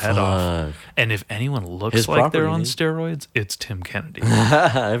this dude's head off. And if anyone looks His like they're property, on dude. steroids, it's Tim Kennedy. I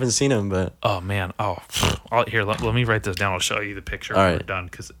haven't seen him, but Oh man! Here, let me write this down. I'll show you the picture All when we're right. done.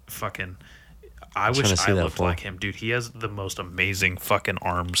 Because fucking, I trying wish to see I that looked full. like him, dude. He has the most amazing fucking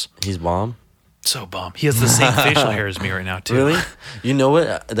arms. he's bomb. So bomb. He has the same facial hair as me right now too. Really? You know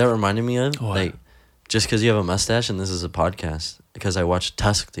what that reminded me of? What? Like, just because you have a mustache and this is a podcast. Because I watched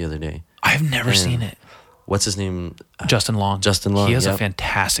Tusk the other day. I've never seen it. What's his name? Justin Long. Justin Long, He has a yep.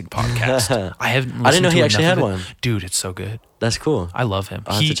 fantastic podcast. I haven't. I didn't know listened he to actually enough had of it. one. Dude, it's so good. That's cool. I love him.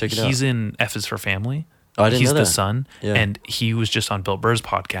 I'll have to check it out. He's in F is for Family. Oh, I didn't He's know the that. son, Yeah. and he was just on Bill Burr's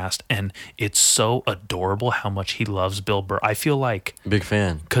podcast, and it's so adorable how much he loves Bill Burr. I feel like Big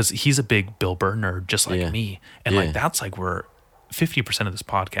fan. because he's a big Bill Burr nerd, just like Yeah. me, and Yeah. like that's like where 50% of this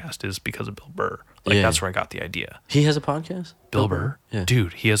podcast is because of Bill Burr. Like Yeah. that's where I got the idea. He has a podcast? Bill Burr, Yeah.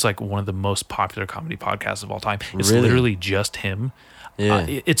 dude, he has like one of the most popular comedy podcasts of all time. It's Really? literally just him. Yeah.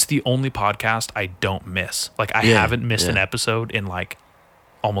 It's the only podcast I don't miss. Like I Yeah, haven't missed an yeah. episode in like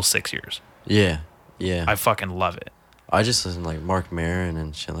almost 6 years. Yeah. Yeah. I fucking love it. I just listen to like Mark Maron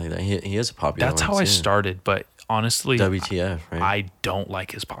and shit like that. He has a popular That's one, how I too. started, but honestly, WTF, right? I don't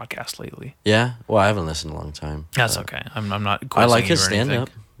like his podcast lately. Yeah? Well, I haven't listened in a long time. That's but okay. I'm not. I like quizzing his you or anything. stand-up.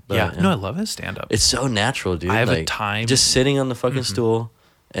 but, Yeah, no, I love his stand up. It's so natural, dude. I have a like, time- just sitting on the fucking stool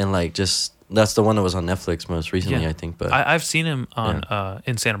and like just that's the one that was on Netflix most recently, I think. But I've seen him on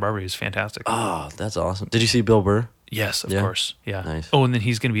in Santa Barbara. He's fantastic. oh, that's awesome. Did you see Bill Burr? Yes, of Yeah? course. Yeah. Nice. Oh, and then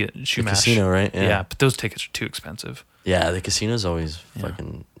he's gonna be at Shoemash. casino, right? Yeah. Yeah. but those tickets are too expensive. Yeah, the casino's always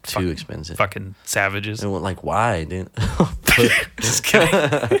fucking too Fucking- expensive. Fucking savages. And like, why, dude? Just kidding.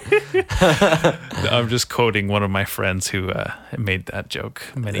 I'm just quoting one of my friends who made that joke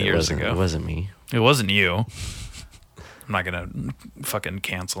many years ago. It wasn't me. It wasn't you. I'm not gonna fucking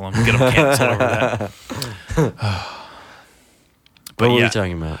cancel him. Get him canceled over that. What were yeah. we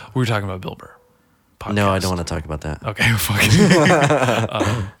talking about? We were talking about Bill Burr. Podcast. No, I don't want to talk about that. Okay, fucking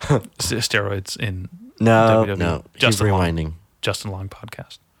steroids in No, WWE. no. Keep Justin Long. rewinding. Justin Long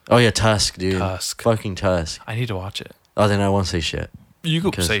podcast. Oh yeah, Tusk, dude. Tusk. Fucking Tusk. I need to watch it. Oh, then I won't say shit. You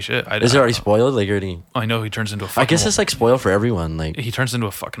go 'Cause- say shit. Is it already spoiled? Like already? I know he turns into a fucking I guess it's like spoiled for everyone. Like, he turns into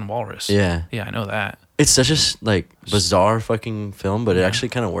a fucking walrus. yeah, Yeah, I know that. it's such a like bizarre fucking film, but it actually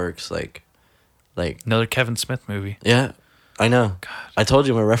kind of works. Like, Another Kevin Smith movie. yeah, I know. I told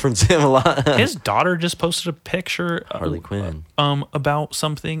you I'm gonna reference him a lot. His daughter just posted a picture Harley Quinn. about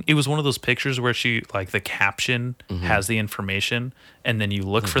something. It was one of those pictures where she like the caption has the information and then you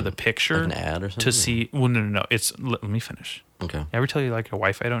look for the picture Like an ad or something? to see well no. It's let me finish. Okay. Ever tell you like a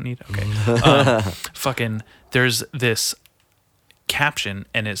Wi-Fi I don't need? Okay. Fucking there's this caption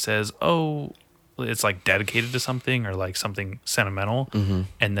and it says, "Oh, it's like dedicated to something or like something sentimental."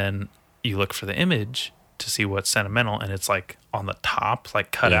 And then you look for the image to see what's sentimental and it's like on the top,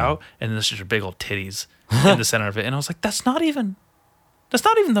 like cut out, and then there's just big old titties in the center of it. And I was like, that's not even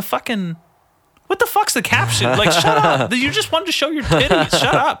the fucking what the fuck's the caption? Like, shut up. You just wanted to show your titties.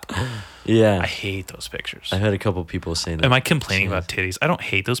 Shut up. Yeah, I hate those pictures. I heard a couple people say that. Am I complaining about titties? I don't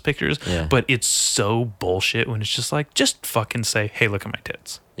hate those pictures, Yeah. but it's so bullshit when it's just like, just fucking say, hey, look at my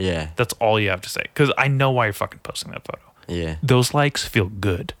tits. Yeah, That's all you have to say. Because I know why you're fucking posting that photo. yeah. Those likes feel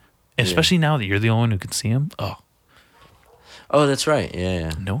good. And especially now that you're the only one who can see them. Oh, Oh, that's right. Yeah,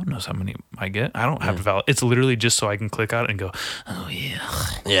 yeah. no one knows how many I get. I don't have to validate. It's literally just so I can click on it and go, oh, yeah.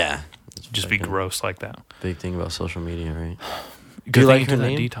 Yeah. Just be gross like that. Big thing about social media, right? Good you thing like do her that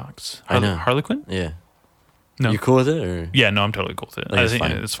name? detox. I know. Harley Quinn? Yeah. No. You cool with it or? Yeah, no, I'm totally cool with it. Like, I it's think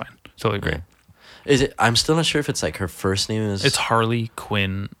fine. it's fine. Totally great. Yeah. Is it? I'm still not sure if it's like her first name is. It's Harley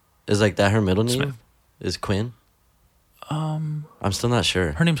Quinn. Is like that her middle name? Smith. Is Quinn? I'm still not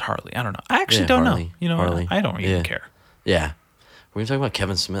sure. Her name's Harley. I don't know. I actually Yeah, don't know. Harley. You know, Harley. I don't even Yeah. care. Yeah. We're talking about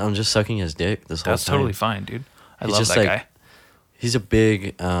Kevin Smith. I'm just sucking his dick this whole That's time. totally fine, dude. I He's love just that like, guy. He's a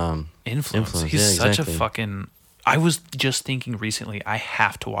big Influence. He's Yeah, such exactly. a fucking. I was just thinking recently, I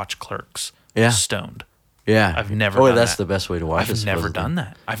have to watch Clerks. Yeah. Stoned. Yeah. I've never Oh, done that's that. the best way to watch it. I've never supposedly. done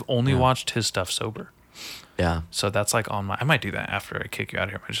that. I've only watched his stuff sober. Yeah. So that's like on my. I might do that after I kick you out of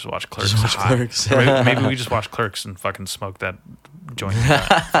here. I might just watch Clerks. Just watch high. Clerks. Or maybe we just watch Clerks and fucking smoke that joint.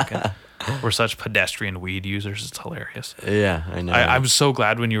 We're such pedestrian weed users. It's hilarious. Yeah, I know. I was so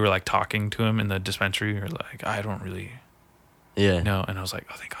glad when you were like talking to him in the dispensary. You're like, I don't really Yeah. know. And I was like,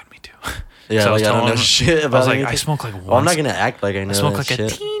 oh, thank God, me too. Yeah, So I was like I don't know telling him- shit about I was like, I anything. smoke like once. Well, I'm not gonna act like I know I smoke that like shit a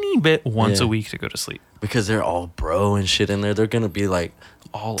teeny bit once Yeah. a week to go to sleep. because they're all bro and shit in there. They're gonna be like,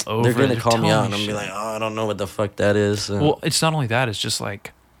 All over. they're gonna call me telling out, and I'm gonna be like, oh, I don't know what the fuck that is. well, it's not only that. It's just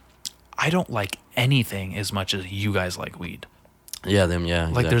like, I don't like anything as much as you guys like weed. yeah, them, yeah.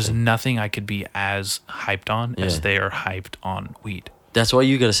 Like, there's exactly. nothing I could be as hyped on Yeah. as they are hyped on weed. That's why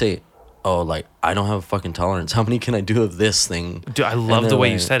you gotta say, oh, like I don't have a fucking tolerance. How many can I do of this thing? Dude, I love the they're way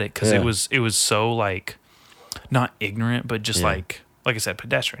you like- said it because yeah. it was so like, not ignorant, but just Yeah. like I said,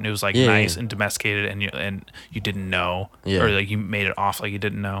 pedestrian. It was like Yeah, nice yeah. and domesticated, and you didn't know, Yeah. or like you made it off like you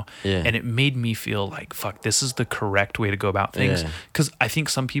didn't know, Yeah. and it made me feel like fuck, this is the correct way to go about things. Yeah. Because I think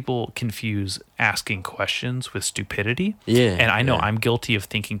some people confuse asking questions with stupidity. Yeah, and I know yeah. I'm guilty of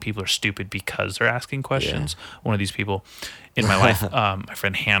thinking people are stupid because they're asking questions. One of these people in my life, my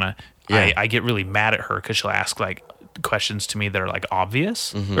friend Hannah, Yeah. I get really mad at her because she'll ask like questions to me that are like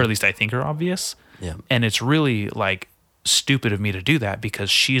obvious, or at least I think are obvious. Yeah. And it's really like stupid of me to do that because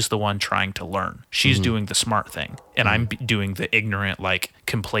she's the one trying to learn. She's doing the smart thing, and I'm doing the ignorant, like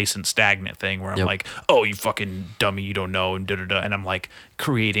complacent, stagnant thing where I'm Yep. like, "Oh, you fucking dummy, you don't know," and da da da. And I'm like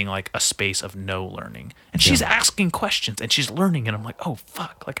creating like a space of no learning. And she's asking questions and she's learning, and I'm like, "Oh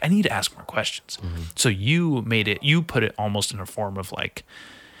fuck, like I need to ask more questions." So you put it almost in a form of like,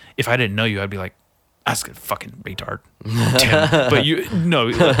 if I didn't know you, I'd be like, "That's a fucking retard." Tim.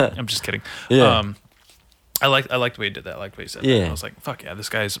 But I'm just kidding. Yeah. I liked the way you did that. I liked the way you said that. Yeah. I was like, fuck yeah, this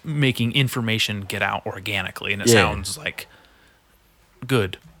guy's making information get out organically, and it Yeah. sounds like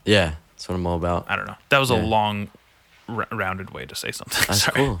good. Yeah, that's what I'm all about. I don't know. That was a Yeah. long, rounded way to say something. That's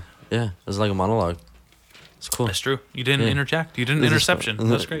Sorry. cool. Yeah, it was like a monologue. It's cool. That's true. You didn't Yeah. interject. You didn't It was just- interception.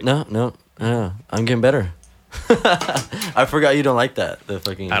 That's great. No. I'm getting better. I forgot you don't like that. The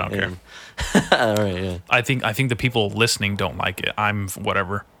fucking. I don't care. All right. Yeah. I think the people listening don't like it. I'm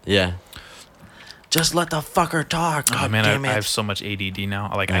whatever. Yeah. Just let the fucker talk. Oh God man, damn I it. have so much ADD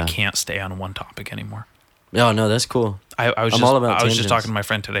now. Like Yeah. I can't stay on one topic anymore. Oh no, that's cool. I was I'm just all about I was just tangents. talking to my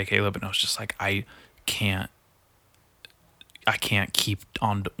friend today, Caleb, and I was just like, I can't keep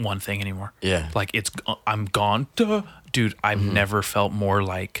on one thing anymore. Yeah. Like I'm gone. Duh. Dude, I've Mm-hmm. never felt more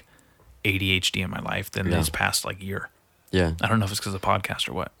like ADHD in my life than Yeah. this past like year. Yeah. I don't know if it's because of the podcast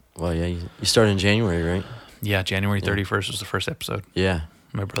or what. Well, yeah. You started in January, right? Yeah, January 31st was the first episode. Yeah.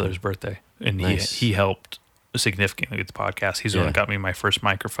 My brother's birthday, and Nice. he helped significantly with the podcast. He's the one Yeah. that got me my first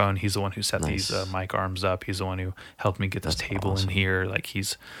microphone. He's the one who set these Nice. mic arms up. He's the one who helped me get this That's table awesome. in here. Like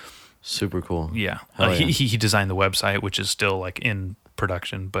he's Super cool. yeah. Hell yeah. He designed the website, which is still like in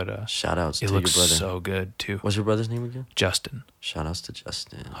production, but Shout outs to it your looks brother. so good too. What's your brother's name again? Justin Shout outs to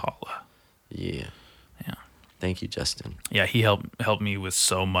Justin. Holla. Yeah. Yeah. Thank you, Justin. Yeah, he helped me with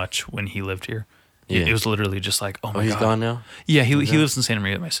so much when he lived here. Yeah. It was literally just like, oh my Oh, he's god. gone now? Yeah, he gone? lives in Santa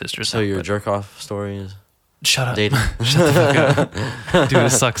Maria with my sister. So your jerk off story is shut up. dating? Shut the fuck up. Dude, it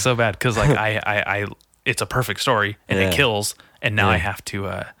sucks so bad because like I it's a perfect story and Yeah. it kills, and now Yeah. I have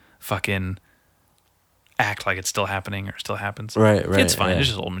to fucking act like it's still happening or still happens. Right. It's fine. yeah. It's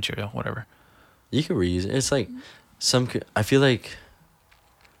just old material, whatever. You can reuse it. It's like I feel like,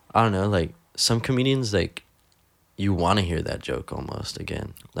 I don't know, like some comedians, like you want to hear that joke almost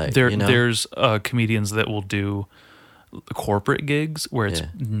again. Like, you know? There's comedians that will do corporate gigs where it's Yeah.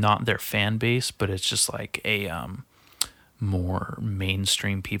 not their fan base, but it's just like a more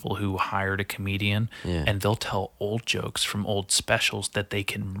mainstream people who hired a comedian, Yeah. and they'll tell old jokes from old specials that they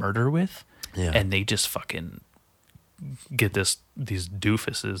can murder with, Yeah. and they just fucking get these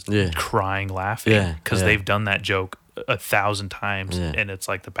doofuses Yeah. crying laughing Yeah, because yeah. they've done that joke 1,000 times, Yeah. and it's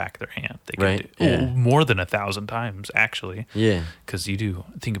like the back of their hand. They can Right, do, yeah. more than 1,000 times actually. Yeah. Because you do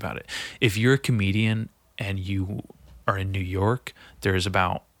think about it. If you're a comedian and you are in New York, there's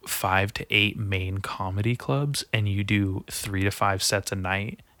about 5 to 8 main comedy clubs, and you do 3 to 5 sets a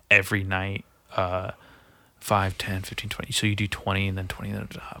night every night. 5, 10, 15, 20. So you do 20 and then 20, then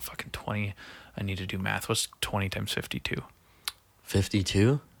fucking 20. I need to do math. What's 20 times 52?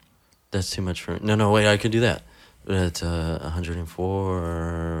 52? That's too much for... No, wait, I could do that. It's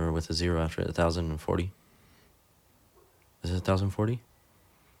 104 with a 0 after it, 1,040. Is it 1,040?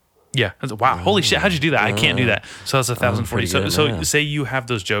 Yeah. Wow. Holy shit. How'd you do that? I can't do that. So that's 1,040. pretty good So at math. say you have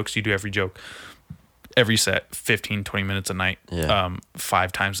those jokes, you do every joke, every set, 15, 20 minutes a night, Yeah.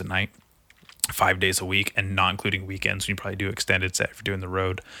 5 times a night. 5 days a week, and not including weekends. You probably do extended set if you're doing the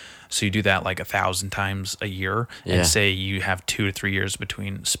road. So you do that like 1,000 times a year, and say you have 2 to 3 years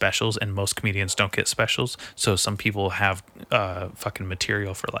between specials, and most comedians don't get specials. So some people have fucking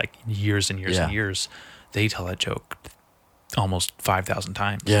material for like years and years and years. They tell that joke almost 5,000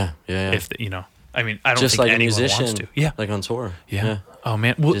 times. Yeah. If you know, I mean, I don't just think like anyone a musician, wants to. Yeah, like on tour. Yeah. Oh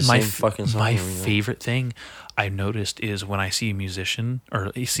man, well, Just my same fucking song my every night. favorite thing I've noticed is when I see a musician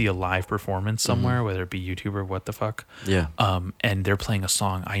or you see a live performance somewhere, whether it be YouTube or what the fuck, Yeah. and they're playing a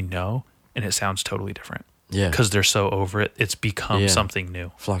song I know, and it sounds totally different. Yeah. Because they're so over it, it's become something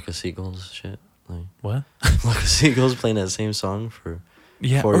new. Flock of Seagulls shit. Like What? Flock of Seagulls playing that same song for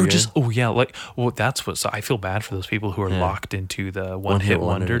Yeah, 4 or years. just like that's what. So I feel bad for those people who are locked into the one-hit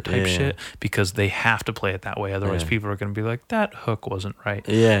wonder type shit because they have to play it that way. Otherwise, people are going to be like, that hook wasn't right.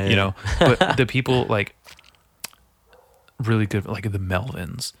 Yeah, you know. But the people like really good, like the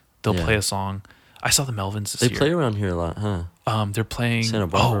Melvins, they'll play a song. I saw the Melvins this year. They play around here a lot, huh? They're playing Santa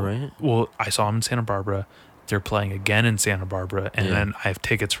Barbara, right? Well, I saw them in Santa Barbara. They're playing again in Santa Barbara, and then I have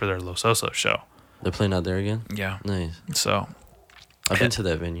tickets for their Los Osos show. They're playing out there again? Yeah. Nice. So I've been to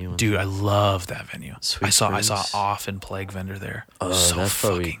that venue. dude, I love that venue. Sweet I saw Springs. Off and Plague Vendor there. Oh, So that's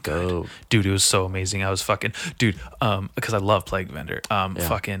probably fucking good. dope. Dude, it was so amazing. I was fucking because I love Plague Vendor.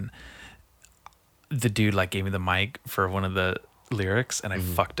 Fucking the dude like gave me the mic for one of the lyrics and I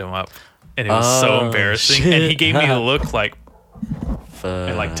fucked him up. And it was so embarrassing. Shit. And he gave me a look like Fuck.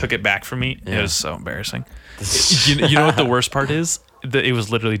 and like took it back from me. Yeah. It was so embarrassing. You know what the worst part is? It was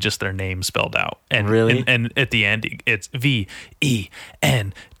literally just their name spelled out. And Really? and at the end it's VENDOR.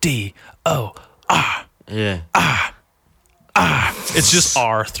 Yeah. It's just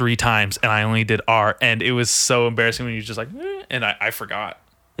R 3 times, and I only did R, and it was so embarrassing when you just like, and I forgot.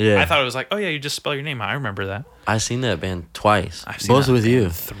 Yeah. I thought it was like, oh yeah, you just spell your name out. I remember that. I've seen that band twice. I've seen both that with band you.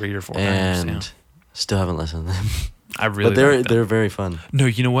 3 or 4 and times. still haven't listened to them. I really, But they're like them. they're very fun. No,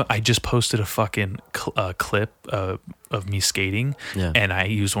 you know what? I just posted a fucking clip of me skating, and I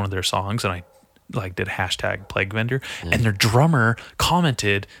used one of their songs, and I like did hashtag Plague Vendor, and their drummer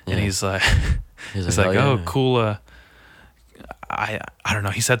commented, and he's like, he's like, "Oh, oh, yeah." cool. I don't know.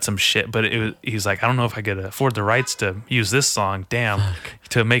 He said some shit, but he's like, I don't know if I could afford the rights to use this song. Damn,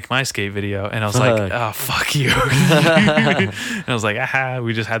 to make my skate video. And I was like, oh, fuck you. And I was like, aha.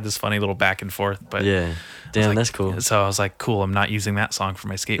 We just had this funny little back and forth. But Yeah. Damn, like, that's cool. So I was like, cool. I'm not using that song for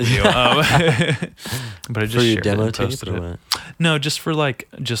my skate video. But I just For your shared it demo and tape posted or it. what? No, just like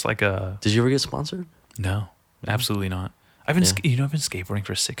a Did you ever get sponsored? no, absolutely not. I've been I've been skateboarding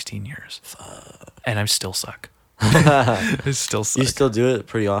for 16 years, and I still suck. I still suck. You still do it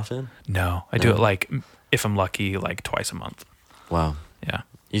pretty often? No, I do it like if I'm lucky, like twice a month. Wow. Yeah,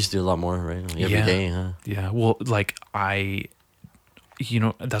 You used to do a lot more, right? Like every day, huh? yeah. Well, like that's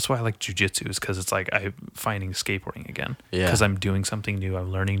why I like jujitsu is because it's like I'm finding skateboarding again. Yeah. Because I'm doing something new.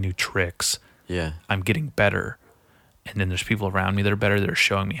 I'm learning new tricks. Yeah. I'm getting better, and then there's people around me that are better. That are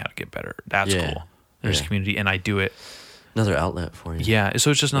showing me how to get better. That's Yeah. cool. There's Yeah. community, and I do it. Another outlet for you. Yeah,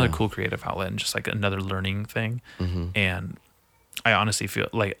 so it's just another cool creative outlet and just like another learning thing. Mm-hmm. And I honestly feel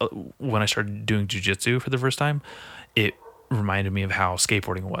like when I started doing jujitsu for the first time, it reminded me of how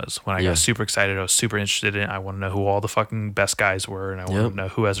skateboarding was. When I got super excited, I was super interested in it. I want to know who all the fucking best guys were, and I want to know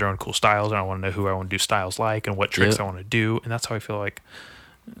who has their own cool styles, and I want to know who I want to do styles like, and what tricks I want to do. And that's how I feel like.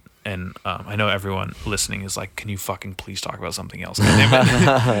 And I know everyone listening is like, can you fucking please talk about something else?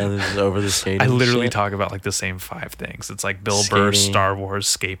 This is over the skating. I literally shit. talk about like the same 5 things. It's like Bill Burr, Skating. Star Wars,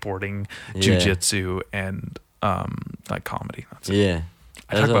 skateboarding, jujitsu, and like comedy. That's it. Yeah.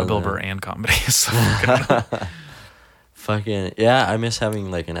 I talk about Bill Burr and comedy. So Fucking yeah, I miss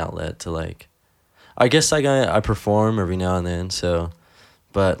having like an outlet to like. I guess like I perform every now and then, so,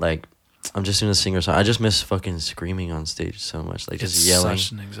 but like I'm just doing a singer song. I just miss fucking screaming on stage so much, like just it's yelling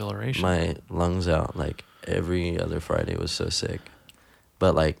such an exhilaration. my lungs out. Like every other Friday was so sick,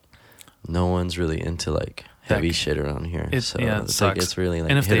 but like no one's really into like heavy shit around here. It So sucks. like it's really like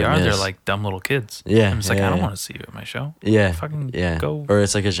and if hit they or are, they're miss. like dumb little kids. Yeah, I'm just like, yeah, I don't yeah. want to see you at my show. Yeah. Fucking yeah. go. Or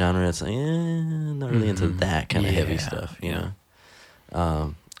it's like a genre. It's like, not really into that kind of heavy Yeah, stuff, you yeah.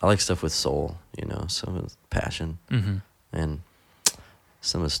 know? I like stuff with soul, you know, some with passion. Mm-hmm. And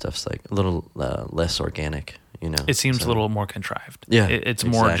some of the stuff's like a little less organic, you know? It seems So- a little more contrived. Yeah, It's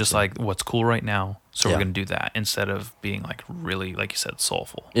more just exactly. like what's cool right now. So Yeah. we're going to do that instead of being like really, like you said,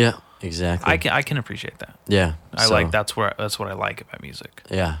 soulful. Yeah, exactly. I can appreciate that. Yeah. I so, like that's what I like about music.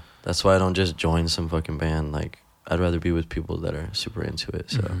 Yeah. That's why I don't just join some fucking band. Like, I'd rather be with people that are super into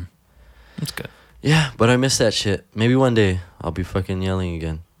it, so... Mhm. That's good. Yeah, but I miss that shit. Maybe one day I'll be fucking yelling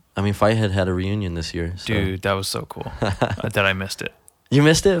again. I mean, Fighthead had a reunion this year. So. Dude, that was so cool that I missed it. You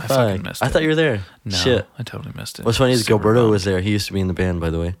missed it? I fucking missed I it. thought you were there. No, Shit. I totally missed it. What's funny is Super Gilberto bummed. was there. He used to be in the band, by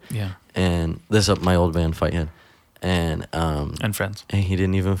the way. Yeah. And this is my old band, Fighthead. And And friends. and he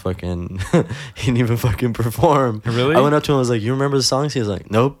didn't even fucking perform. Really? I went up to him. I was like, "You remember the songs?" He was like,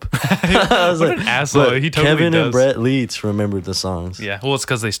 "Nope." I was What an asshole. "But He totally Kevin and does. Brett Leeds remembered the songs. Yeah. Well, it's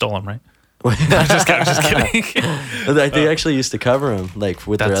because they stole them, right? I'm just kidding. Like, they actually used to cover them, like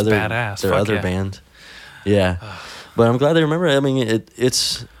with their That's other badass. their Fuck other yeah. band. Yeah, but I'm glad they remember it. I mean,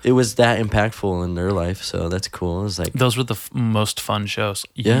 it was that impactful in their life, so that's cool. It's like, Those were the most fun shows.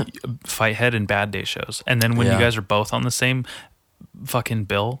 Yeah. Fighthead and Bad Day shows. And then when you Yeah. guys are both on the same fucking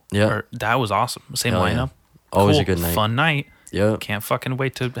bill, Yeah. that was awesome. Same Hell yeah. lineup. Always a Cool. good night. Fun night. Yep. Can't fucking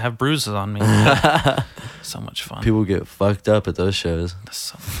wait to have bruises on me. So much fun. People get fucked up at those shows.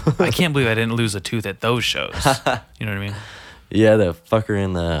 I can't believe I didn't lose a tooth at those shows. You know what I mean? Yeah, the fucker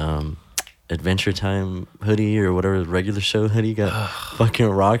in the Adventure Time hoodie or whatever regular show hoodie got fucking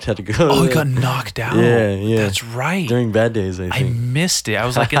rocked. Had to go. Oh, he got knocked out. Yeah. That's right. During Bad Days, I I think. missed it. I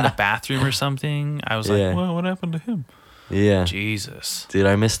was like in the bathroom or something. I was Yeah. like, well, what happened to him? Yeah. Jesus. Dude,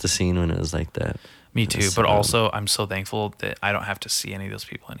 I missed the scene when it was like that. Me too. That's But so- also, I'm so thanceful that I don't have to see any of those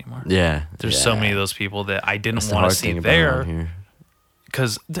people anymore. Yeah. There's yeah. so many of those people that I didn't That's the want hard to see thing about around there here.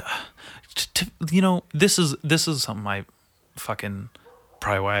 because, this is something I fucking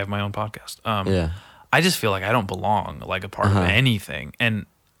probably why I have my own podcast. Yeah. I just feel like I don't belong like a part of anything, and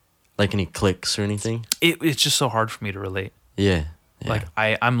Like any clicks or anything? it's just so hard for me to relate. Yeah. Yeah. Like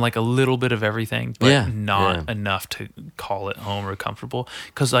I'm like a little bit of everything, but Yeah, not yeah. enough to call it home or comfortable.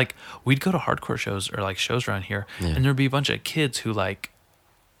 Because like we'd go to hardcore shows or like shows around here, Yeah. and there'd be a bunch of kids who like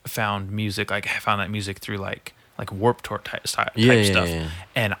found music, like found that music through like Warped Tour type Yeah, yeah, stuff, yeah.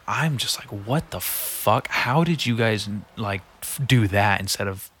 and I'm just like, what the fuck? How did you guys like do that instead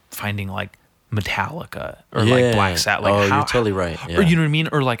of finding like Metallica or like Black Sabbath? Like, you're totally right. Yeah. Or you know what I mean?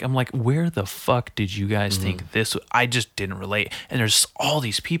 Or like I'm like, where the fuck did you guys Mm-hmm. think this? I just didn't relate. And there's all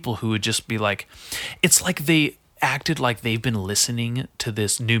these people who would just be like, it's like they acted like they've been listening to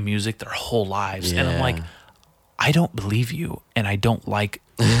this new music their whole lives, and I'm Yeah. like, I don't believe you, and I don't like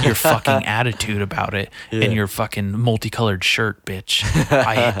your fucking attitude about it Yeah. and your fucking multicolored shirt, bitch.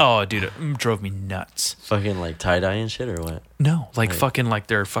 Oh, dude, it drove me nuts. Fucking like tie-dye and shit or what? No, like fucking like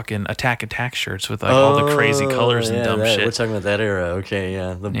their fucking attack shirts with like all the crazy colors and yeah, dumb shit. We're talking about that era. Okay,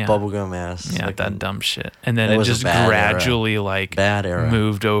 yeah. The Yeah. bubblegum ass. Yeah, Fucking- that dumb shit. And then That it was a just bad era. gradually like Bad era.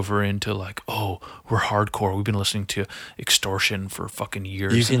 moved over into like, oh, we're hardcore. We've been listening to Extortion for fucking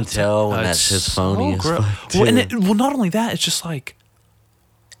years. You And can it's tell like, when that it's shit's phony as fuck, Well, and too. well, not only that, it's just like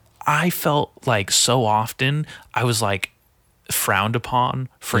I felt like so often I was like frowned upon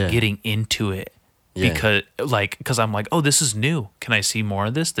for Yeah. getting into it. Yeah. Because I'm like, oh, this is new. Can I see more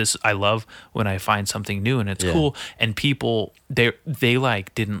of this? I love when I find something new and it's Yeah. cool. And people they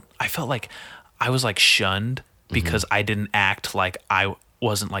like didn't. I felt like I was like shunned because I didn't act like I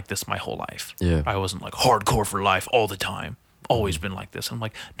wasn't like this my whole life. Yeah. I wasn't like hardcore for life all the time. Always been like this. I'm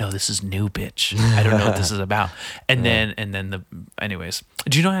like, no, this is new, bitch. I don't know what this is about. And then anyways,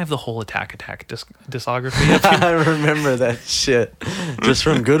 do you know I have the whole Attack discography? Up here? I remember that shit. Just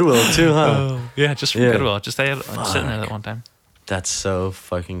from Goodwill too, huh? Yeah, just from Yeah. Goodwill. Just I had sitting there that one time. That's so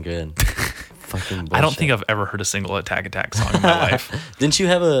fucking good. Fucking bullshit. I don't think I've ever heard a single Attack song in my life. Didn't you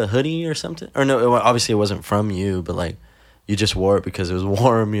have a hoodie or something? Or no, well, obviously it wasn't from you, but like you just wore it because it was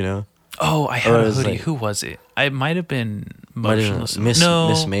warm, you know? Oh, I had Or a it was hoodie. like- Who was it? I might have been Might have been Motionless. Miss no.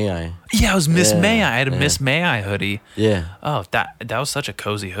 Miss May I. Yeah, it was Miss Yeah, May. I had a yeah. Miss May I hoodie. Yeah. Oh, that was such a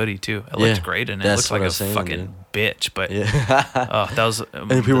cozy hoodie too. It looked Yeah, great and it that's looked what like I a was saying, fucking bitch. But Yeah. oh, that was. And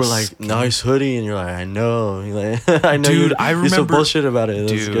people were like, "Nice hoodie," and you're like, "I know." You're like, I know. Dude, you, I you're so remember- bullshit about it.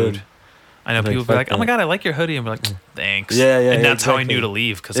 That's dude. good. I know Like, people be fuck like, "Oh my that. god, I like your hoodie," and be like, "Thanks." Yeah, yeah, And yeah, that's how I exactly. knew to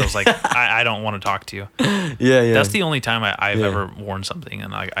leave because I was like, I don't want to talk to you. Yeah, yeah. That's the only time I've Yeah. ever worn something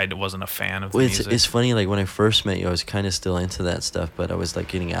and I wasn't a fan of the Well, music. it's funny. Like when I first met you, I was kind of still into that stuff, but I was like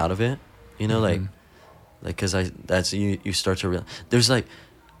getting out of it. You know, like because that's you start to realize there's like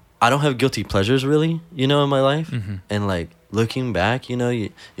I don't have guilty pleasures really. You know, in my life, and like looking back, you know, you're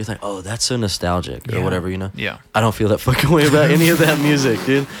like, oh, that's so nostalgic or Yeah. whatever. You know. Yeah. I don't feel that fucking way about any of that music,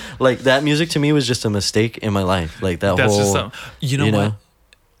 dude. Like that music to me was just a mistake in my life. Like that That's whole. just something. You know what?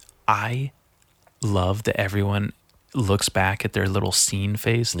 I love that everyone looks back at their little scene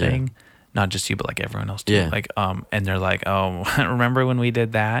phase Yeah. thing. Not just you, but like everyone else too. Yeah. Like, and they're like, "Oh, remember when we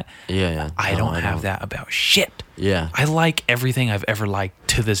did that?" Yeah, yeah. I No, don't have that about shit. Yeah. I like everything I've ever liked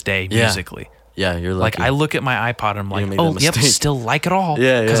to this day Yeah. musically. Yeah, you're Like lucky. I look at my iPod and I'm like, made oh, that yep, mistake. still like it all.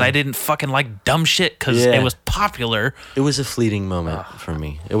 Yeah, Because yeah. I didn't fucking like dumb shit because Yeah. it was popular. It was a fleeting moment for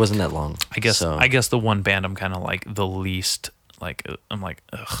me. It wasn't that long. I guess So, the one band I'm kind of like the least like I'm like,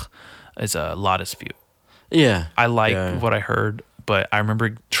 ugh, is a Law Dispute. Yeah. I like what I heard, but I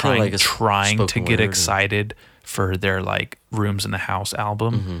remember trying to get excited for their like Rooms in the House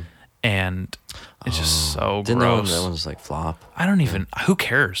album, and it's just so gross. That one's like flop. I don't even. Who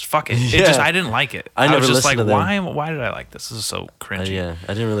cares? Fuck it. It just I didn't like it. I never was just like, listened to them. why did I like this? This is so cringy. Yeah,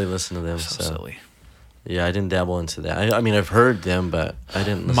 I didn't really listen to them. So silly. Yeah, I didn't dabble into that. I mean, I've heard them, but I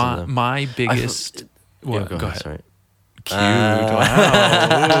didn't listen to them. My biggest. Go ahead. Sorry. Cute.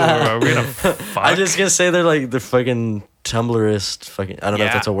 Wow. Ooh, we're gonna fuck. I just gonna say they're fucking Tumblrist. Fucking. I don't know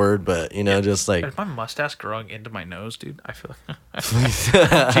if that's a word, but just like. Is my mustache growing into my nose, dude? I feel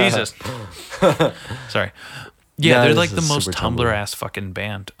like Jesus. Sorry. Yeah, they're like the most Tumblr ass fucking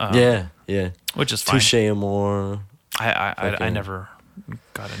band. Yeah. Which is fine. Touche Amore. I never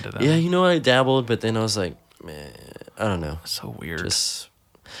got into that. Yeah, I dabbled, but then I was like, man, I don't know. So weird. Just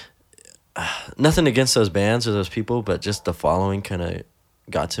nothing against those bands or those people, but just the following kind of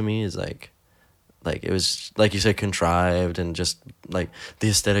got to me. Is like it was like you said, contrived, and just like the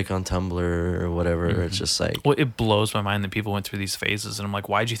aesthetic on Tumblr or whatever. It's just like, well, it blows my mind that people went through these phases, and I'm like,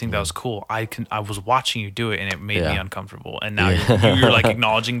 why did you think that was cool? I was watching you do it, and it made me uncomfortable, and now you're like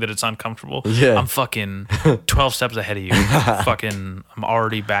acknowledging that it's uncomfortable. Yeah. I'm fucking 12 steps ahead of you. I'm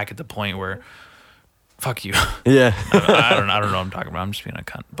already back at the point where fuck you. Yeah. I don't know what I'm talking about. I'm just being a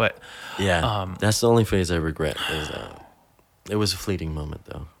cunt. But yeah, that's the only phase I regret. Is it was a fleeting moment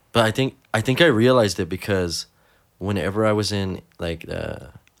though. But I think I realized it because whenever I was in like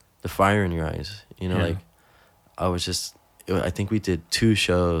the Fire in Your Eyes, like I was just, I think we did 2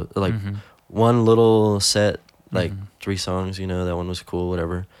 shows, like one little set, like 3 songs, that one was cool,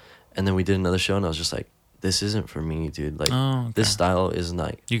 whatever. And then we did another show and I was just like, this isn't for me, dude. Like this style is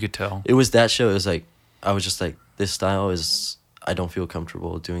not. You could tell. It was that show. It was like, I was just like, this style is, I don't feel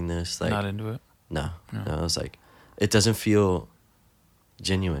comfortable doing this. Like, not into it? No. I was like, it doesn't feel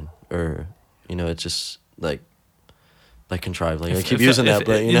genuine, or it's just like contrived. Like I keep using that,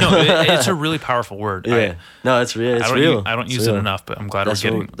 but it's a really powerful word. Yeah, it's real. It's real. I don't use it enough, but I'm glad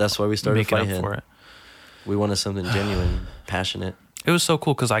that's why we started making up for it. We wanted something genuine, passionate. It was so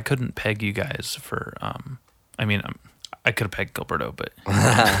cool because I couldn't peg you guys for. I could have pegged Gilberto, but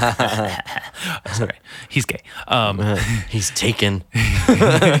sorry, he's gay. He's taken.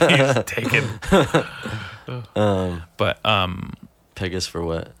 He's taken. But peg us for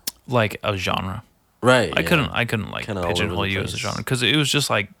what? Like a genre, right? I couldn't like kinda pigeonhole you as a genre because it was just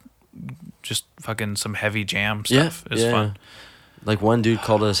fucking some heavy jam stuff. It was fun. Like one dude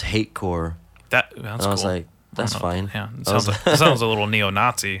called us hatecore. That's I cool. was like, that's fine. Yeah, it sounds a little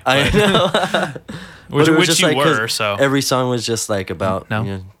neo-Nazi. I know. which you like, were. So every song was just like about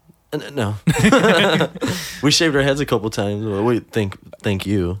no. No. We shaved our heads a couple times. Well, wait, thank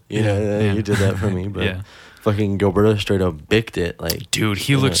you. You did that for me, but fucking Gilberto straight up bicked it. Like, dude,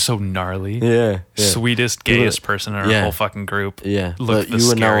 he looked so gnarly. Yeah. Sweetest, gayest person in our whole fucking group. Yeah, looked but you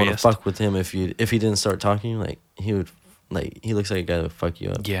would not want to fuck with him if he didn't start talking. Like he would. Like he looks like a guy that would fuck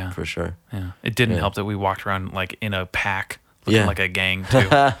you up. Yeah, for sure. Yeah, it didn't help that we walked around like in a pack, looking like a gang too.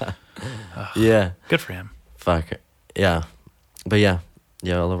 Yeah, good for him. Fuck yeah, but yeah,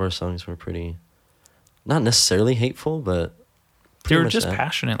 all of our songs were pretty, not necessarily hateful, but they were just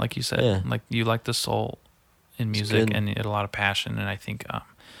passionate, like you said. Yeah. Like you like the soul in music, and you had a lot of passion, and I think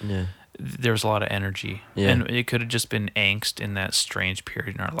there was a lot of energy, and it could have just been angst in that strange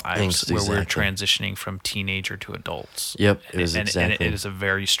period in our lives where we're transitioning from teenager to adults. Yep, and it is a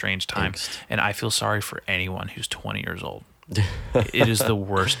very strange time, and I feel sorry for anyone who's 20 years old. It is the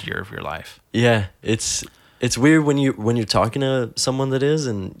worst year of your life. Yeah, it's weird when you're talking to someone that is,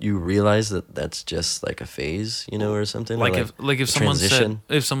 and you realize that that's just like a phase, or something. Like if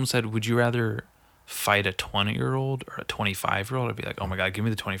someone said, would you rather fight a 20-year-old or a 25-year-old? I'd be like, oh my god, give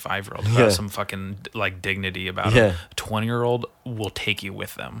me the 25-year-old. Have some fucking like dignity about it. A 20-year-old will take you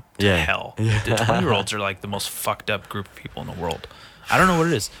with them to hell. The 20-year-olds are like the most fucked up group of people in the world. I don't know what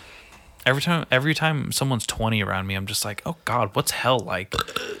it is. Every time someone's 20 around me, I'm just like, oh god, what's hell like?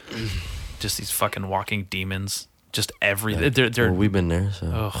 Just these fucking walking demons. Just everything. Well, we've been there,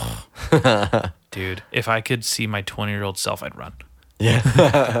 so. Dude, if I could see my 20-year-old self, I'd run. Yeah.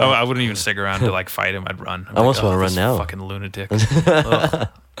 I wouldn't even stick around to like fight him. I'd run. I almost want to run now. Fucking lunatic. I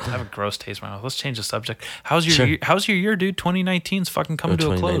have a gross taste in my mouth. Let's change the subject. How's your year, dude? 2019's fucking coming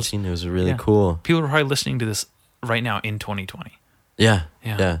to a close. 2019, it was really cool. People are probably listening to this right now in 2020. Yeah.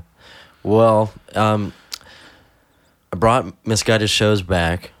 Well, I brought Misguided shows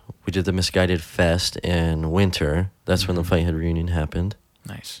back. We did the Misguided Fest in winter. That's when the Fighthead reunion happened.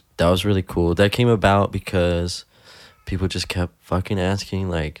 Nice. That was really cool. That came about because people just kept fucking asking,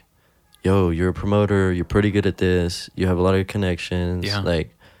 like, yo, you're a promoter, you're pretty good at this, you have a lot of connections, Yeah.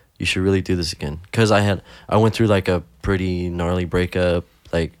 like you should really do this again. Because I went through like a pretty gnarly breakup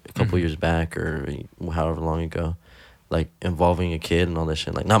like a couple years back or however long ago, like involving a kid and all this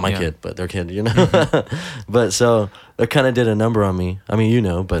shit. Like not my kid, but their kid, you know. But so it kind of did a number on me. I mean, you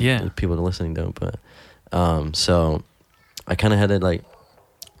know, but people listening don't. But so I kind of had to like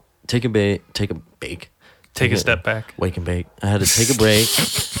take a step back, wake and bake. I had to take a break.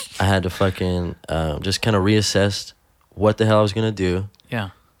 I had to fucking just kind of reassess what the hell I was gonna do.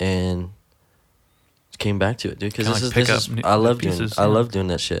 Yeah. And came back to it, dude. Because I love doing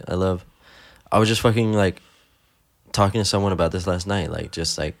that shit. I was just fucking like talking to someone about this last night, like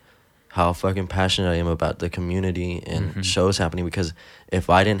just like how fucking passionate I am about the community and shows happening. Because if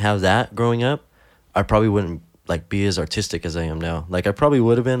I didn't have that growing up, I probably wouldn't like be as artistic as I am now. Like I probably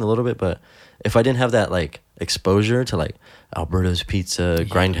would have been a little bit, but if I didn't have that like exposure to like Alberto's Pizza,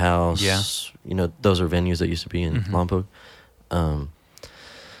 Grindhouse, you know, those are venues that used to be in Lompoc,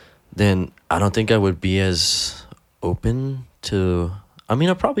 then I don't think I would be as open to. I mean,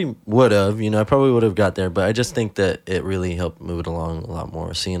 I probably would have, you know, I probably would have got there, but I just think that it really helped move it along a lot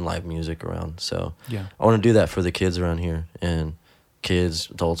more, seeing live music around. So I want to do that for the kids around here and kids,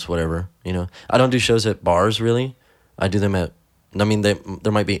 adults, whatever, you know. I don't do shows at bars, really. I do them at, I mean, there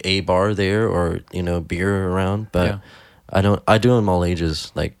might be a bar there or, you know, beer around, but I do them all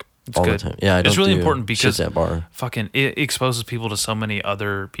ages, like it's all good. the time. Yeah, it's really important because that bar. Fucking it exposes people to so many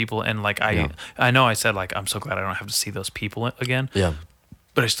other people, and like I know I said like I'm so glad I don't have to see those people again. Yeah.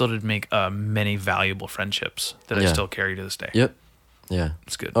 But I still did make many valuable friendships that I still carry to this day. Yep. Yeah.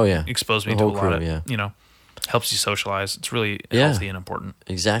 It's good. Oh yeah. Exposed me to a lot of, you know, helps you socialize. It's really healthy and important.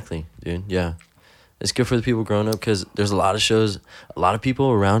 Exactly, dude. Yeah. It's good for the people growing up because there's a lot of shows. A lot of people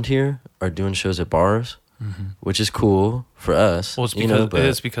around here are doing shows at bars, which is cool for us. Well,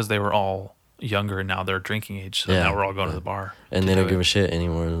 it's because they were all younger and now they're drinking age, so now we're all going to the bar. And they don't give a shit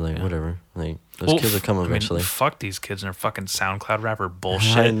anymore. Like, whatever. Like, those kids are coming eventually. Fuck these kids and their fucking SoundCloud rapper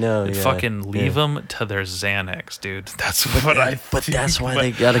bullshit. I know, and fucking leave them to their Xanax, dude. That's what But that's why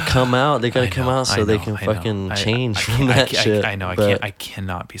they gotta come out. They gotta come out so they can fucking change from that shit. I know. I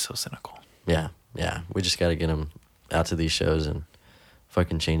cannot be so cynical. Yeah. Yeah. We just gotta get them out to these shows and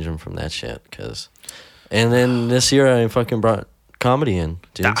fucking change them from that shit. And then this year I fucking brought comedy in,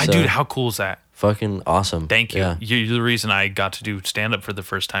 dude. Dude, how cool is that? Fucking awesome. Thank you. Yeah. You're the reason I got to do stand-up for the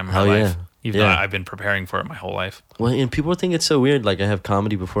first time in my life. Even though I've been preparing for it my whole life. Well, and people think it's so weird, like I have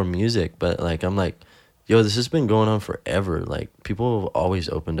comedy before music, but like I'm like, yo, this has been going on forever. Like people have always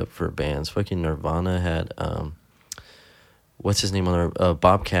opened up for bands. Fucking Nirvana had what's his name on there?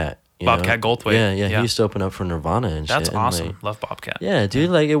 Bobcat. Bobcat Goldthwait. Yeah. He used to open up for Nirvana and That's shit. awesome. And, like, love Bobcat. Yeah, dude,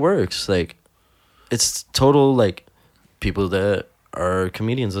 like it works. Like it's total like people that are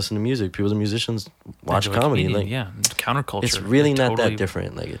comedians listen to music. People that are musicians watch comedy. Like counterculture. It's really not that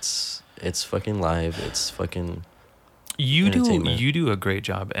different. Like it's fucking live. It's fucking. You do a great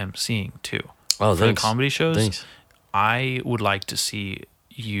job emceeing too. Oh, for thanks. the comedy shows. Thanks. I would like to see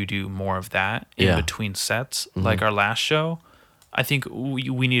you do more of that in between sets. Like our last show, I think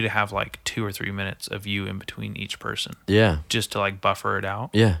we need to have like 2 or 3 minutes of you in between each person. Yeah. Just to like buffer it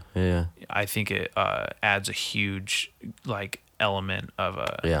out. Yeah. I think it adds a huge like element of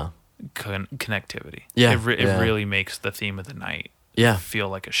connectivity. Yeah. It really makes the theme of the night feel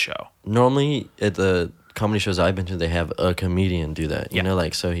like a show. Normally at the comedy shows I've been to, they have a comedian do that. You know,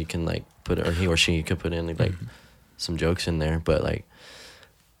 like so he can like he or she could put in like some jokes in there, but like.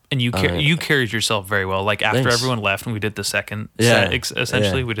 And you carried yourself very well. Like after everyone left and we did the second set,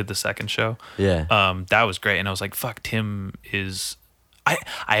 essentially we did the second show. Yeah. That was great. And I was like, fuck, Tim is. I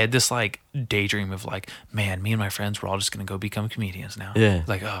had this like daydream of like, man, me and my friends, we're all just gonna go become comedians now. Yeah.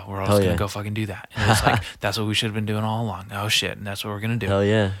 Like, oh, we're all just gonna go fucking do that. And it's like that's what we should have been doing all along. Oh shit, and that's what we're gonna do. Hell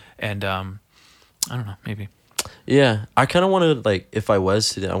yeah. And I don't know, maybe. Yeah, I kind of want to like if I was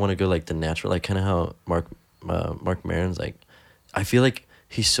to, I want to go like the natural, like kind of how Mark Maron's like. I feel like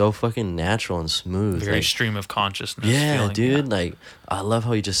he's so fucking natural and smooth. Very like, stream of consciousness. Yeah, feeling, dude. Like I love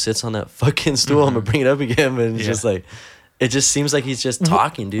how he just sits on that fucking stool. I'm gonna bring it up again, but it's just like. It just seems like he's just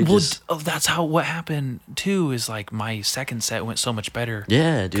talking, dude. That's what happened too. Is like my second set went so much better.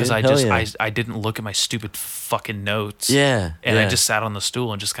 Yeah, dude. Because I didn't look at my stupid fucking notes. Yeah, and I just sat on the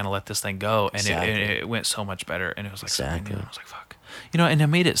stool and just kind of let this thing go, and it went so much better. And it was like something new. And I was like, fuck, and it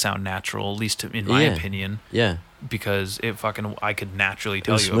made it sound natural, at least in my opinion. Yeah, because I could naturally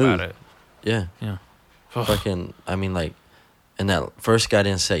tell you about it. Yeah, yeah. Fucking, I mean, like, and that first guy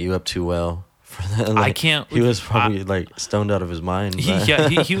didn't set you up too well. For that. Like, I can't. He was probably like stoned out of his mind.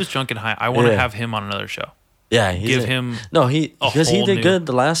 He was drunk and high. I want to have him on another show. Yeah, give him no he because he whole did new- good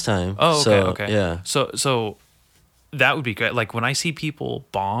the last time. Oh, okay, so, okay. Yeah, So that would be great. Like when I see people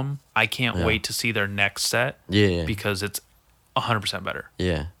bomb, I can't wait to see their next set. Yeah. Because it's 100% better.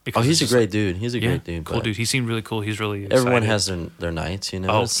 yeah. Because he's it's a just great dude. He's a great dude. Cool but dude. He seemed really cool. He's really excited. Everyone has their nights, you know.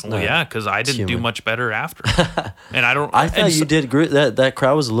 Oh, It's well, not- yeah, because I didn't do human. much better after, and I don't. I and thought so- you did great. That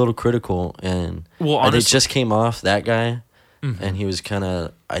crowd was a little critical, and Well, they honestly- just came off that guy, and he was kind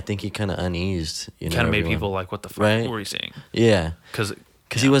of. I think he kind of uneased. You know, kind of made everyone. people like, what the fuck Right? were you saying? Yeah, Because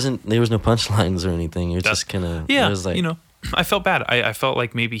he wasn't. There was no punchlines or anything. It was That's- just kind of. yeah, it was like, you know, I felt bad. I felt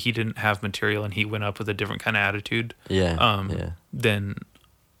like maybe he didn't have material and he went up with a different kind of attitude. Yeah. Than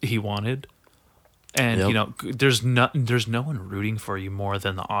he wanted. And Yep. you know, there's no one rooting for you more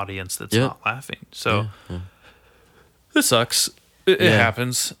than the audience that's Yep. not laughing. So Yeah. it sucks. It Yeah.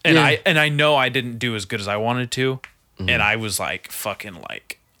 happens. And Yeah. I know I didn't do as good as I wanted to. Mm-hmm. And I was like fucking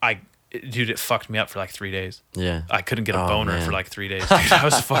like dude, it fucked me up for like 3 days. Yeah. I couldn't get a Oh, boner man. for like 3 days. Dude, I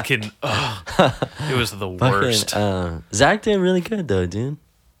was fucking it was the worst. Zach did really good though, dude.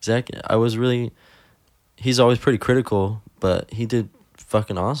 Zach, he's always pretty critical, but he did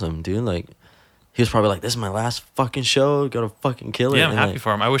fucking awesome, dude. Like, he was probably like, "This is my last fucking show. Gotta fucking kill it." Yeah, I'm And, happy like,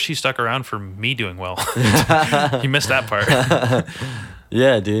 for him. I wish he stuck around for me doing well. He missed that part.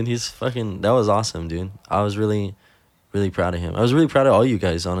 Yeah, dude, that was awesome, dude. I was really, really proud of him. I was really proud of all you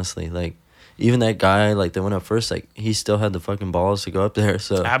guys, honestly. Like, even that guy, like, that went up first, like, he still had the fucking balls to go up there.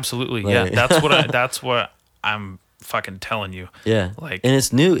 So Absolutely, Like- yeah. That's what I'm fucking telling you. yeah, Like- and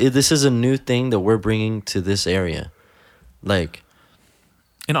it's new. This is a new thing that we're bringing to this area. Like,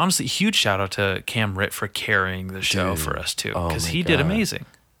 And honestly, huge shout out to Cam Ritt for carrying the show Dude. for us too, Oh because my he did God. amazing.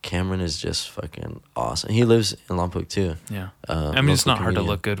 Cameron is just fucking awesome. He lives in Lompoc too. Yeah, I mean, it's local not hard to comedian.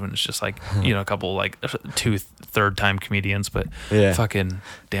 look good when it's just like a couple like third-time comedians, but Yeah. fucking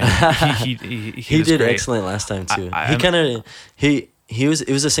damn, he He was did great. excellent last time too. I- he I'm- kind of he was.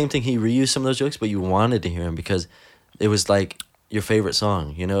 It was the same thing. He reused some of those jokes, but you wanted to hear him because it was like your favorite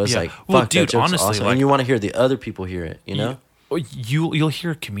song. You know, it's Yeah. like Well, fuck, dude, that joke's honestly, awesome, like- and you want to hear the other people hear it. You know, You'll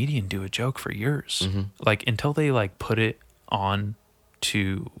hear a comedian do a joke for years, Mm-hmm. like until they like put it on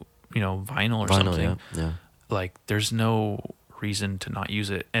to vinyl or something. yeah. Like there's no reason to not use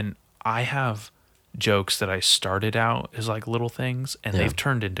it. And I have jokes that I started out as like little things and Yeah. they've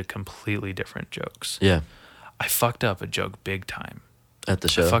turned into completely different jokes. Yeah, I fucked up a joke big time. at the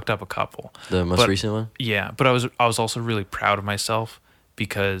show, I fucked up a couple. the most But- recent one. Yeah, but I was also really proud of myself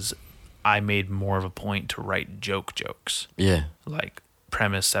because I made more of a point to write jokes, Yeah, like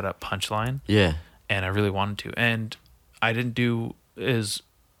premise, setup, punchline, yeah, and I really wanted to. And I didn't do as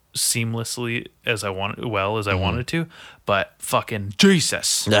seamlessly as I wanted to, but fucking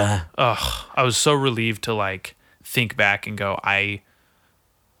Jesus. nah, Ugh, I was so relieved to like think back and go, I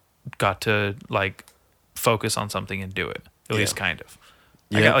got to like focus on something and do it. At least kind of.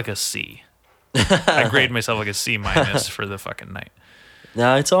 I Yeah. got like a C. I graded myself like a C- for the fucking night.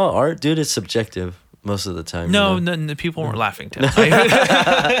 nah. It's all art, dude. It's subjective most of the time. No, you know? no, people weren't laughing. Tim.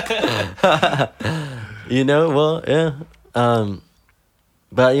 You know, well, yeah.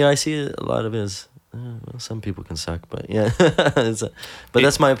 But I see a lot of it as well, some people can suck, but yeah,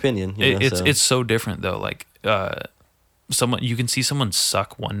 that's my opinion. You know, so. It's so different though. Like you can see someone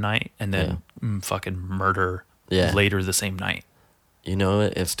suck one night and then fucking murder later the same night. You know,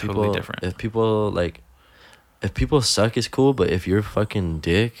 if people totally different. if people suck is cool, but if you're a fucking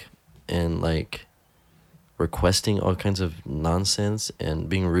dick and like requesting all kinds of nonsense and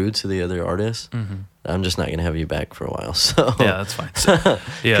being rude to the other artists, I'm just not gonna have you back for a while. So Yeah, that's fine. So,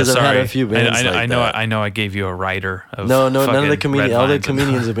 yeah, 'Cause I've had sorry. a few bands I like know. that. I know. I gave you a writer. Of No, none of the fucking comedians. Red All the Vines and-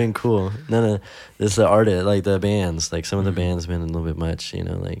 comedians have been cool. None of it's the artist, like the bands. Like some of Mm-hmm. the bands been a little bit much,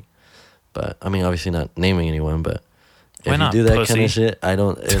 like. But I mean, obviously not naming anyone, but if Why not, you do that pussy? kind of shit, I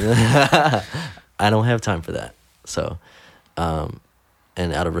don't. I don't have time for that. So,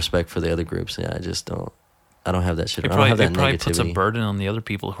 and out of respect for the other groups, I just don't. I don't have that shit. I don't have that It probably negativity. puts a burden on the other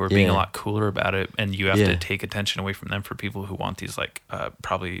people who are being a Yeah. lot cooler about it, and you have Yeah. to take attention away from them for people who want these like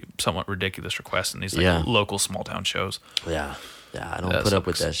probably somewhat ridiculous requests in these like Yeah. local small town shows. Yeah, I don't That put up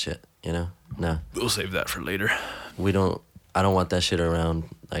with sucks. that shit. No, We'll save that for later. we don't. I don't want that shit around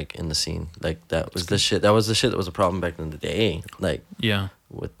like in the scene. Like that was the shit. That was the shit that was a problem back in the day. Like Yeah.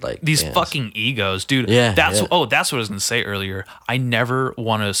 with like These bands. fucking egos, dude. Yeah, That's yeah. that's what I was gonna say earlier. I never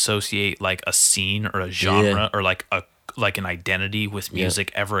want to associate like a scene or a genre Yeah. or like an identity with music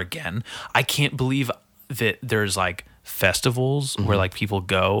ever again. I can't believe that there's like festivals Mm-hmm. where like people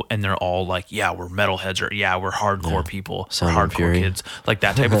go and they're all like, yeah, we're metalheads or yeah, we're hardcore people, Sound we're and hardcore Fury. kids, like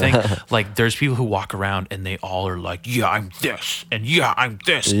that type of thing. Like there's people who walk around and they all are like, yeah, I'm this and yeah, I'm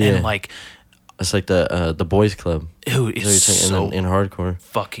this Yeah. and like It's like the boys club. Ew, it's so in hardcore.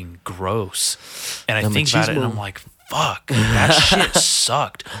 fucking gross. And I The think about it and machismo. I'm like, fuck, that shit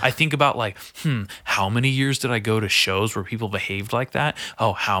sucked. I think about like, how many years did I go to shows where people behaved like that?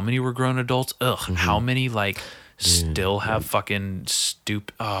 Oh, how many were grown adults? Ugh, how many like still have fucking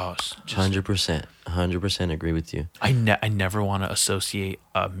oh, just 100% agree with you. I never want to associate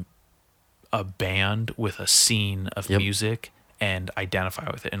a band with a scene of Yep. music and identify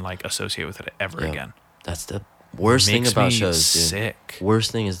with it and like associate with it ever Yep. again. That's the worst thing Makes about me shows, dude. sick.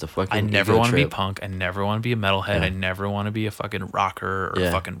 Worst thing is the fucking. I never ego want to be trip. punk. I never want to be a metalhead. Yeah. I never want to be a fucking rocker or Yeah.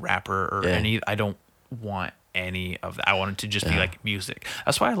 a fucking rapper or Yeah. any. I don't want any of that. I want it to just be Yeah. like music.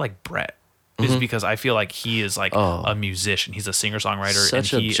 That's why I like Brett. Is because I feel like he is like Oh. a musician. He's a singer songwriter.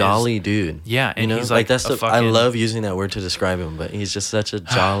 Such and a he jolly is, dude. Yeah, and you know, he's like that's a the. I fucking- love using that word to describe him, but he's just such a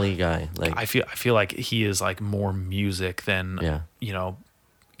jolly guy. Like I feel like he is like more music than Yeah. you know.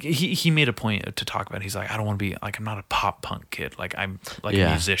 He made a point to talk about it. He's like, I don't want to be like, I'm not a pop punk kid. Like I'm like Yeah.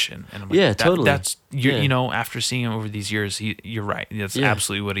 a musician. And I'm like, Yeah, totally. That's Yeah. you know, after seeing him over these years, you're right. That's Yeah.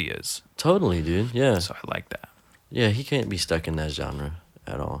 absolutely what he is. totally, dude. Yeah, So I like that. yeah. He can't be stuck in that genre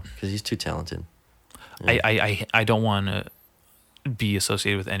at all because he's too talented. I don't want to be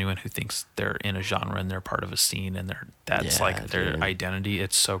associated with anyone who thinks they're in a genre and they're part of a scene and that's Yeah, like their dude. identity.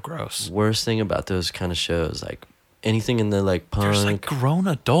 It's so gross. Worst thing about those kind of shows, like anything in the like punk. There's like grown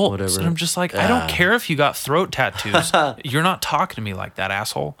adults, whatever. and I'm just like, I don't Ah. care if you got throat tattoos. You're not talking to me like that,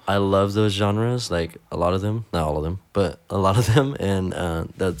 asshole. I love those genres, like a lot of them, not all of them, but a lot of them, and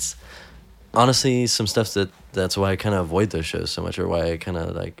that's honestly some stuff that's why I kind of avoid those shows so much, or why I kind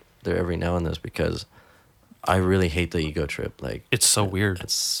of like they're every now and then, because I really hate the ego trip. Like It's so weird.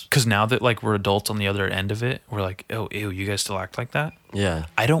 it's Because now that like we're adults on the other end of it, we're like, oh, ew, you guys still act like that? yeah,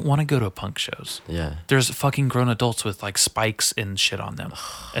 I don't want to go to punk shows. yeah, There's fucking grown adults with like spikes and shit on them,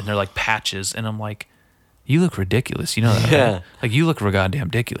 and they're like patches, and I'm like, you look ridiculous. You know that? Yeah. right? Like you look goddamn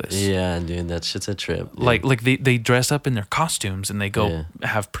ridiculous. yeah, dude, that shit's a trip. dude. Like they dress up in their costumes and they go Yeah.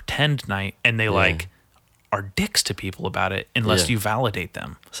 have pretend night, and they like are dicks to people about it unless Yeah. you validate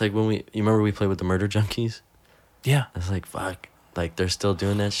them. It's like when you remember we played with the Murder Junkies. Yeah. It's like fuck, like they're still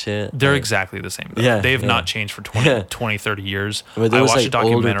doing that shit. They're Like, exactly the same. Though. Yeah, They have yeah. not changed for 20, Yeah. 20, 30 years. But there I was watched like a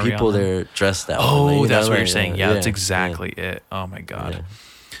older documentary people on them. there dressed that way. Oh, like, you that's know, what you're like, saying. Yeah, that's yeah. exactly it. Oh my God. Yeah.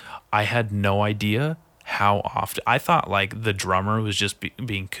 I had no idea how often. I thought like the drummer was just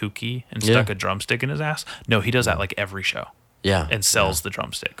being kooky and Yeah. stuck a drumstick in his ass. No, he does that like every show Yeah, and sells the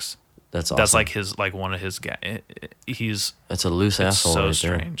drumsticks. That's awesome. That's like his like one of his guys. He's That's a loose it's asshole. so right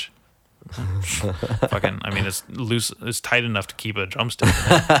strange. Fucking, I mean, it's loose. It's tight enough to keep a drumstick.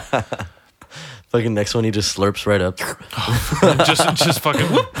 There. Fucking next one, he just slurps right up. just fucking.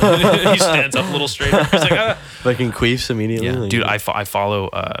 Whoop. He stands up a little straighter. He's like, ah. Fucking queefs immediately. Yeah, like- dude, I follow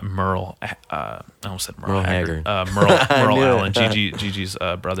Merle. I almost said Merle Merle Haggard. Haggard. Merle knew Allen, it. Gigi's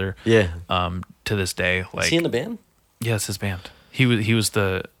brother. Yeah. To this day, like Is he in the band? yeah, it's his band. He was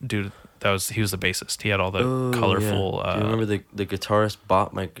the dude. He was the bassist. He had all the Oh, colorful. yeah. Do you remember the guitarist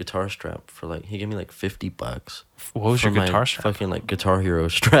bought my guitar strap for like he gave me like $50. What was your for my guitar strap? Fucking like Guitar Hero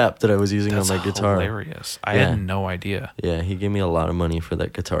strap that I was using That's on my guitar. hilarious. I Yeah. had no idea. Yeah, he gave me a lot of money for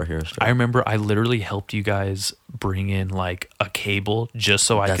that Guitar Hero strap. I remember I literally helped you guys bring in like a cable just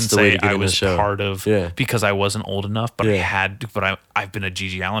so I That's can the way say to get I in the was show. part of Yeah. because I wasn't old enough, but Yeah. I've been a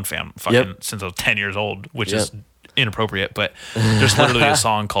Gigi Allen fan fucking Yep. since I was 10 years old, which Yep. is inappropriate, but there's literally a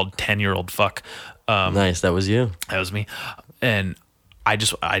song called 10-Year-Old Fuck. Nice, that was you. That was me. And I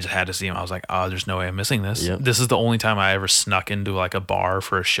just had to see him. I was like, oh, there's no way I'm missing this. Yep. This is the only time I ever snuck into like a bar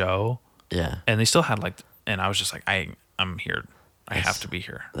for a show. Yeah. And they still had like, and I was just like, I'm here. I have to be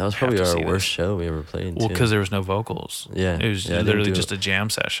here. That was I have probably to our see worst this. show we ever played. Well, too. because there was no vocals. Yeah. It was Yeah, I didn't literally do just it. a jam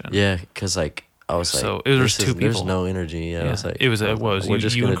session. Yeah, because like I was like, So, it was this two is- There's people. no energy. Yeah, I Yeah. was like, It was a- what was we're you-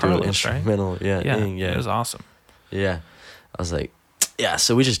 just you gonna and do an Carlos, right? instrumental. Yeah, Yeah, yeah, it was awesome. yeah. I was like, yeah.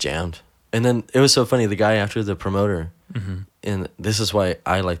 So we just jammed, and then it was so funny. The guy after the promoter, Mm-hmm. and this is why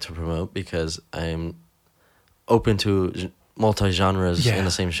I like to promote because I'm open to multi genres Yeah, in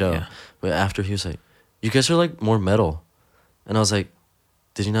the same show. yeah. But after he was like, "You guys are like more metal," and I was like,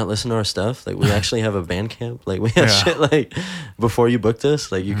 did you not listen to our stuff? Like we actually have a Bandcamp. Like we have Yeah. shit like before you booked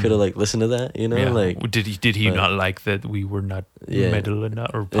us. Like you could have like listened to that. You know, Yeah. like Did he but- not like that we were not Yeah. metal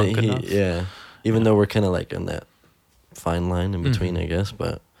enough or punk enough? yeah. Even though we're kind of like on that fine line in between, Mm-hmm. I guess.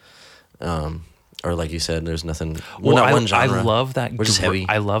 But or like you said, there's nothing. We're Well, not one genre. I love that. We're just heavy.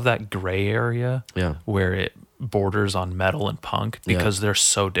 I love that gray area. Yeah. Where it borders on metal and punk Yeah. because they're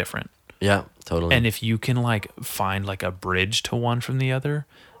so different. Yeah, totally. And if you can like find like a bridge to one from the other,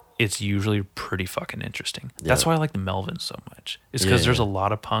 it's usually pretty fucking interesting. That's Yeah. why I like the Melvins so much. It's because Yeah, there's yeah. a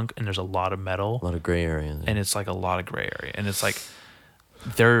lot of punk and there's a lot of metal, A lot of gray area. and it's like a lot of gray area, and it's like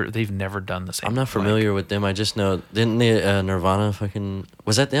they've never done the same. I'm not familiar with them. I just know didn't they Nirvana fucking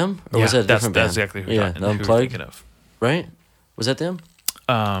was that them or was that a different that's band? exactly who yeah, you're the Unplugged, thinking of. right? Was that them?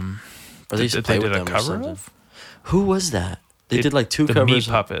 Or they used to play with them or something. Who was that? They did like two the covers.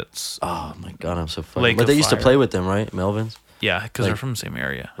 Meat Puppets. Oh my god, I'm so fucking. Lake But of they used to Fire. play with them, right? Melvins. Yeah, because they're Like- from the same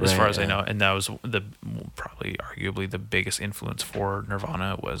area, as Right, far as I yeah. know, and that was probably arguably the biggest influence for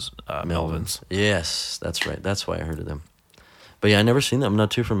Nirvana was Melvins. Yes, that's right. That's why I heard of them. But yeah, I never seen them. I'm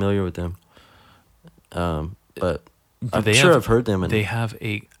not too familiar with them. But I'm They sure have- I've heard them. And They have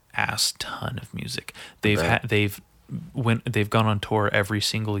a ass ton of music. They've Right. they've gone on tour every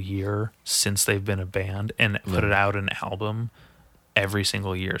single year since they've been a band, and put it out an album every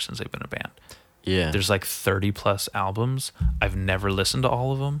single year since they've been a band. yeah, There's like 30 plus albums. I've never listened to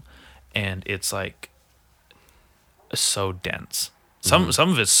all of them, and it's like so dense. Some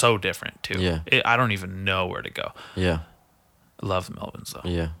of it's so different too. Yeah. I don't even know where to go. yeah, Love the Melvins though.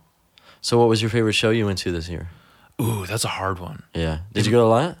 yeah. So, what was your favorite show you went to this year? Ooh, that's a hard one. Yeah, did you go to a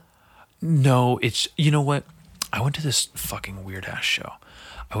lot? No, it's, you know what? I went to this fucking weird ass show.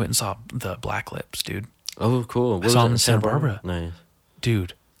 I went and saw the Black Lips, dude. Oh, cool. What was saw it, them in Santa Barbara. Nice.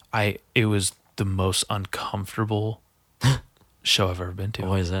 Dude, it was the most uncomfortable show I've ever been to.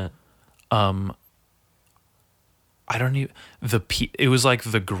 Why is that? I don't even it was like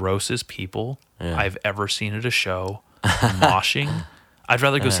the grossest people Yeah. I've ever seen at a show moshing. I'd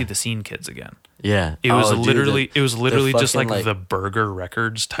rather go see the Scene Kids again. Yeah, It was Oh, dude, literally the- it was literally the just like, fucking, the Burger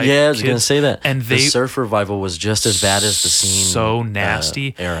Records type. Yeah, I was gonna kids. say that. And the they Surf Revival was just as bad as the Scene. so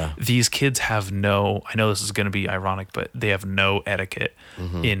nasty era. These kids have no, I know this is going to be ironic, but they have no etiquette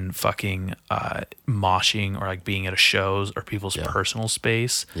Mm-hmm. in fucking moshing or like being at a shows or people's personal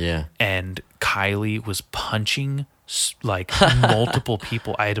space. Yeah. And Kylie was punching like multiple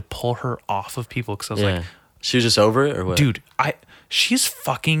people. I had to pull her off of people because I was Yeah, like, she was just over it, or what? dude, she's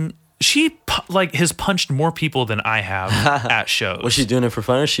fucking, like has punched more people than I have at shows. was she doing it for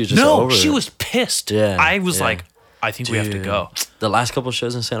fun, or she was just No, over she it? was pissed. Yeah, I was yeah. like, I think we have to Dude. go. The last couple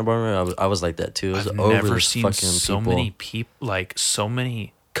shows in Santa Barbara, I was like that too. It was I've over never this seen fucking so people. many people, like so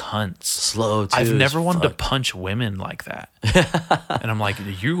many cunts. Slow too. I've never as wanted to fuck. punch women like that. And I'm like,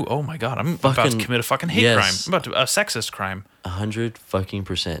 oh my God, I'm about Fucking- to commit a fucking hate yes. crime. A sexist crime.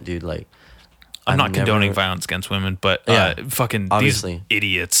 100%, dude. Like, I'm not I've condoning never- violence against women, but Yeah, fucking obviously. these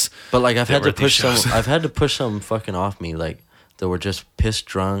idiots. But like, I've that had were to at these push some. shows. I've had to push some fucking off me, like that were just pissed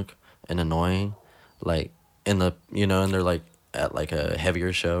drunk and annoying, like and they're like at like a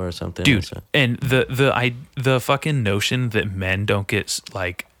heavier show or something. Dude, So- and the fucking notion that men don't get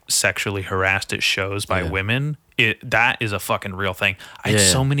like sexually harassed at shows by Yeah. women, that is a fucking real thing. I had Yeah.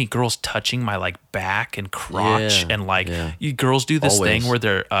 so many girls touching my like back and crotch, Yeah, and like yeah. you girls do this Always. thing where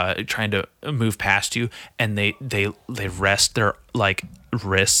they're trying to move past you, and they rest their like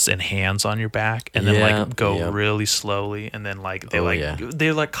wrists and hands on your back, and then Yeah, like go yeah. really slowly, and then like Oh, yeah.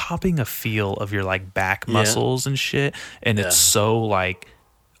 they're like copying a feel of your like back muscles and shit, and it's Yeah. so like.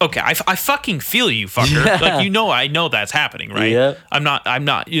 Okay, I fucking feel you, fucker. Yeah. Like, I know that's happening, right? Yeah. I'm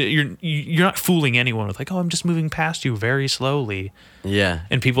not. You're not fooling anyone with like, oh, I'm just moving past you very slowly. yeah,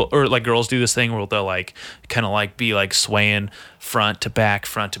 And people, or like girls do this thing where they'll like kind of like be like swaying front to back,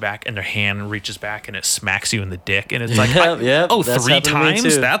 and their hand reaches back and it smacks you in the dick, and it's like, Yeah, oh, that's 3 happened to me times? too.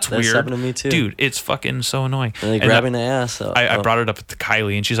 That's That's weird. happened to me too. Dude, it's fucking so annoying. and they And grabbing the ass. I brought it up to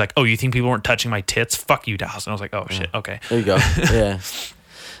Kylie, and she's like, "Oh, you think people weren't touching my tits? Fuck you, Dallas." And I was like, "Oh shit, okay." There you go. Yeah,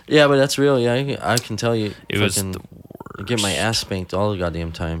 yeah, but that's real. Yeah, I can tell you. It was fucking- the I get my ass spanked all the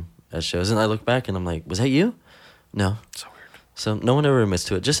goddamn time at shows, and I look back and I'm like, was that you? No. So weird. So no one ever admits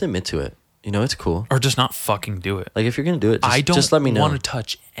to it. Just admit to it. You know, it's cool. Or just not fucking do it. Like if you're gonna do it, I don't just let me know. want to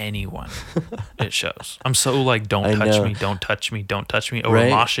touch anyone at shows. I'm so like, don't I touch know. me, don't touch me, don't touch me. Or we're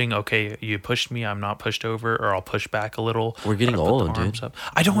Right? moshing. Okay, you pushed me, I'm not pushed over, or I'll push back a little. We're getting But I put the old, arms dude. up.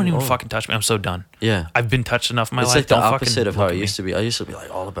 I don't want anyone old. fucking touch me. I'm so done. Yeah. I've been touched enough in my It's life. like the Don't opposite fucking of how look it at used me. to be. I used to be like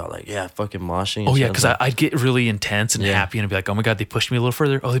all about like, yeah, fucking moshing. and Oh yeah, shit. because I'd get really intense and Yeah. happy and I'd be like, oh my God, they pushed me a little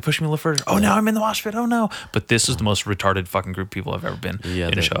further. Oh, they pushed me a little further. Oh, now I'm in the mosh pit. Oh no. But this is the most retarded fucking group of people I've ever been yeah,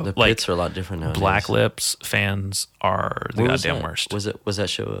 in a show. the Like pits are a lot different now. Black Lips fans are the Where was goddamn that? worst. Was that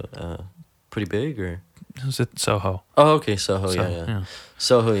show pretty big or? Was it Soho? Oh, okay, Soho. So- yeah. yeah.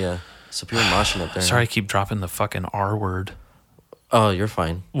 Soho, yeah. So people moshing up there. Sorry, I keep dropping the fucking R word. Oh, you're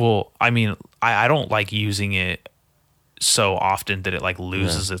fine. Well, I mean, I don't like using it so often that it like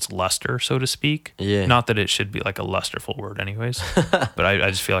loses its luster, so to speak. Yeah. Not that it should be like a lusterful word anyways, but I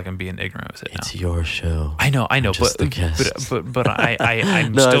just feel like I'm being ignorant with it It's now. your show. I know, just the but guest. but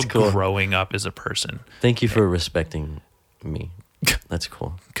I'm No, still that's cool. growing up as a person Thank you for respecting me. That's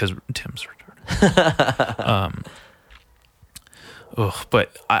cool. because Tim's retarded.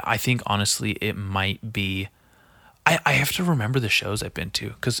 But I think honestly it might be. I have to remember the shows I've been to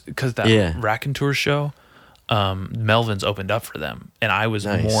because that Raconteur show, Melvin's opened up for them, and I was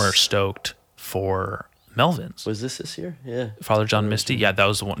more stoked for Melvin's. Was this year? Yeah. Father John Misty? Yeah, that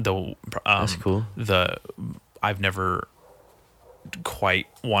was the one. That's cool. I've never quite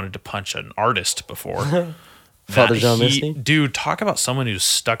wanted to punch an artist before. Father John Misty? Dude, talk about someone who's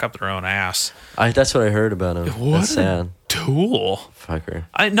stuck up their own ass. That's what I heard about him. What That's sad. Tool. Fucker.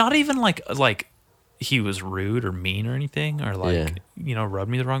 Not even like he was rude or mean or anything or rubbed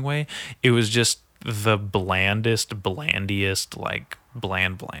me the wrong way. It was just the blandiest, like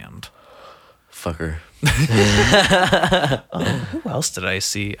bland. Fucker. Who else did I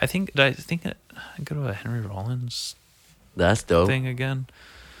see? I go to a Henry Rollins That's dope. thing again.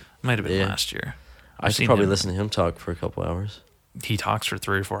 Might have been last year. I should probably listen to him talk for a couple hours. He talks for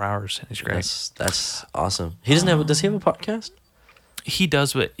 3 or 4 hours. And he's great. That's awesome. He doesn't have. Does he have a podcast? He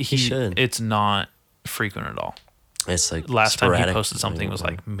does, but he should. It's not frequent at all. It's like Last time he sporadic. posted something was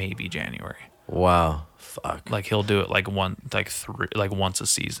like maybe January. Wow. Fuck. Like he'll do it like once a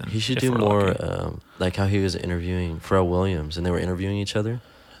season. He should if do we're more lucky. like how he was interviewing Pharrell Williams and they were interviewing each other.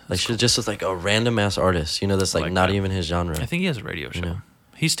 Like just with like a random ass artist, that's like not even his genre. I think he has a radio show.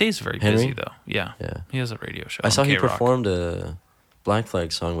 He stays very Henry? busy though. Yeah. Yeah. He has a radio show. I saw on he K-Rock. performed a Black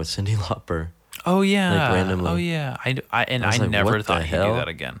Flag song with Cyndi Lauper. Oh yeah. Like randomly. Oh yeah. I was like, never what the thought he'd do hell? that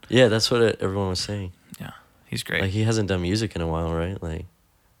again. Yeah, that's what everyone was saying. Yeah. He's great. Like he hasn't done music in a while, right? Like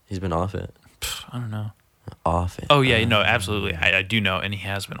he's been off it. I don't know. Off it. Oh yeah, no, absolutely. I do know, and he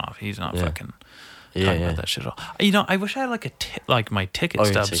has been off. He's not fucking talking about that shit at all. I wish I had like my ticket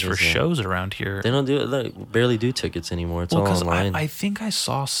stubs for shows around here. They don't do it. Like barely do tickets anymore. It's all Because online. I think I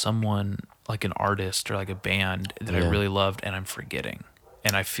saw someone like an artist or like a band that I really loved, and I'm forgetting,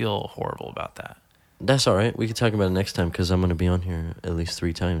 and I feel horrible about that. That's all right. We can talk about it next time because I'm going to be on here at least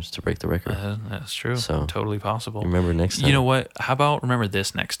 3 times to break the record. That's true. So, totally possible. Remember next time. You know what? How about remember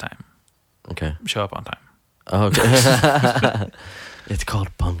this next time? Okay. Show up on time. Oh, okay. It's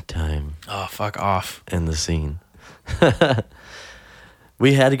called Bunk Time. Oh, fuck off. And the scene.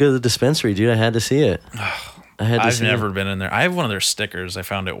 We had to go to the dispensary, dude. I had to see it. I've never been in there. I have one of their stickers I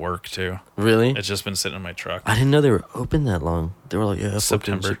found at work too. Really? It's just been sitting in my truck. I didn't know they were open that long. They were like, yeah,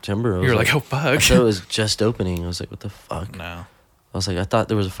 September. You're like, oh, fuck. I thought it was just opening. I was like, what the fuck? No. I was like, I thought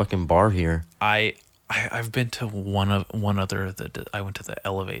there was a fucking bar here. I've been to one other. I went to the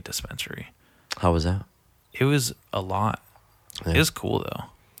Elevate dispensary. How was that? It was a lot. Yeah. It was cool though.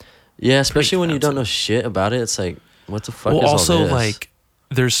 Yeah, especially when you don't know shit about it. It's like, what the fuck is also, all this? like,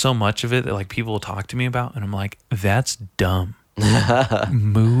 there's so much of it that like people will talk to me about, and I'm like, that's dumb.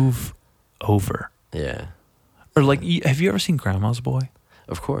 Move over. Yeah. Or like, have you ever seen Grandma's Boy?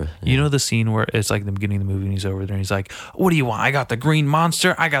 Of course. You know the scene where it's like the beginning of the movie and he's over there and he's like, what do you want? I got the green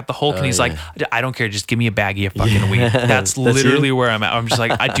monster. I got the Hulk. And he's like, I don't care. Just give me a baggie of fucking weed. That's literally where I'm at. I'm just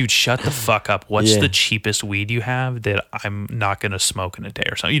like, dude, shut the fuck up. What's the cheapest weed you have that I'm not going to smoke in a day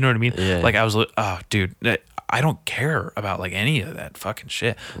or something? You know what I mean? Yeah. Like I was like, oh, dude, I don't care about like any of that fucking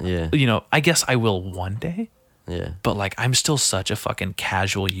shit. Yeah. I guess I will one day. Yeah. But like, I'm still such a fucking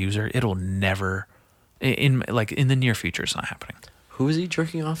casual user. It'll never, in the near future, it's not happening. Who was he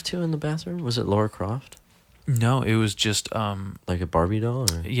jerking off to in the bathroom? Was it Laura Croft? No, it was just like a Barbie doll?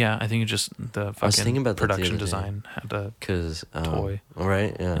 Or? Yeah, I think it just the fucking production design had a toy.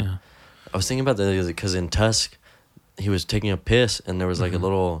 Right? Yeah. I was thinking about that because in Tusk, he was taking a piss and there was like a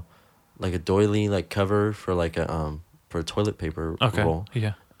little, like a doily like cover for like a for a toilet paper roll.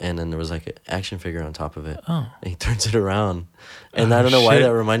 Yeah. And then there was like an action figure on top of it. Oh. And he turns it around. And I don't know why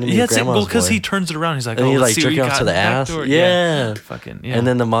that reminded me of Grandma's well, because Boy. he turns it around. He's like, and he let's like see what jerking you off got to the in back ass. door. Yeah. Fucking, And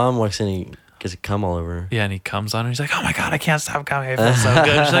then the mom walks in and he gets a cum all over. Yeah, and he comes on and he's like, oh my God, I can't stop coming. I feel so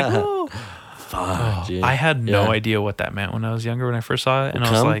good. She's like, oh. Fuck, dude. I had no idea what that meant when I was younger when I first saw it. And I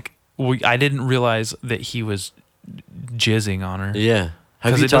was like, I didn't realize that he was jizzing on her. Yeah.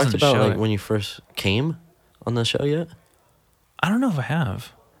 Have you it talked doesn't about show like it. when you first came on the show yet? I don't know if I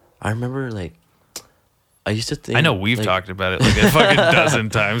have. I remember like I used to think. I know we've talked about it like a fucking dozen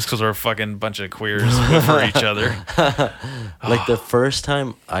times because we're a fucking bunch of queers for each other. Like the first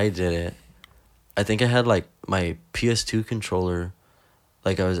time I did it, I think I had like my PS2 controller.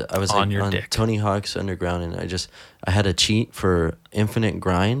 Like I was on like your on dick. Tony Hawk's Underground, and I had a cheat for Infinite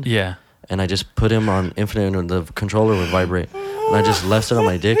Grind. Yeah. and I just put him on infinite, and the controller would vibrate, and I just left it on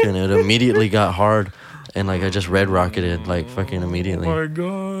my dick, and it immediately got hard, and like I just red rocketed like fucking immediately. Oh my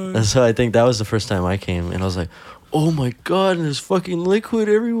god. And so I think that was the first time I came, and I was like, oh my god, and there's fucking liquid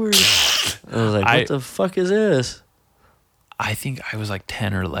everywhere. And I was like, what the fuck is this? I think I was like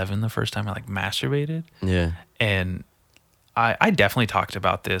 10 or 11 the first time I like masturbated. Yeah. And I definitely talked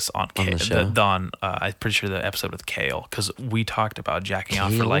about this on the show? I'm pretty sure the episode with Kale, because we talked about jacking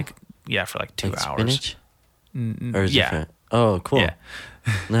off for Kale? like 2 Like hours. spinach? Or is it Yeah. different? Oh, cool. Yeah.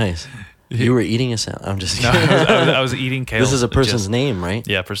 Nice. You were eating a salad. I'm just No, kidding. I was eating kale. This is a person's just- name, right?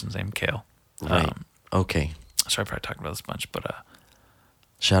 Yeah, person's name Kale. Right. Okay. Sorry, I probably talked about this a bunch, but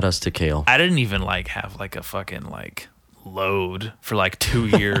Shout outs to Kale. I didn't even like have like a fucking like load for like 2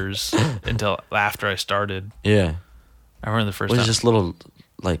 years until after I started. Yeah. I remember the first Was time. it just little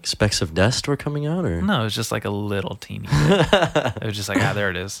like specks of dust were coming out, or? No, it was just like a little teeny bit. It was just like, there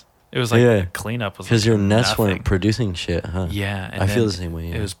it is. It was like Yeah. cleanup was Because like your nuts nothing. weren't producing shit, huh? Yeah, and I feel then the same way.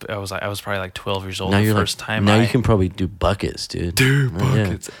 Yeah. It was. I was probably like 12 years old now the you're first like, time. now you can probably do buckets, dude. do Yeah.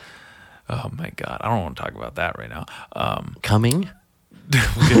 buckets. Oh my god, I don't want to talk about that right now. Coming?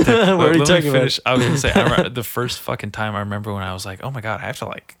 We'll get there. What are you Let me talking about? finish. I was gonna say, I remember the first fucking time I remember when I was like, oh my god, I have to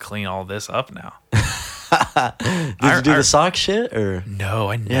like clean all this up now. Did you do the sock shit, or? No,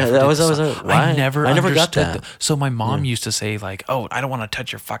 I never. Yeah, did that was the always sock. why? I never I never got understood that. So my mom used to say like, "Oh, I don't want to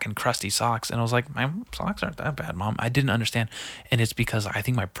touch your fucking crusty socks," and I was like, "My socks aren't that bad, Mom." I didn't understand, and it's because I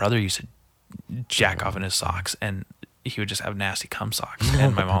think my brother used to jack off in his socks, and he would just have nasty cum socks,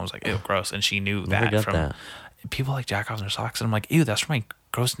 and my mom was like, "Ew, gross," and she knew Never that got from that. people like jack off in their socks, and I'm like, "Ew, that's from my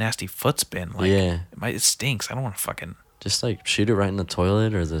gross nasty foot spin." Like, Yeah. it stinks. I don't want to fucking. Just like shoot it right in the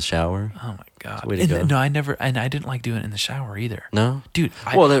toilet or the shower. Oh my god. way to go. No, I never, and I didn't like doing it in the shower either. No? Dude,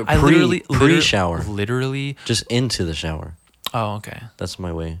 Well, they're pre-shower. Literally. Just into the shower. Oh, okay. That's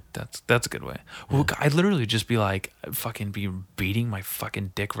my way. That's a good way. Well, I'd literally just be like, fucking be beating my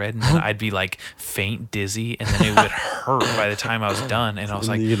fucking dick red, and then I'd be like faint, dizzy, and then it would hurt by the time I was done. And I was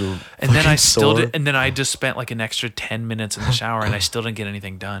like, You get and then I fucking still sore. did, and then I just spent like an extra 10 minutes in the shower, and I still didn't get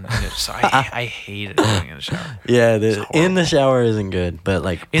anything done. And so I hated doing it in the shower. Yeah, horrible. in the shower isn't good, but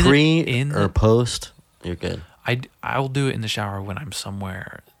like In or post, you're good. I'll do it in the shower when I'm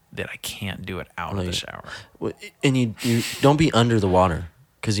somewhere that I can't do it out of the Like- shower. Well, and you don't be under the water,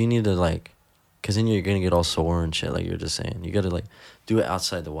 because you need to like, because then you're gonna get all sore and shit. Like you're just saying, you gotta like do it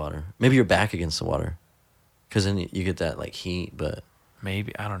outside the water. Maybe your back against the water, because then you get that like heat. But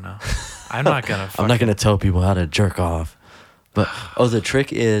Maybe, I don't know. I'm not gonna. I'm not gonna tell people how to jerk off. But the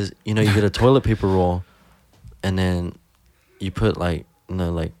trick is, you get a toilet paper roll, and then you put like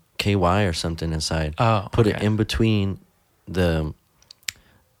like KY or something inside. Oh, put it okay. in between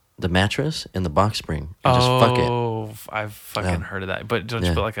the mattress and the box spring, and just fuck it. Oh, I've fucking heard of that. But don't you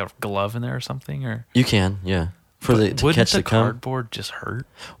Yeah. put like a glove in there or something, or You can, yeah, to wouldn't catch the cum. cardboard just hurt?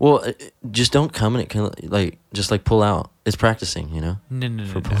 Well, just don't come and it can like just like pull out. It's practicing, No,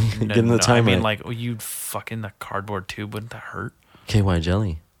 For getting the I time mean, right. like you'd fucking the cardboard tube, wouldn't that hurt? KY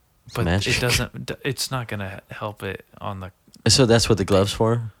jelly. It's But magic. it doesn't. It's not gonna help it on the. So that's what the gloves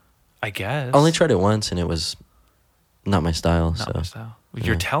for. I guess. I only tried it once and it was not my style. Not so my style.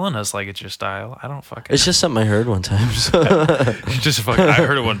 You're yeah. telling us like it's your style. I don't fucking. it's just something I heard one time. So just fucking. I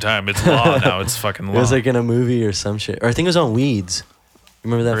heard it one time. It's law now. It's fucking law. it was like in a movie or some shit. Or I think it was on Weeds.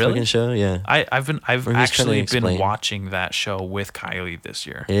 Remember that Really? fucking show? Yeah. I've Where he was trying to actually been explain. watching that show with Kylie this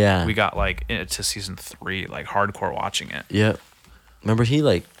year. Yeah. We got like to season 3, like hardcore watching it. Yep. Remember he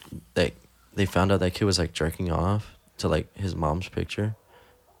like they found out that kid was like jerking off to like his mom's picture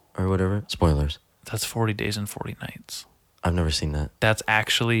or whatever. Spoilers. That's 40 Days and 40 Nights. I've never seen that. That's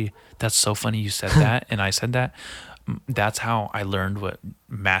so funny you said that and I said that. That's how I learned what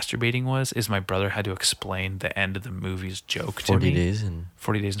masturbating was, is my brother had to explain the end of the movie's joke to 40 me. days and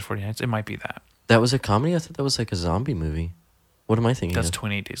 40 Days and 40 Nights. It might be that. that was a comedy? I thought that was like a zombie movie. What am I thinking? That's of?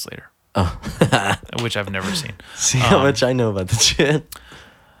 28 Days Later, Oh. which I've never seen. See how much I know about the shit.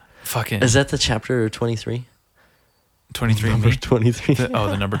 Fucking Is that the chapter 23? 23 Number Me? 23.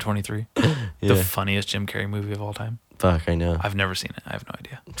 The number 23. Yeah. The funniest Jim Carrey movie of all time. Fuck, I know. I've never seen it. I have no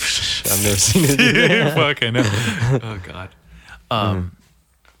idea. I've never seen it. Fuck, I know. Oh God.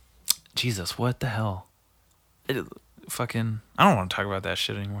 Jesus, what the hell? Fucking, I don't want to talk about that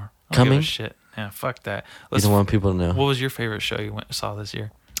shit anymore. I don't give Coming? a shit. Yeah, fuck that. You don't want people to know. What was your favorite show you saw this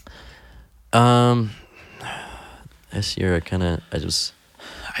year? This year I was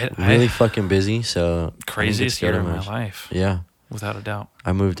I really fucking busy, so I didn't get craziest to go year to of my much. life, Yeah, without a doubt.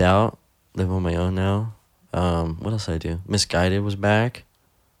 I moved out, live on my own now. What else did I do? Misguided was back,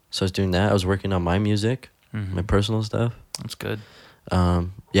 so I was doing that. I was working on my music, Mhm. my personal stuff. That's good.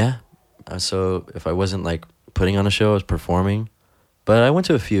 Yeah, So if I wasn't like putting on a show, I was performing. But I went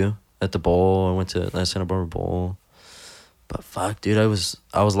to a few at the bowl. I went to the Santa Barbara Bowl. But fuck, dude, I was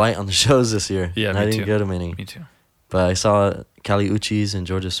light on the shows this year. Yeah, and me I didn't too. go to many. Me too. But I saw Kali Uchis and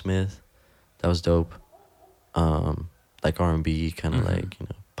Georgia Smith. That was dope. Like R&B, kind of like, you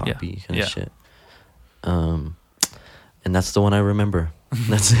know, poppy kind of shit. And that's the one I remember.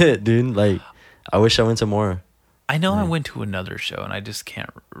 That's it, dude. Like, I wish I went to more. I know I went to another show and I just can't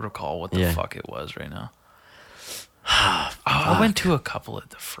recall what the fuck it was right now. I went to a couple at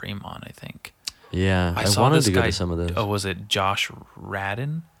the Fremont, I think. Yeah, I saw wanted this to go guy- to some of those. Oh, was it Josh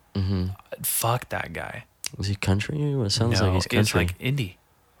Radin? Mm-hmm. Fuck that guy. Is he country? It sounds No, like he's country. it's like indie.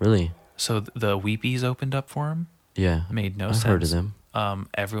 Really? So the Weepies opened up for him. Yeah. Made no I've sense. heard of them.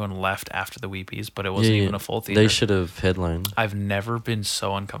 Everyone left after the Weepies, but it wasn't even a full theater. They should have headlined. I've never been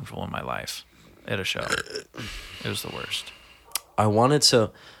so uncomfortable in my life at a show. It was the worst. I wanted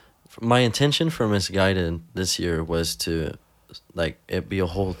to. My intention for Misguided this year was to, like, it be a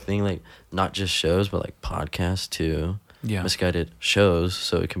whole thing, like, not just shows, but like podcasts too. Yeah. Misguided shows,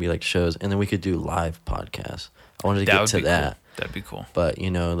 so it can be like shows, and then we could do live podcasts. I wanted to get to that. Cool. That'd be cool. But,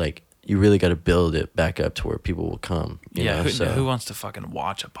 you know, like, you really got to build it back up to where people will come. You know? Who wants to fucking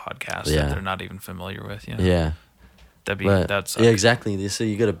watch a podcast that they're not even familiar with? You know? Yeah. That's yeah, exactly. So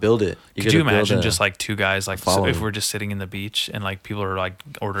you got to build it. Could you imagine just like two guys, like, so if following. we're just sitting in the beach and like people are like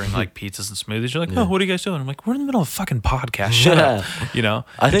ordering like pizzas and smoothies, you're like, oh, what are you guys doing? I'm like, we're in the middle of a fucking podcast. Shut up. You know?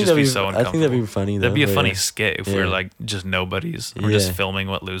 I think It'd that'd just be so I think that'd be uncomfortable. funny. Though, That'd be a but funny yeah. skit if we're like just nobodies. We're just filming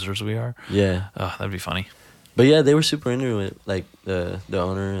what losers we are. Yeah. Oh, that'd be funny. But yeah, they were super into it. Like the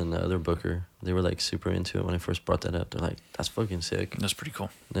owner and the other booker, they were like super into it when I first brought that up. They're like, "That's fucking sick." That's pretty cool.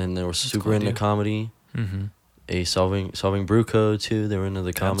 Then they were super cool, into dude. comedy. Mm-hmm. Solving Brew Code too. They were into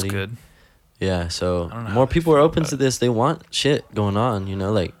the comedy. That's good. Yeah, so I don't know how more they people are feel open about to it. this. They want shit going on. You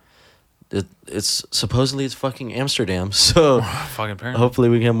know, like it's supposedly it's fucking Amsterdam. So Fucking parent. hopefully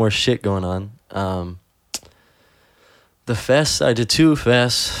we can have more shit going on. The fest, I did 2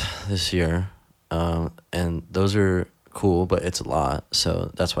 fests this year, and those are cool, but it's a lot,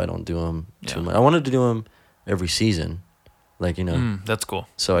 so that's why I don't do them too Yeah. much. I wanted to do them every season, like, you know. That's cool.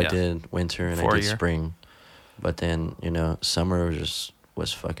 So I Yeah. did winter and For I a did year. spring, but then, you know, summer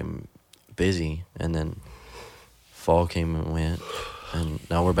was fucking busy, and then fall came and went, and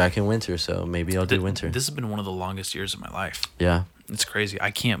now we're back in winter, so maybe I'll do winter. This has been one of the longest years of my life. Yeah. It's crazy.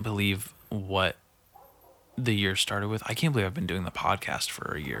 I can't believe what the year started with. I can't believe I've been doing the podcast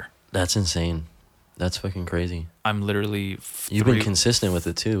for a year. That's insane. That's fucking crazy. I'm literally You've been consistent with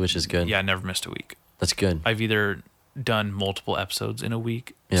it too, which is good. Yeah, I never missed a week. That's good. I've either done multiple episodes in a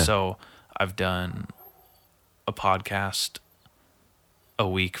week. Yeah. So I've done a podcast a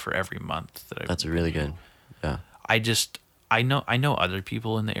week for every month that I've That's really good. Yeah. I know other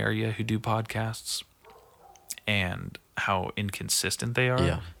people in the area who do podcasts and how inconsistent they are.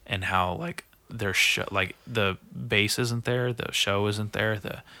 Yeah. And how like their show, like the bass isn't there, the show isn't there,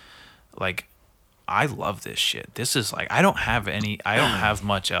 I love this shit. This is like I don't have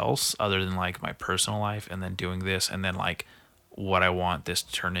much else other than like my personal life and then doing this and then like what I want this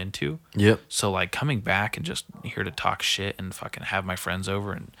to turn into. Yep. So like coming back and just here to talk shit and fucking have my friends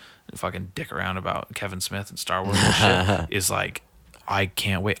over and fucking dick around about Kevin Smith and Star Wars and shit is like I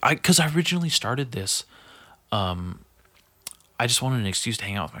can't wait. Because I originally started this, I just wanted an excuse to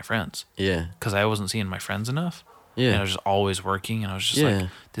hang out with my friends Yeah. because I wasn't seeing my friends enough. Yeah. And I was just always working, and I was just Yeah. like,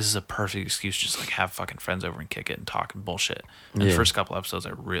 this is a perfect excuse to just like have fucking friends over and kick it and talk and bullshit. And the Yeah. first couple episodes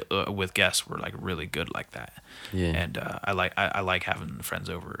with guests were like really good like that. Yeah. And I like having friends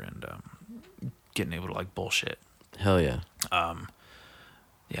over and getting able to like bullshit. Hell yeah.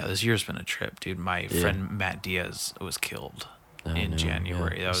 Yeah, this year's been a trip, dude. My friend Matt Diaz was killed I in know,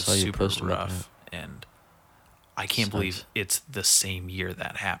 January. yeah. That I was saw you super post about rough, and I can't Sucks. believe it's the same year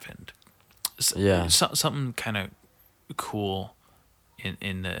that happened. Yeah. Something kind of cool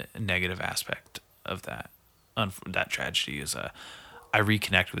in the negative aspect of that that tragedy is I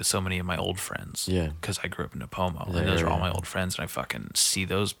reconnect with so many of my old friends. Yeah. Because I grew up in Napomo, Yeah, and those are all yeah. my old friends, and I fucking see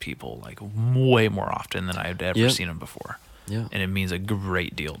those people like way more often than I had ever Yep. seen them before. Yeah. And it means a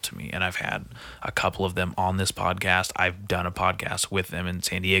great deal to me. And I've had a couple of them on this podcast. I've done a podcast with them in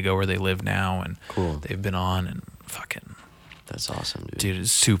San Diego where they live now, and Cool. they've been on, and fucking That's awesome, dude. dude,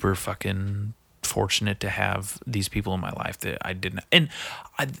 it's super fucking fortunate to have these people in my life that I didn't. And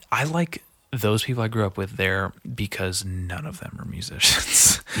I like those people I grew up with there because none of them are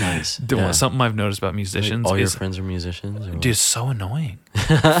musicians. Nice. Something I've noticed about musicians All your is, friends are musicians? Or what? dude, it's so annoying.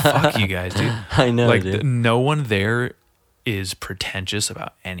 Fuck you guys, dude. I know, Like dude. no one there is pretentious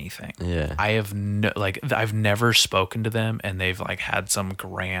about anything. Yeah. I've never spoken to them and they've like had some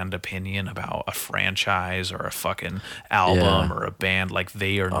grand opinion about a franchise or a fucking album or a band. Like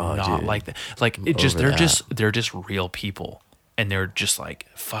they are not dude. like that. Like it just they're just real people and they're just like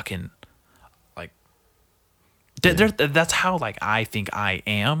fucking like that's how like I think I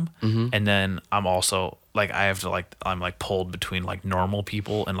am. And then I'm also like I have to like I'm like pulled between like normal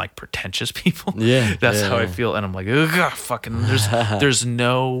people and like pretentious people. Yeah, That's yeah, how I yeah. feel, and I'm like, ugh, fucking. There's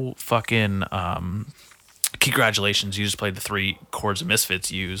no fucking. Congratulations, you just played the 3 chords of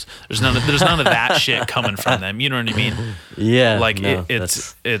Misfits use. There's none of that shit coming from them. You know what I mean? Yeah. Like no,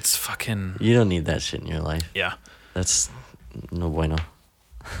 it's fucking. you don't need that shit in your life. Yeah. That's no bueno.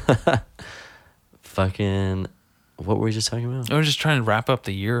 Fucking, what were we just talking about? I was just trying to wrap up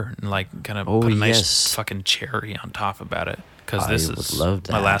the year and like kind of Oh, put a nice yes. fucking cherry on top about it because I this would is love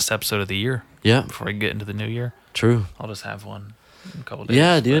my that. last episode of the year. Yeah, Before I get into the new year, true. I'll just have one in a couple days.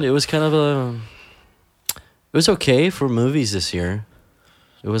 Yeah, dude, but- it was kind of it was okay for movies this year.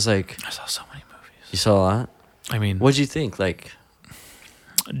 It was like, I saw so many movies. you saw a lot. I mean, What'd you think? Like,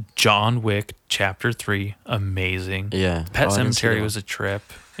 John Wick Chapter 3, amazing. yeah. Pet Oh, I didn't see Cemetery that was a trip.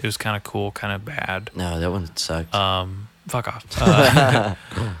 It was kind of cool, kind of bad. one. No, that one sucked. Fuck off.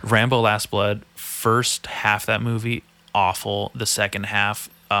 Rambo Last Blood, first half of that movie, awful. The second half,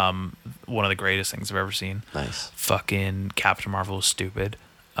 one of the greatest things I've ever seen. Nice. Fucking Captain Marvel was stupid.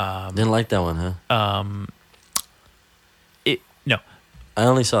 Didn't like that one, huh? No, I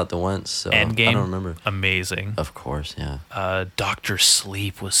only saw it the once, so Endgame, I don't remember. amazing. Of course, yeah. Doctor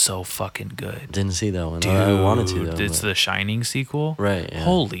Sleep was so fucking good. Didn't see that one. Dude, I wanted to though. it's but- the Shining sequel. Right, yeah.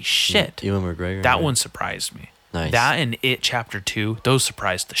 Holy shit. Ewan McGregor. That right? one surprised me. Nice. That and It Chapter 2, those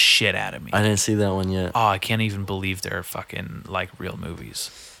surprised the shit out of me. I didn't see that one yet. Oh, I can't even believe they're fucking like real movies.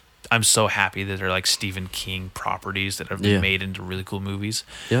 I'm so happy that they're like Stephen King properties that have been Yeah. made into really cool movies.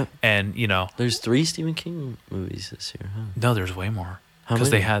 Yep. And, you know, There's 3 Stephen King movies this year, huh? no, there's way more. How Because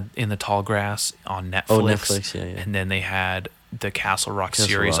they many? had In the Tall Grass on Netflix. Oh, Netflix, yeah, yeah. And then they had the Castle Rock Castle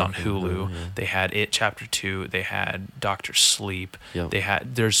series Rock on on Hulu. Hulu, yeah. They had It Chapter 2. They had Doctor Sleep. Yep.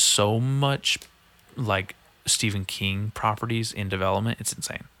 There's so much like Stephen King properties in development. It's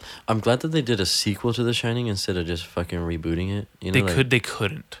insane. I'm glad that they did a sequel to The Shining instead of just fucking rebooting it. You know, They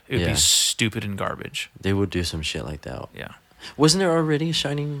couldn't. It would Yeah. be stupid and garbage. They would do some shit like that. Yeah. Wasn't there already a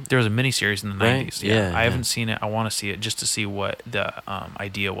Shining? There was a miniseries in the Right? 90s. Yeah, Yeah. I yeah. haven't seen it. I want to see it just to see what the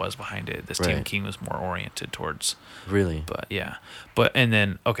idea was behind it. That Stephen Right. King was more oriented towards. Really? But yeah. And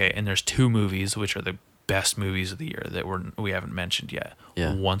there's 2 movies which are the best movies of the year that we haven't mentioned yet.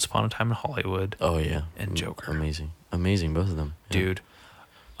 Yeah. Once Upon a Time in Hollywood. Oh, yeah. And Joker. Amazing, both of them. Yeah. Dude,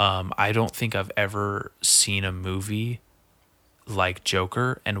 I don't think I've ever seen a movie like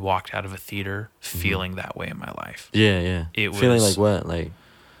Joker and walked out of a theater feeling that way in my life. Yeah, yeah. It Feeling was- like what? Like,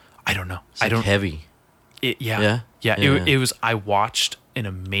 I don't know. it's like heavy. Yeah. Yeah? Yeah. Yeah. It was. I watched an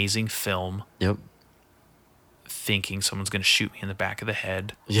amazing film, Yep. thinking someone's gonna shoot me in the back of the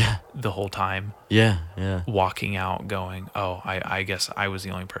head Yeah. the whole time. Yeah, yeah. Walking out, going, "Oh, I guess I was the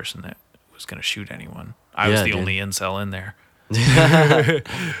only person that was gonna shoot anyone. I was Yeah, the dude. only incel in there." I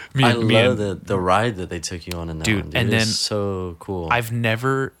Me love and- the ride that they took you on in that Dude, one. Dude, and It was then so cool. I've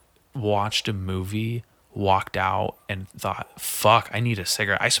never watched a movie, walked out and thought, "Fuck, I need a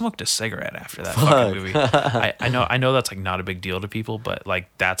cigarette." I smoked a cigarette after that fucking movie. I know that's like not a big deal to people, but like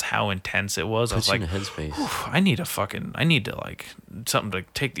that's how intense it was. I was Puts you like, in a headspace. "Whew, I need to like something to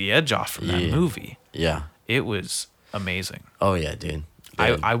take the edge off from that Yeah. movie." Yeah. It was amazing. Oh, yeah, dude.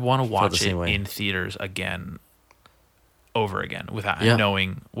 I want to the watch it same way. in theaters again, over again, without Yeah.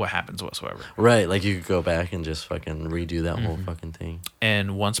 knowing what happens whatsoever. Right, like you could go back and just fucking redo that Mm-hmm. whole fucking thing.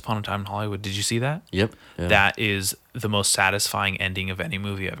 And Once Upon a Time in Hollywood, did you see that? Yep. Yeah. That is the most satisfying ending of any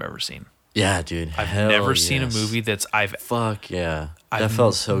movie I've ever seen. Yeah, dude. I've hell never seen a yes. movie that's Fuck yeah. That I've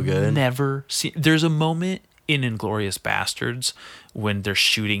felt so good. Never seen. There's a moment in Inglourious Bastards when they're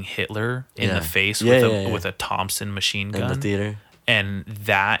shooting Hitler in Yeah. the face Yeah, with yeah, yeah. with a Thompson machine in gun, the theater. and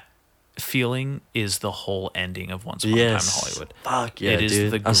that feeling is the whole ending of Once Upon a Time in Hollywood. Fuck yeah, It is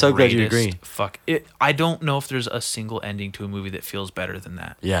dude. the I'm so glad you greatest agree. Fuck it. I don't know if there's a single ending to a movie that feels better than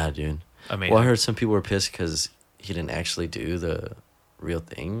that. Yeah, dude. Amazing. Well, I heard some people were pissed because he didn't actually do the real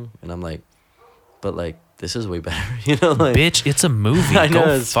thing, and I'm like, but like this is way better. You know, like Bitch, it's a movie. I know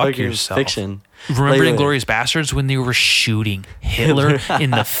Go it's fuck fucking yourself. fiction. Remember Like, Inglourious Bastards when they were shooting Hitler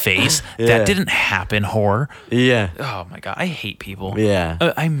in the face? Yeah. That didn't happen, whore. Yeah, Oh my god, I hate people. yeah.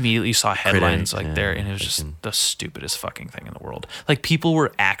 I immediately saw headlines Critic, like yeah, there, and it was just fucking- the stupidest fucking thing in the world. Like people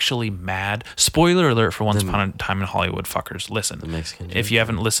were actually mad. Spoiler alert for Once Upon a Time in Hollywood, fuckers. Listen, The Mexican if joke? you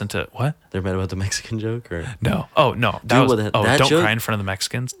haven't listened to what? They're mad about the Mexican joke, or No. Oh no. That Dude, was. well, Oh, that don't joke- cry in front of the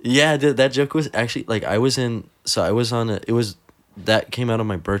Mexicans. yeah, that joke was actually like I was on it was that came out on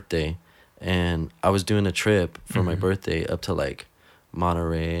my birthday, and I was doing a trip for my birthday up to like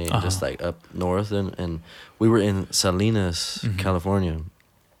Monterey, and just like up north, and we were in Salinas, California,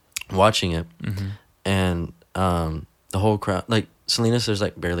 watching it, and the whole crowd, like Salinas, there's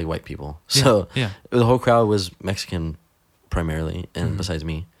like barely white people, so yeah. the whole crowd was Mexican primarily, and besides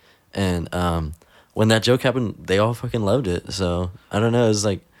me, and when that joke happened, they all fucking loved it. So I don't know, it's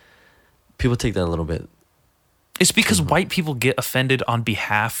like people take that a little bit. It's because white people get offended on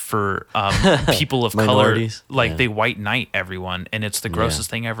behalf for people of color. Minorities? Like Yeah. they white knight everyone, and it's the grossest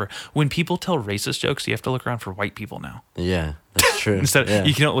thing ever. When people tell racist jokes, you have to look around for white people now. Yeah, that's true. Instead, yeah.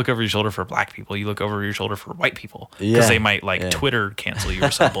 you can't look over your shoulder for black people. You look over your shoulder for white people because Yeah. they might like Yeah. Twitter cancel you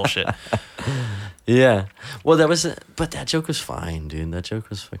or some bullshit. Yeah. Well, but that joke was fine, dude. That joke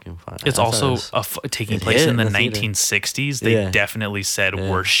was fucking fine. It's I thought also it was- taking it place hit in the in the theater. 1960s. They Yeah. definitely said Yeah.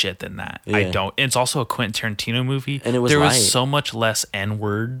 worse shit than that. I Yeah. don't. It's also a Quentin Tarantino movie. And it was there light. was so much less N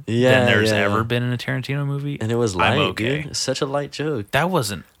word Yeah, than there's yeah. ever been in a Tarantino movie. and it was light, I'm okay. dude. It's such a light joke. That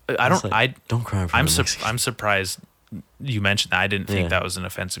wasn't. I It's don't. like, don't cry in front I'm of Mexicans. I'm surprised you mentioned that. I didn't think Yeah. that was an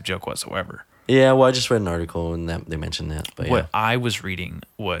offensive joke whatsoever. Yeah, well, I just read an article and that they mentioned that. But What I was reading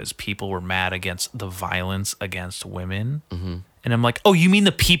was people were mad against the violence against women. Mm-hmm. And I'm like, oh, you mean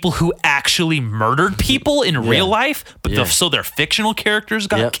the people who actually murdered people in real life? But Yeah. so their fictional characters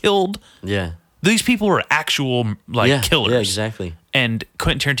got Yep. killed? yeah, These people were actual like yeah, killers. Yeah, exactly. And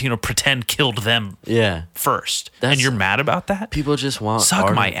Quentin Tarantino pretend killed them Yeah, first. That's- And you're mad about that? people just want Suck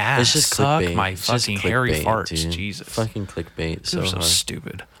art. my ass. It's just Suck clickbait. my It's just fucking hairy clickbait, farts. dude. Jesus. Fucking clickbait. So They're so hard.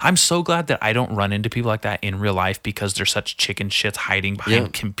 stupid. I'm so glad that I don't run into people like that in real life because they're such chicken shits hiding behind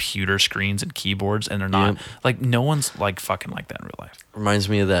Yep. computer screens and keyboards, and they're not Yep. like no one's like fucking like that in real life. Reminds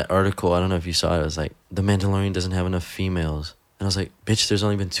me of that article. I don't know if you saw it. It was like The Mandalorian doesn't have enough females, and I was like, bitch, there's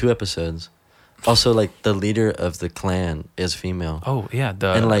only been 2 episodes. Also, like the leader of the clan is female. Oh yeah,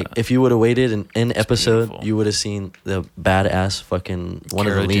 And like, if you would have waited an episode, beautiful. you would have seen the badass fucking one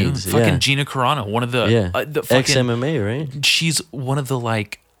Cara of the Dune. leads. fucking yeah, Gina Carano, one of the yeah. the Ex fucking, MMA, right? she's one of the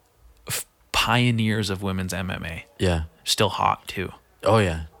like pioneers of women's MMA. Yeah. Still hot too. Oh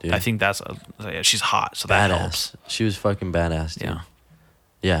yeah, dude. I think that's yeah, she's hot, so that helps. badass. She was fucking badass, dude. Yeah.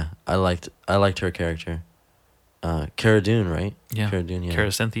 Yeah, I liked her character. Cara Dune, right? Yeah. Cara Dune, yeah.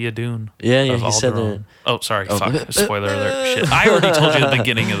 Cara Cynthia Dune. Yeah, yeah, of he said Alderaan. that. Oh, sorry. Oh. Fuck. Spoiler alert. Shit. I already told you at the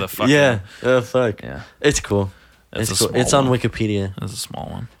beginning of the fucking. Yeah. Oh fuck. Yeah. It's cool. That's It's a cool. It's small on one. Wikipedia. That's a small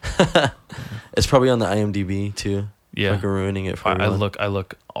one. It's probably on the IMDb too. Yeah. Fucking ruining it for I everyone.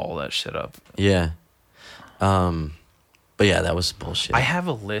 look all that shit up. Yeah. But yeah, that was bullshit. I have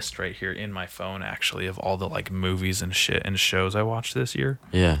a list right here in my phone actually of all the like movies and shit and shows I watched this year.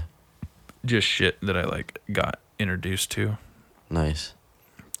 Yeah. Just shit that I like got introduced to. Nice.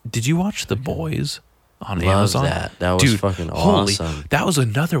 Did you watch The Boys on Love Amazon? that. That was fucking holy, awesome. that was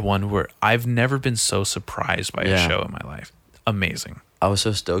another one where I've never been so surprised by a Yeah. show in my life. Amazing. I was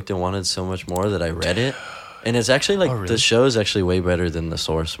so stoked and wanted so much more that I read it. And it's actually like Oh, really? the show is actually way better than the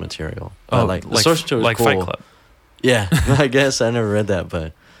source material. Like the source material was like cool. Fight Club. Yeah, I guess I never read that,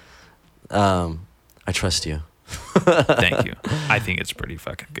 but I trust you. Thank you. I think it's pretty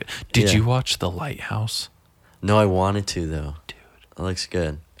fucking good. Did Yeah. you watch The Lighthouse? No, I wanted to though. Dude. It looks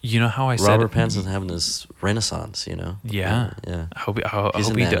good. You know how I Robert said Pattinson's having this renaissance, you know? Yeah. Yeah. I hope, He's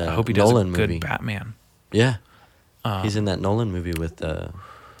in that, I hope he does Nolan a good movie. Batman. Yeah. Um, He's in that Nolan movie with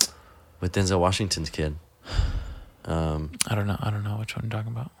Denzel Washington's kid. I don't know which one you're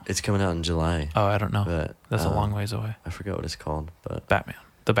talking about. It's coming out in July. Oh, I don't know. But That's a long ways away. I forgot what it's called, but Batman.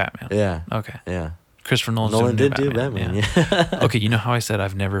 The Batman. yeah. Okay. Yeah. Christopher Nolan's Nolan doing did the do Batman. Yeah. Okay, you know how I said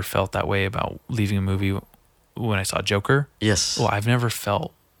I've never felt that way about leaving a movie when I saw Joker? Yes. Well, I've never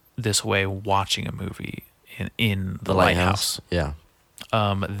felt this way watching a movie in The Lighthouse. Yeah.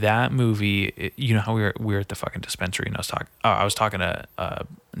 That movie, you know how we were at the fucking dispensary and I was talking to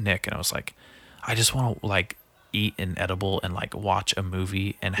Nick and I was like, I just want to like eat an edible and like watch a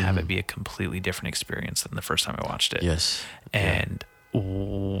movie and have it be a completely different experience than the first time I watched it. Yes. And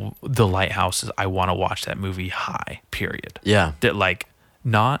The Lighthouse is, I want to watch that movie high, period. Yeah. That like,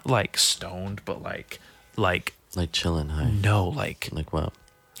 not like stoned, but like Like chilling high. no, like Like what?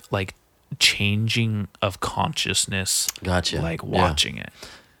 changing of consciousness. Gotcha. Like watching it.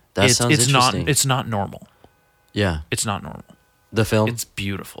 That sounds interesting. It's not normal. Yeah. It's not normal. The film? It's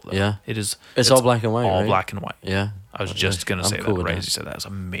beautiful though. Yeah. It is. It's all black and white, All right? black and white. Yeah. I was just gonna say cool that. with Right that. as you said that, was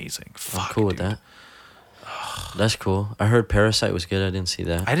amazing. Fuck, I'm cool with dude. that. That's cool. I heard Parasite was good. I didn't see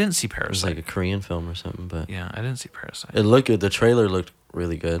that. I didn't see It was Parasite. like a Korean film or something, but Yeah, I didn't see Parasite. it looked good. The trailer looked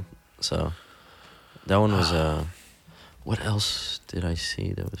really good. So that one was what else did I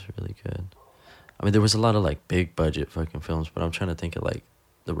see that was really good? I mean, there was a lot of like big budget fucking films, but I'm trying to think of like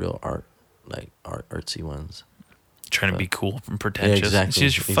the real artsy ones. Trying to be cool and pretentious. exactly,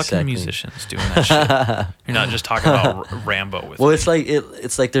 It's just fucking exactly. musicians doing that shit. You're not just talking about Rambo with Well, me.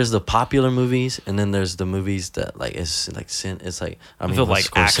 it's like there's the popular movies, and then there's the movies that like it's like it's like I mean the like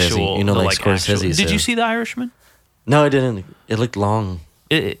Scorsese, actual, you know, the, like Scorsese. actual. Did so- you see The Irishman? No, I didn't. It looked long.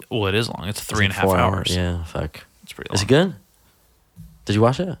 Well, it is long. It's It's 3.5 like 4 hours. Yeah, fuck. It's pretty long. Is it good? Did you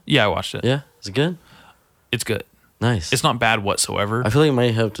watch it? Yeah, I watched it. Yeah, is it good? It's good. Nice. It's not bad whatsoever. I feel like I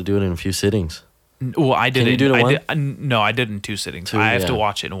might have to do it in a few sittings. Well, I did Can you it. do it in I one? no, I did it in 2 sittings. Two, I have to yeah.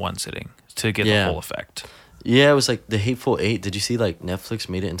 watch it in 1 sitting to get Yeah. the whole effect. Yeah, it was like The Hateful Eight. Did you see like Netflix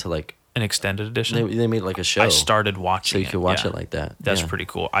made it into like An extended edition. they made like a show I started watching so you it. could watch yeah. it like that. That's Yeah. pretty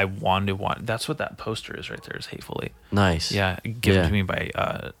cool. I wanted to watch. That's what that poster is right there. Is Hateful Eight. Nice. Yeah, given Yeah. to me by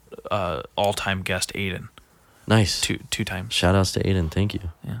all-time guest Aiden. Nice. Two times. Shout outs to Aiden. Thank you.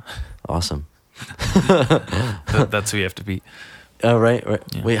 Yeah, Awesome. that's who you have to beat. Right.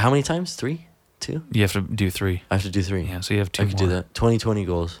 Yeah. Wait, how many times? 3? 2? You have to do 3. I have to do 3. Yeah, so you have 2 I more. could do that. 2020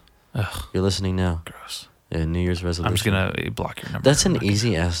 goals. Ugh, You're listening now. gross. Yeah, New Year's resolution. I'm just gonna block your number. That's I'm an not gonna-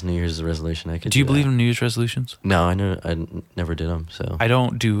 easy ass New Year's resolution. I could. Do you that. believe in New Year's resolutions? No, I never did them. So I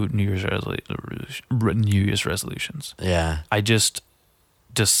don't do New Year's resolutions. yeah. I just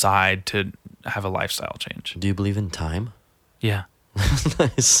decide to have a lifestyle change. Do you believe in time? Yeah.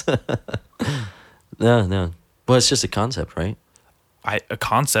 Nice. No. Well, it's just a concept, right? A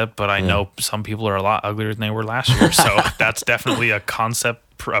concept, but I Yeah. know some people are a lot uglier than they were last year. So that's definitely a concept,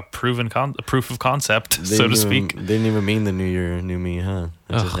 a proof of concept, They so to didn't speak. even- They didn't even mean the new year, new me, huh?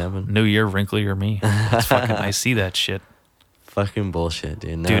 That just Ugh, happened. New year, wrinklier me. It's fucking, I see that shit. Fucking bullshit,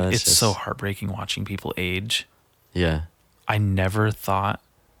 dude. No, Dude, it's just, so heartbreaking watching people age. Yeah. I never thought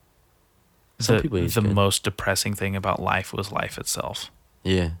Some people age the good. most depressing thing about life was life itself.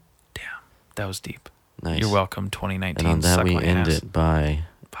 Yeah. Damn, that was deep. Nice. You're welcome, 2019. And on that, Suck we my end ass. it by.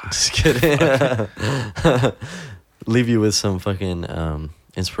 Bye. Just kidding. Leave you with some fucking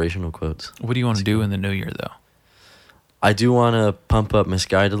inspirational quotes. What do you want to do in the new year, though? I do want to pump up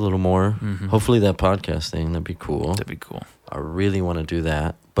Misguided a little more. Mhm. Hopefully that podcast thing, that'd be cool. That'd be cool. I really want to do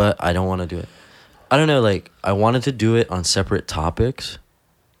that, but I don't want to do it. I don't know, like, I wanted to do it on separate topics,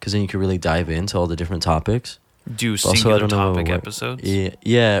 because then you could really dive into all the different topics. Do Also, I singular don't know topic what- episodes?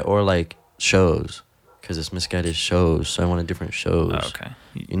 Yeah, or like shows, because it's Misguided shows, so I wanted different shows. Oh, okay.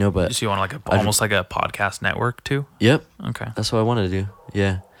 You know, but So you want like I'd- almost like a podcast network too? yep, Okay. that's what I wanted to do.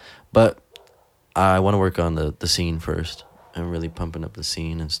 Yeah, but I want to work on the scene first and really pumping up the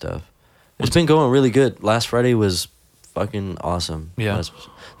scene and stuff. It's been going really good. Last Friday was fucking awesome. Yeah.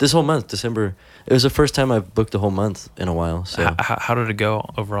 This whole month, December, it was the first time I've booked a whole month in a while. So How did it go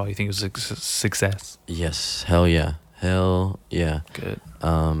overall? You think it was a success? yes, hell yeah. Good.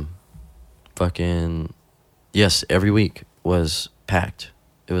 Fucking yes. Every week was packed.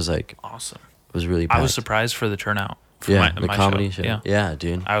 It was like Awesome. it was really packed. I was surprised for the turnout. For Yeah, my, the my comedy show. show. Yeah.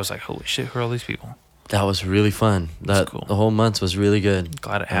 Dude, I was like, holy shit, who are all these people? that was really fun. That's cool. The whole month was really good.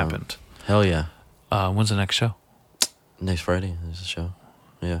 Glad it happened. Hell yeah. When's the next show? Next Friday there's a show.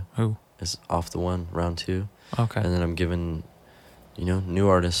 Yeah, Who? it's Off the One round 2, Okay. and then I'm giving, new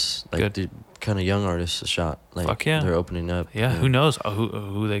artists like Good. the kind of young artists a shot. Like Fuck yeah. they're opening up. Yeah, who knows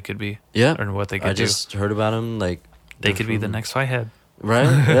who they could be Yeah, or what they could I do. just heard about them. Like They they're could be the from- next Whitehead.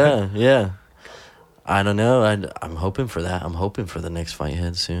 Right? Yeah. I don't know. I'm hoping for that. I'm hoping for the next Fight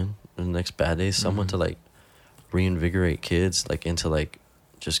Head soon. The next Bad Days. Someone Mhm. to like reinvigorate kids like into like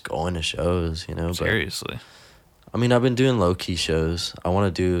just going to shows, But Seriously. I mean, I've been doing low key shows. I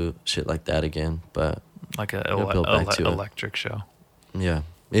want to do shit like that again. But Like a Gotta build back to it. electric show. yeah,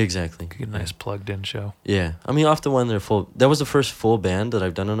 exactly. Get a nice plugged in show. Yeah. I mean, Off the One, they're full. That was the first full band that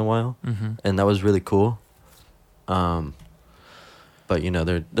I've done in a while, Mm-hmm. and that was really cool. But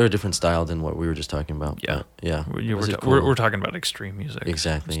they're a different style than what we were just talking about. Yeah. But, yeah. We're, Was it we're cool? talking about extreme music.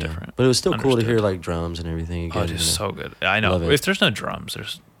 Exactly. It's Yeah. different. But it was still cool to hear Understood. like drums and everything again. Oh, it is so good. I know. Love it. If there's no drums,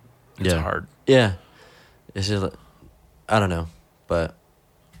 it's Yeah. hard. Yeah. It's just like, I don't know, but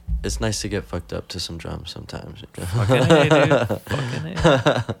it's nice to get fucked up to some drums sometimes. Fucking A, dude. Fucking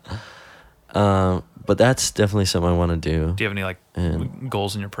A. But that's definitely something I want to do. Do you have any like And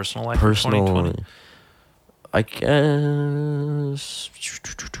goals in your personal life? In Personal, 2020? I guess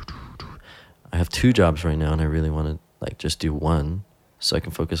I have 2 jobs right now, and I really want to like just do one, so I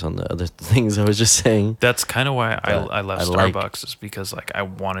can focus on the other things I was just saying. That's kind of why But I left I like- Starbucks, is because like I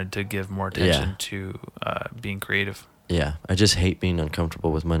wanted to give more attention to being creative. Yeah, I just hate being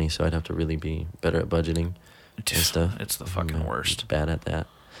uncomfortable with money, so I'd have to really be better at budgeting and stuff. It's the fucking I'm worst. bad at that.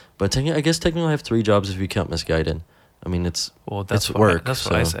 But I guess technically I have 3 jobs if you count Misguided. I mean, it's Well, that's it's what work. that's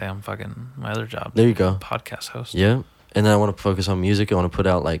what I so- say. I'm fucking my other job. There you go. Podcast host. Yeah, and then I want to focus on music. I want to put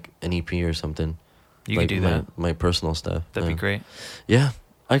out like an EP or something. You like can do that. My personal stuff. That'd be great. Yeah,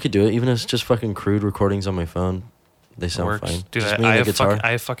 I could do it. Even if it's just fucking crude recordings on my phone, they sound Works. fine. Dude, Just me I and have the guitar.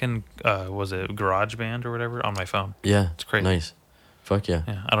 I have fucking was it GarageBand or whatever on my phone. Yeah, It's great. Nice. Fuck yeah.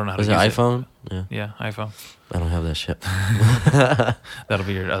 Yeah, I don't know how Was to it use iPhone? Yeah, it. Yeah, iPhone. I don't have that shit. That'll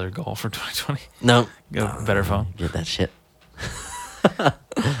be your other goal for 2020. No, Get a better phone. Get that shit.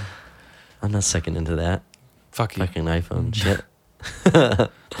 I'm not second into that Fuck you. fucking iPhone shit.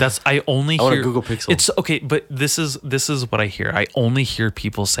 That's I only I want a hear Google Pixel. It's okay, but this is what I hear. I only hear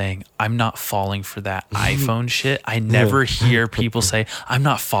people saying, "I'm not falling for that iPhone shit." I never hear people say, "I'm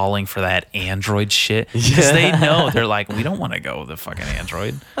not falling for that Android shit," because they know they're like, "We don't want to go with the fucking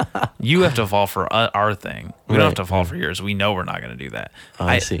Android. You have to fall for our thing. We don't have to fall for yours. We know we're not going to do that." Oh,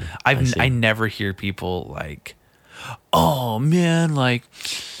 I see. I never hear people like, "Oh man, like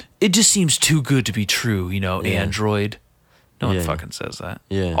it just seems too good to be true," Yeah. Android. No one Yeah. fucking says that.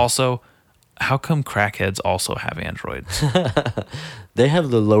 Yeah. Also, how come crackheads also have Androids? They have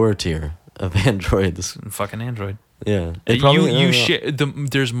the lower tier of Androids. Fucking Android. Yeah. It probably- You share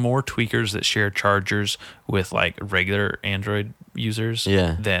there's more tweakers that share chargers with like regular Android users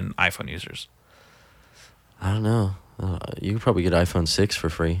Yeah. than iPhone users. I don't know. You could probably get iPhone 6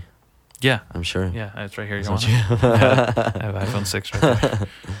 for free. Yeah. I'm sure. Yeah, it's right here. You That's want what it? I have iPhone 6 right there.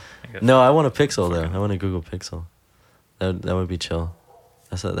 No, I want a Pixel though. I want a Google Pixel. That would be chill.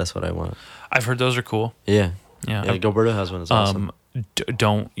 That's what I want. I've heard those are cool. Yeah. Yeah. Yeah. Gilberto has one. It's awesome.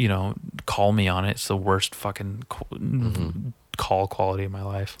 Don't call me on it. It's the worst fucking call quality of my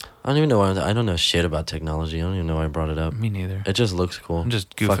life. I don't even know why. I don't know shit about technology. I don't even know why I brought it up. Me neither. It just looks cool. I'm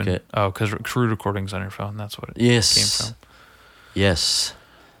just goofing. Fuck it. Oh, because crude recordings on your phone. That's what it Yes. came from. Yes.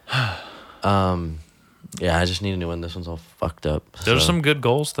 Yeah, I just need a new one. This one's all fucked up. There's so. some good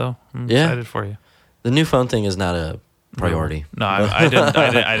goals though. I'm Yeah. excited for you. The new phone thing is not a priority. No, I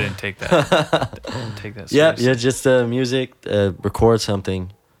didn't take that. I didn't take that. Yeah, seriously. yeah, just music, record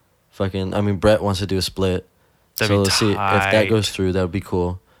something. Fucking, I mean, Brett wants to do a split. That'd so be let's see if that tight. goes through. That would be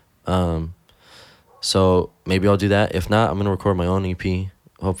cool. So maybe I'll do that. If not, I'm gonna record my own EP.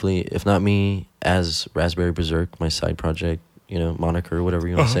 Hopefully, if not me, as Raspberry Berserk, my side project, moniker, whatever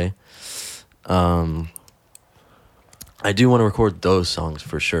you want to say. I do want to record those songs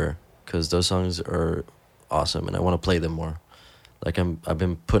for sure, because those songs are awesome, and I want to play them more. Like I've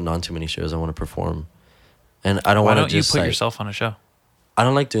been putting on too many shows. I want to perform, and I don't Why want to don't you just put like, yourself on a show? I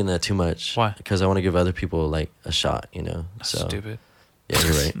don't like doing that too much. Why? Because I want to give other people like a shot. So Stupid. yeah,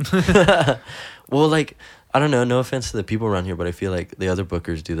 you're right. Well, like I don't know. No offense to the people around here, but I feel like the other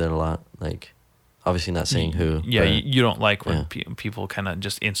bookers do that a lot. Like, obviously not saying who. Yeah, but, you don't like when yeah. people kind of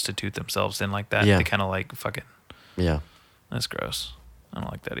just institute themselves in like that. Yeah. They kind of like fucking. yeah, That's gross. I don't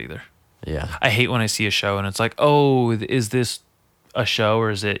like that either. yeah, I hate when I see a show and it's like, oh, is this a show or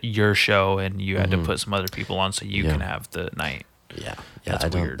is it your show and you had to put some other people on so you Yeah. can have the night? yeah. That's I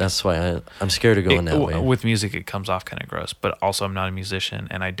don't. weird. That's why I'm scared of going that way. With music, it comes off kind of gross, but also I'm not a musician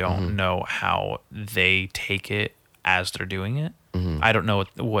and I don't know how they take it as they're doing it. I don't know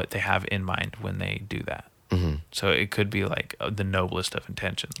what they have in mind when they do that. So it could be like the noblest of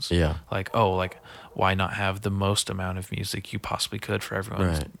intentions. Yeah. Like, oh, like why not have the most amount of music you possibly could for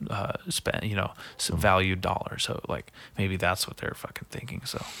everyone's spend, valued dollar. So like maybe that's what they're fucking thinking.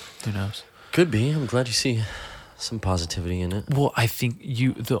 So who knows? Could be. I'm glad you see some positivity in it. Well, I think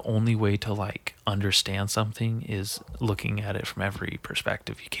the only way to like understand something is looking at it from every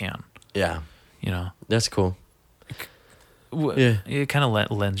perspective you can. Yeah, that's cool. Yeah. It kind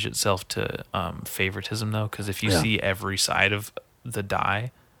of lends itself to favoritism though, because if you see every side of the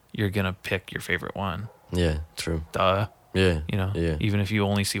die, you're gonna pick your favorite one. Yeah, true. Duh. Yeah, yeah, Even if you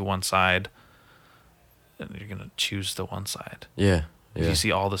only see one side, you're gonna choose the one side. yeah. If you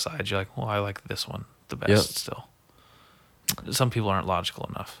see all the sides, you're like, well, I like this one the best still. Some people aren't logical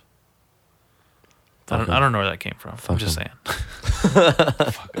enough. I don't know where that came from. I'm just saying.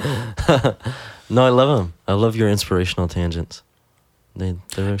 No, I love them. I love your inspirational tangents.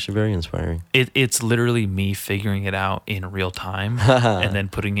 They're actually very inspiring. It's literally me figuring it out in real time and then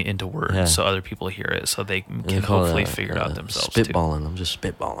putting it into words so other people hear it so they can hopefully figure it out themselves spitballing. too. I'm just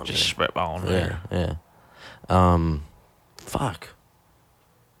spitballing. Just spitballing there. Yeah. Fuck.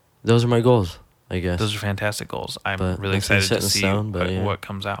 Those are my goals, I guess. Those are fantastic goals. I'm But really nothing excited set to in see stone, but what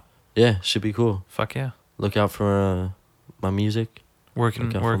comes out. Yeah, should be cool. Fuck yeah. Look out for my music. Where can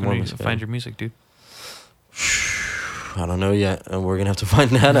we find your music, dude? I don't know yet, and we're gonna have to find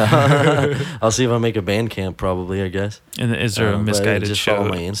that out. I'll see if I make a Bandcamp, probably. I guess. And is there a misguided just show? follow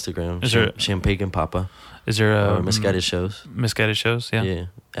my Instagram. Is there Champagne Papa? Is there a Misguided Shows? Misguided Shows? Yeah. Yeah,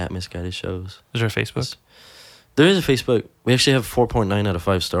 at Misguided Shows. Is there a Facebook? There is a Facebook. We actually have 4.9 out of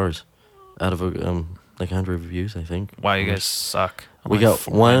 5 stars, out of like 100 reviews, I think. Wow, you guys suck. We got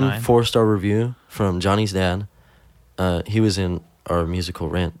one 4-star review from Johnny's dad. He was in our musical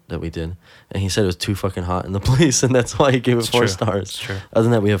rant that we did, and he said it was too fucking hot in the place, and that's why he gave it 4 stars. It's true. Other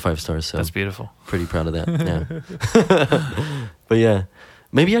than that, we have 5 stars, so that's beautiful. Pretty proud of that. Yeah. But yeah,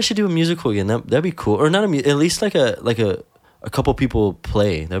 maybe I should do a musical again. That'd be cool, or not at least like a couple people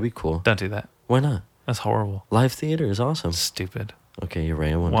play. That'd be cool. Don't do that. Why not? That's horrible. Live theater is awesome. Stupid. Okay, you're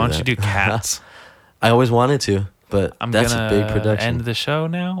right. Why don't you do Cats? I always wanted to, but that's a big production. End the show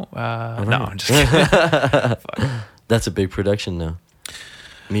now. Right. No, I'm just kidding. That's a big production now.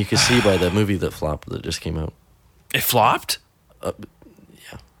 I mean, you can see by the movie that flopped that just came out. It flopped?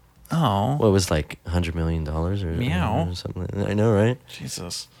 Yeah. Oh. Well, it was like $100 million or something. I know, right?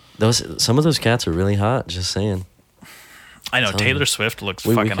 Jesus. Some of those cats are really hot. Just saying. I know Taylor Swift looks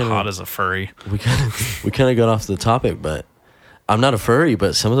fucking hot as a furry. We kind of got off the topic, but I'm not a furry.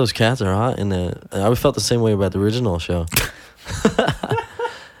 But some of those cats are hot, and I felt the same way about the original show.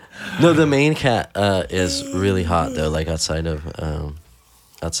 No, the main cat is really hot though. Like outside of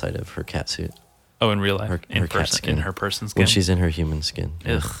her cat suit. Oh, in real life, her cat skin. in her person skin. When she's in her human skin.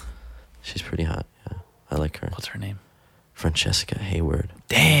 Ugh. Yeah. She's pretty hot. Yeah, I like her. What's her name? Francesca Hayward.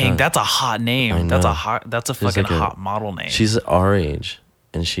 Dang, that's a hot name. I know. That's a fucking hot model name. She's our age,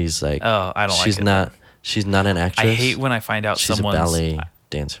 and she's like. Oh, I don't like it. She's not an actress. I hate when I find out someone's a ballet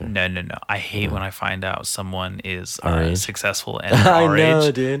dancer. No. I hate when I find out someone is successful and I our know,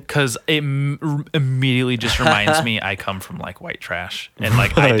 age, dude. because it immediately just reminds me I come from like white trash, and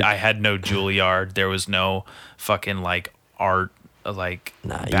like I had no Juilliard. There was no fucking like art like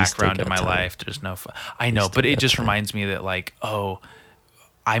background in my life. There's no. I know, but it just reminds me that like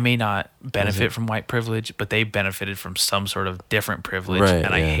I may not benefit from white privilege, but they benefited from some sort of different privilege,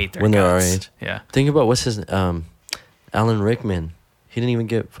 and I hate their when guts. they're our age. Yeah. Think about what's his Alan Rickman. He didn't even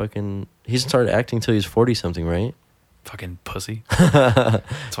get fucking. He started acting till he was 40 something, right? Fucking pussy.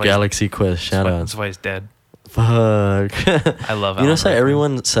 Galaxy Quest. Shout out. That's why he's dead. Fuck. I love. You know how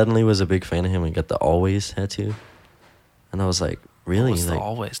everyone suddenly was a big fan of him and got the Always tattoo, and I was like, really? What's like, the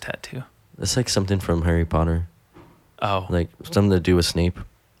Always tattoo? It's like something from Harry Potter. Oh. Like something to do with Snape.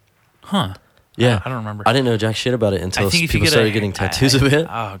 Huh. Yeah. I don't remember. I didn't know jack shit about it until people started getting tattoos of it.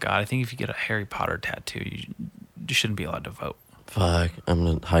 Oh, God. I think if you get a Harry Potter tattoo, you shouldn't be allowed to vote. Fuck. I'm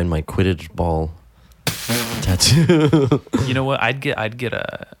going to hide my Quidditch ball tattoo. You know what? I'd get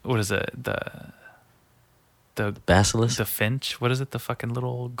a, what is it? The Basilisk? The finch? What is it? The fucking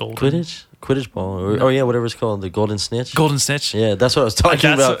little golden... Quidditch ball. Or yeah, whatever it's called. The golden snitch. Golden snitch? Yeah, that's what I was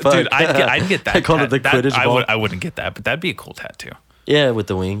talking about. Fuck. Dude, I'd get that. I called it the Quidditch ball. I wouldn't get that, but that'd be a cool tattoo. Yeah, with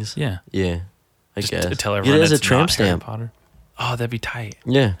the wings. Yeah. Yeah. I guess. To tell everyone it is it's a tramp not Harry stamp. Potter. Oh, that'd be tight.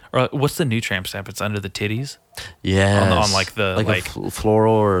 Yeah. Or what's the new tramp stamp? It's under the titties. Yeah. On like the like a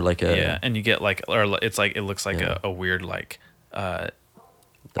floral or like a. Yeah, and you get like, or it's like it looks like a weird like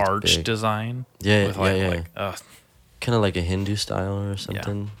arch big. design. Yeah, with like, kind of like a Hindu style or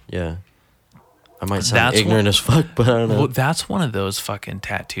something. Yeah. I might sound That's ignorant as fuck, but I don't know. Well, that's one of those fucking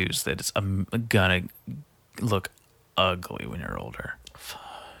tattoos that is gonna look ugly when you're older.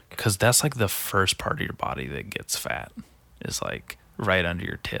 Because that's like the first part of your body that gets fat, is like right under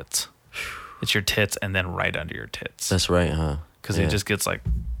your tits. It's your tits and then right under your tits. That's right, huh? Because it just gets like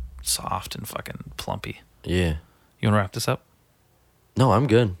soft and fucking plumpy. Yeah. You want to wrap this up? No, I'm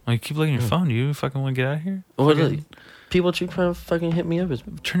good. Oh, you keep looking at your phone. Do you fucking want to get out of here? What? People keep trying to fucking hit me up.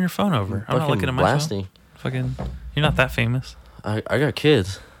 Turn your phone over. I'm not looking at my blasting. phone. Fucking, you're not that famous. I got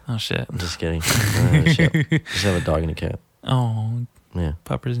kids. Oh shit. I'm just kidding. Just have a dog and a cat. Oh. Yeah.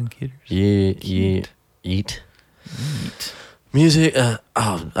 Puppers and kitters. Yeah. Eat. Music.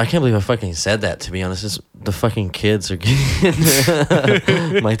 I can't believe I fucking said that, to be honest. The fucking kids are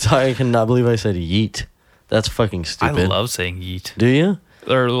getting my dog. I cannot believe I said yeet. That's fucking stupid. I love saying yeet. Do you?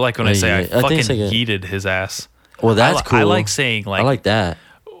 Or like when I say I fucking like yeeted his ass. Well, that's cool. I like saying like. I like that.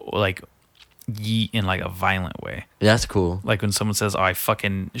 Like yeet in like a violent way. That's cool. Like when someone says, "Oh, I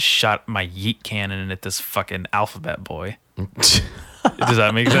fucking shot my yeet cannon at this fucking alphabet boy." Does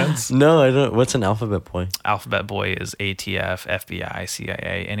that make sense? No, I don't. What's an alphabet boy? Alphabet boy is ATF, FBI,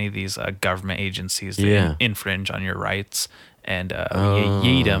 CIA, any of these government agencies that Yeah. infringe on your rights. And you Oh.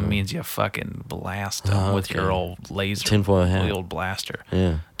 yeet them means you fucking blast them with Okay. your old laser. Tinfoil hat. The old blaster.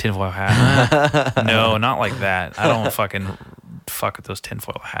 Yeah. Tinfoil hat. No, not like that. I don't fucking fuck with those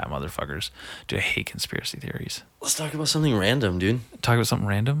tinfoil hat motherfuckers. Dude, I hate conspiracy theories. Let's talk about something random, dude. Talk about something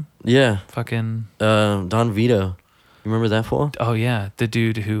random? Yeah. Fucking... Don Vito. You remember that fool? Oh, yeah. The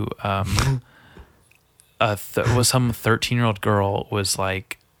dude who... was some 13-year-old girl was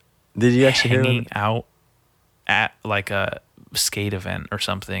like... Did you actually hear hanging it? out at like a skate event or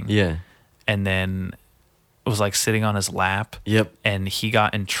something. Yeah. And then was like sitting on his lap. Yep. And he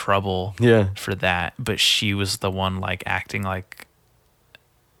got in trouble Yeah. for that, but she was the one like acting like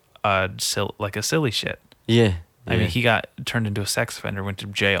a silly shit. Yeah. I mean, he got turned into a sex offender, went to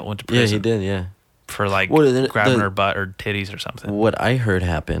jail, went to Yeah, prison. he did. Yeah. For like Well, grabbing her butt or titties or something. What I heard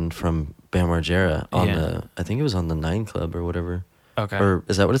happened from Bam Margera on Yeah. I think it was on the 9 Club or whatever. Okay. Or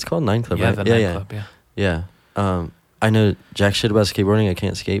is that what it's called? 9 Club, yeah, right? the yeah, nightclub, yeah. Yeah. I know jack shit about skateboarding. I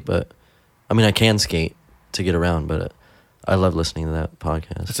can't skate, but I mean, I can skate to get around, but I love listening to that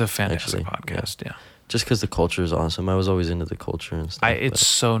podcast. It's a fantastic actually. podcast, yeah. Just because the culture is awesome. I was always into the culture and stuff. It's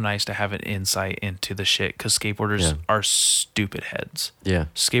so nice to have an insight into the shit because skateboarders Yeah. are stupid heads. Yeah.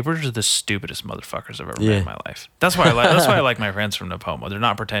 Skateboarders are the stupidest motherfuckers I've ever Yeah. met in my life. That's why I like my friends from Napomo. They're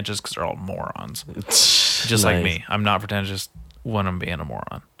not pretentious because they're all morons. Just like Nice. me. I'm not pretentious when I'm being a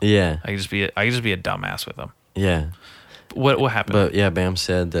moron. Yeah. I can just be a dumbass with them. Yeah. What happened? But yeah, Bam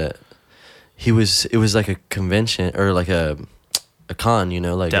said that it was like a convention or like a con, you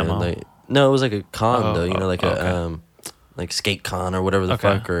know, like Demo? no, it was like a con Oh, though, you know, like okay. like skate con or whatever the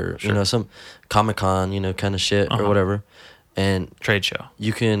Okay, fuck, or sure. you know, some Comic Con, you know, kind of shit or whatever. And Trade show.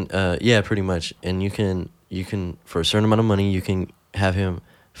 you can yeah, pretty much. And you can for a certain amount of money you can have him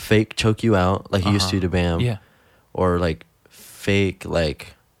fake choke you out like he used to Bam. Yeah. Or like fake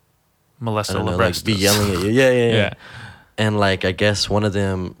like I Molesta don't know, like be Labrestas. yelling at you. Yeah. Yeah. And like I guess one of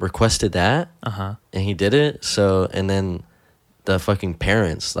them requested that, Uh-huh. and he did it. So and then the fucking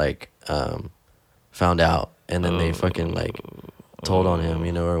parents like found out, and then they fucking like told on him,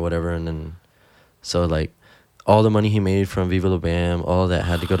 you know, or whatever. And then so like all the money he made from Viva La Bam, all of that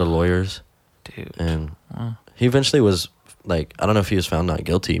had to go to lawyers. Dude. And he eventually was like, I don't know if he was found not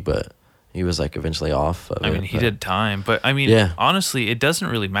guilty, but he was like eventually off of I it, mean, he but did time, but I mean, Yeah. honestly, it doesn't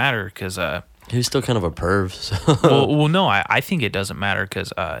really matter because, he was still kind of a perv. So well, no, I think it doesn't matter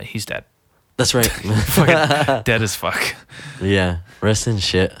because he's dead. that's right. Fucking dead as fuck. Yeah, rest in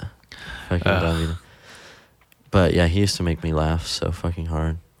shit. Fucking Don Vito. But yeah, he used to make me laugh so fucking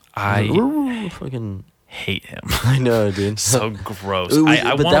hard. I Fucking. hate him. I know, dude. So gross. It was-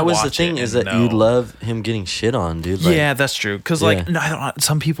 I but wanna that was the watch thing it is and that you know. love him getting shit on, dude. Like, Yeah, that's true. Because Yeah. like, no, I don't,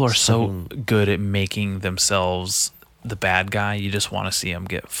 some people are so Fucking- good at making themselves the bad guy. You just want to see them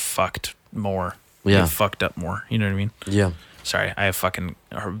get fucked more. Yeah. Get fucked up more. You know what I mean? yeah, Sorry, I have fucking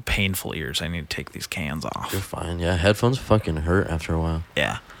painful ears. I need to take these cans off. you're fine. Yeah, headphones fucking hurt after a while.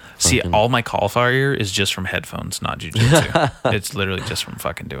 Yeah. See, Fucking- all my cauliflower is just from headphones, not jujitsu. It's literally just from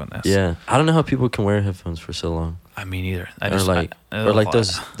fucking doing this. Yeah, I don't know how people can wear headphones for so long. I mean, either. I Or just like, I- or like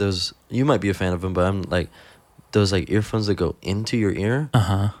those. You might be a fan of them, but I'm like those like earphones that go into your ear.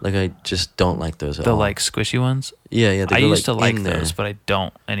 Uh-huh. Like I just don't like those at The all. like squishy ones. yeah. They I go, used to like in there. those, but I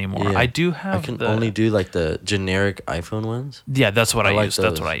don't anymore. Yeah. I do I have can the, only do like the generic iPhone ones. Yeah, that's what I like use.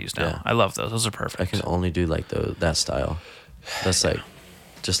 That's those. what I use now. Yeah. I love those. Those are perfect. I can only do like that style. That's like,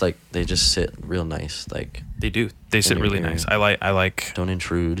 just like they just sit real nice. Like They do. They sit your really ear. nice. I like. don't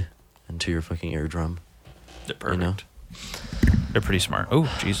intrude into your fucking eardrum. They're perfect. know? They're pretty smart.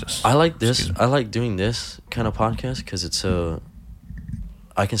 Oh Jesus. I like this. Excuse me. I like doing this kind of podcast because it's so.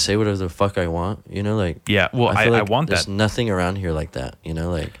 I can say whatever the fuck I want. You know, like Yeah. Well, I feel like want there's that. nothing around here like that. You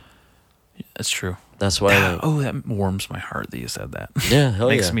know, like That's true. that's why. Like, Oh, that warms my heart that you said that. yeah, hell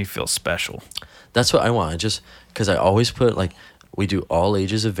Makes yeah. me feel special. That's what I want. I just because I always put like we do all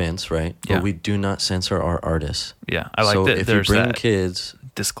ages events, right? Yeah. But we do not censor our artists. Yeah, I like so that. if There's you bring that kids,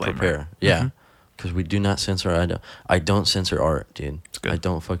 disclaimer. prepare. Yeah, Mhm. because we do not censor. I don't censor art, dude. good. I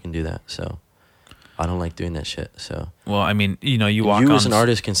don't fucking do that. So I don't like doing that shit. So Well, I mean, you walk you on as an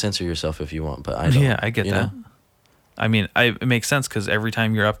artist can censor yourself if you want, but I don't. Yeah, I get you that. know? I mean, it makes sense because every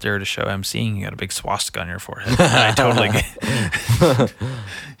time you're up there to show emceeing, you got a big swastika on your forehead. I totally get.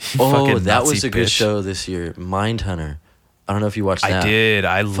 Oh, Fucking that Nazi was a good bitch. show this year, Mindhunter. I don't know if you watched that. I did.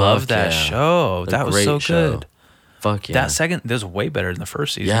 I love that yeah. show. A That was great so show. good. Fuck yeah. That was way better than the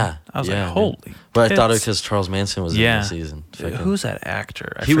first season. Yeah. I was yeah, like, holy. But I thought it tits. because Charles Manson was in the season. Fucking- Who's that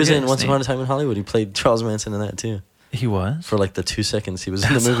actor? I he was forget in his Once name. Upon a Time in Hollywood. He played Charles Manson in that too. He was? For like the 2 seconds he was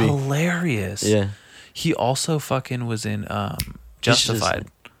That's in the movie. hilarious. Yeah. He also fucking was in Justified.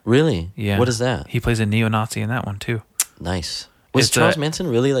 Really? Yeah. What is that? He plays a neo-Nazi in that one too. Nice. Was It's Charles a- Manson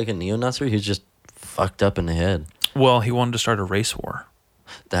really like a neo-Nazi? He was just fucked up in the head. Well, he wanted to start a race war.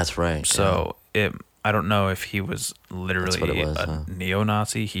 That's right. So I don't know if he was literally what it was, a huh?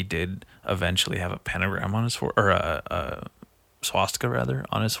 neo-Nazi. He did eventually have a pentagram on his forehead, or a swastika rather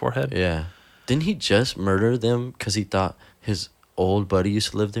on his forehead. Yeah. Didn't he just murder them because he thought his old buddy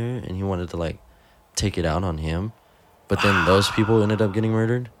used to live there and he wanted to like take it out on him? But then those people ended up getting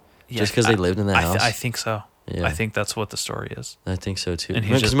murdered just because they lived in that house? I think so. Yeah. I think that's what the story is. I think so too. And he's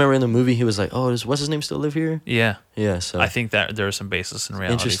Because just- remember in the movie he was like, "Oh, what's his name still live here?" Yeah. Yeah. So I think that there was some basis in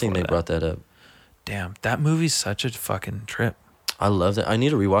reality. interesting for they that. brought that up. Damn, that movie's such a fucking trip. I love that. I need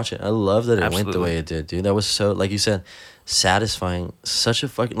to rewatch it. I love that it went the Absolutely. way it did, dude. That was so, like you said, satisfying. Such a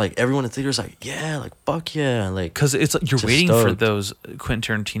fucking, like, everyone in the theater was like, yeah, like, fuck yeah. Like, Because it's like you're Just waiting for stoked. those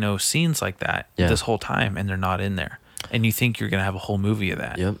Quentin Tarantino scenes like that Yeah. this whole time, and they're not in there. And you think you're gonna have a whole movie of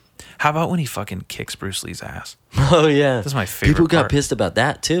that. yep. How about when he fucking kicks Bruce Lee's ass? Oh, yeah. That's my favorite People got part. pissed about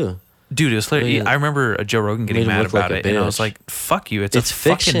that, too. Dude, it was hilarious. Yeah. I remember Joe Rogan getting Made him mad look like about a it, and I was bitch. like, "Fuck you! It's It's a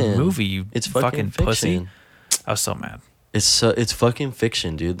fucking fiction. movie, you It's fucking fucking pussy." fiction. I was so mad. It's fucking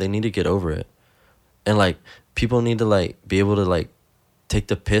fiction, dude. They need to get over it. And, like, people need to, like, be able to, like, take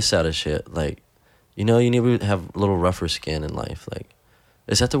the piss out of shit. Like, you know, you need to have a little rougher skin in life. Like,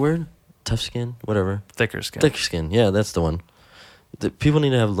 is that the word? Tough skin? Whatever. Thicker skin. Thicker skin. Yeah, that's the one. People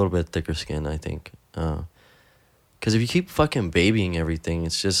need to have a little bit thicker skin, I think. Because if you keep fucking babying everything,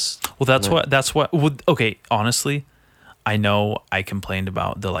 it's just... Well, that's like- what. That's what. Okay, honestly, I know I complained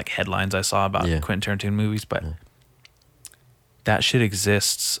about the like headlines I saw about Yeah. Quentin Tarantino movies, but that shit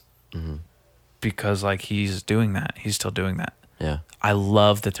exists Mm-hmm. because like he's doing that. He's still doing that. Yeah. I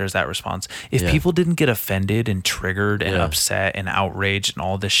love that there's that response. If Yeah. people didn't get offended and triggered and Yeah. upset and outraged and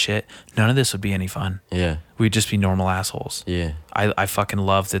all this shit, none of this would be any fun. Yeah. We'd just be normal assholes. Yeah. I fucking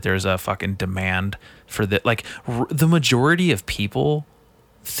love that there's a fucking demand for that. Like the majority of people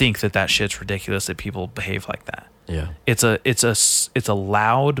think that shit's ridiculous that people behave like that. Yeah. It's a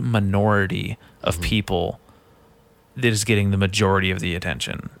loud minority of Mm-hmm. people that is getting the majority of the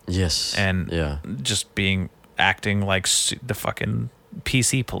attention Yes. and yeah. just acting like the fucking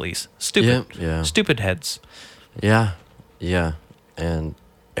PC police. Stupid. Yeah, yeah. Stupid heads. Yeah. Yeah. And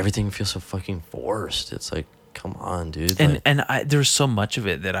everything feels so fucking forced. It's like, come on, dude. Like, And there's so much of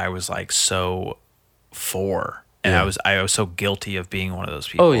it that I was like so for. And Yeah. I was so guilty of being one of those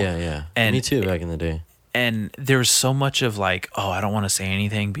people. oh, yeah, yeah. And- Me too, back in the day. And there's so much of like, oh, I don't want to say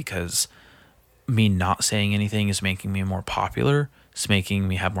anything because me not saying anything is making me more popular. It's making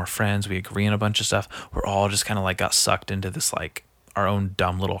me have more friends. We agree on a bunch of stuff. We're all just kind of like got sucked into this like our own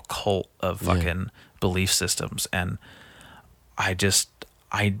dumb little cult of fucking belief systems. And I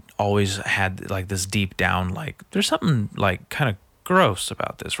always had like this deep down, like there's something like kind of gross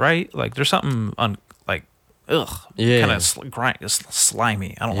about this, right? Like there's something like, ugh, Yeah. kind of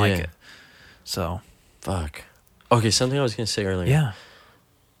slimy. I don't like Yeah. it. So Fuck. Okay, something I was going to say earlier. yeah.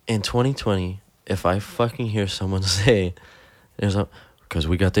 In 2020, if I fucking hear someone say, because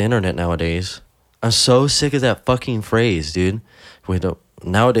we got the internet nowadays, I'm so sick of that fucking phrase, dude.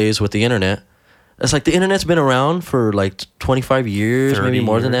 Nowadays with the internet, it's like the internet's been around for like 25 years, 30 maybe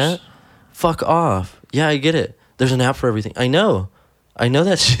more than years. that. Fuck off. Yeah, I get it. There's an app for everything. I know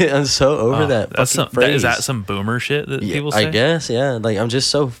that shit. I'm so over that That's fucking some, phrase. is that some boomer shit that Yeah, people say? I guess, yeah. Like, I'm just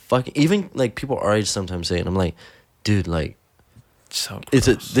so fucking... Even, like, people our age sometimes say it. I'm like, dude, like, So it's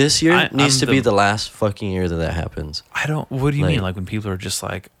gross. this year needs I'm to be the last fucking year that happens. I don't. What do you like- mean? Like when people are just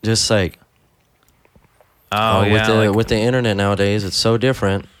like, Just like, oh, yeah, with the like, with the internet nowadays, it's so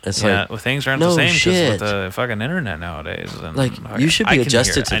different. It's yeah, like, well, things aren't no the same 'cause shit. with the fucking internet nowadays. And like you should I be can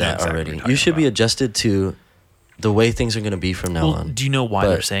adjusted hear- to I know that exactly what already. you're You talking should be about. adjusted to the way things are going to be from now Well, on. do you know why But-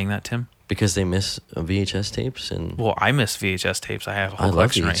 they're saying that, Tim? Because they miss VHS tapes, and Well, I miss VHS tapes. I have a I whole love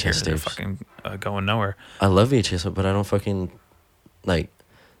collection right here. VHS They're tapes. fucking going nowhere. I love VHS, but I don't fucking like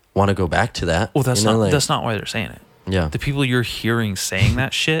want to go back to that. Well, that's you know, not like, that's not why they're saying it. yeah. The people you're hearing saying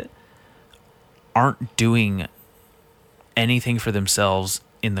that shit aren't doing anything for themselves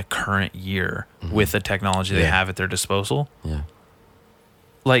in the current year with the technology they Mm-hmm. Yeah. have at their disposal. Yeah,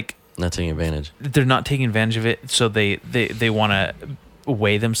 Like not taking advantage. they're not taking advantage of it, so they want to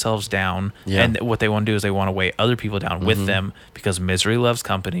weigh themselves down. Yeah. And what they want to do is they want to weigh other people down with them because misery loves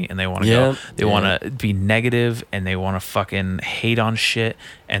company, and they want to Yep. go. They want to be negative, and they want to fucking hate on shit,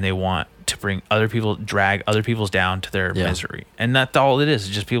 and they want to drag other people's down to their Yeah. misery, and that's all it is.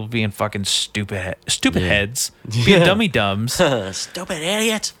 It's just people being fucking stupid Yeah. heads, being Yeah. dummy dumbs. Stupid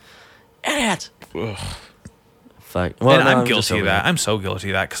idiot. Fuck. Well, And no, I'm just guilty of over that. it. I'm so guilty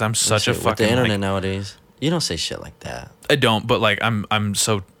of that because I'm such a With fucking the internet like, nowadays. You don't say shit like that. I don't, but like I'm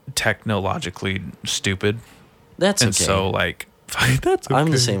so technologically stupid, That's and okay. so like that's okay. I'm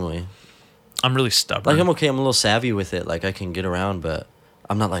the same way. I'm really stubborn. Like I'm okay. I'm a little savvy with it. Like I can get around, but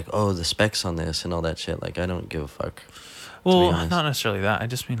I'm not like, oh, the specs on this and all that shit. Like I don't give a fuck. well, honest. not necessarily that. I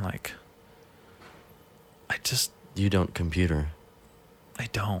just mean like, You don't computer. I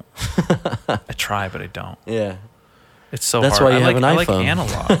don't. I try, but I don't. Yeah. It's so That's hard. why you have an I like iPhone.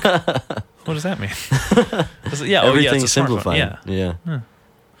 analog. What does that mean? Yeah, Everything's it's a smartphone. simplified. Yeah,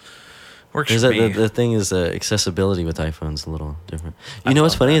 works Is for that me. the thing is accessibility with iPhones a little different. You I know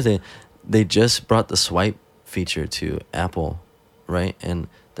what's love funny that. is they just brought the swipe feature to Apple, right? And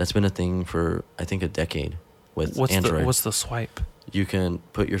that's been a thing for I think a decade with Android. What's the swipe? You can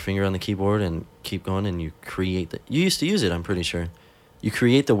put your finger on the keyboard and keep going, and you create you used to use it, I'm pretty sure. You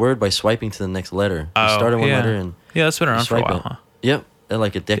create the word by swiping to the next letter. You start at one letter and yeah, that's been you around for a swipe while, it. huh? Yep,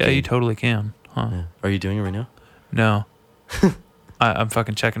 like a decade. Yeah, you totally can, huh? Yeah. Are you doing it right now? No, I'm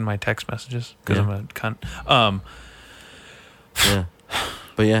fucking checking my text messages because Yeah. I'm a cunt. Yeah,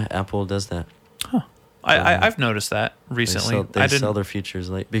 but yeah, Apple does that. I've noticed that recently. They sell their features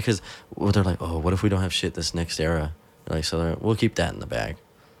like because they're like, oh, what if we don't have shit this next era? Like, so we'll keep that in the bag,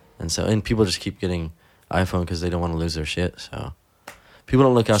 and people just keep getting iPhone because they don't want to lose their shit. So people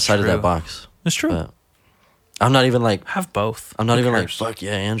don't look outside of true. that box. It's true. But I'm not even like Have both. I'm not Who even cares? like fuck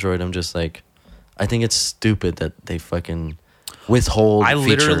yeah Android. I'm just like I think it's stupid that they fucking withhold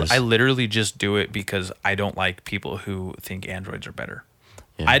features. I literally just do it because I don't like people who think Androids are better.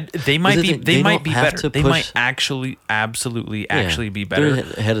 Yeah. They might But be. they They might don't be have better. to They might push- actually, absolutely, Yeah, actually be better.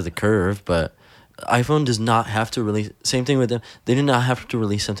 They're ahead of the curve, but iPhone does not have to release. Same thing with them. They do not have to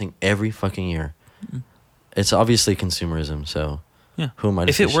release something every fucking year. It's obviously consumerism. So Yeah. who am I to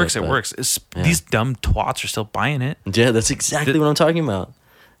If say it works, shit, it but- works. yeah. These dumb twats are still buying it. Yeah, that's exactly what I'm talking about.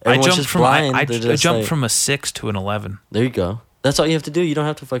 I Everyone's jumped just from blind. I They're just jumped like- from a 6 to an 11. There you go. That's all you have to do. You don't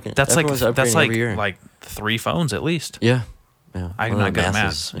have to fucking. That's like everyone's upgrading every year. 3 phones at least. Yeah. Yeah. I'm Well, not the good at math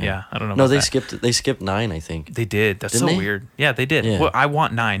math. is- Yeah, I don't know No, about they that. skipped 9, I think. They did. That's Didn't so they? weird. Yeah, they did. Yeah. Well, I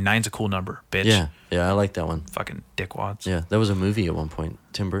want 9. 9's a cool number, bitch. Yeah. Yeah, I like that one. Fucking dickwads. Yeah, that was a movie at one point.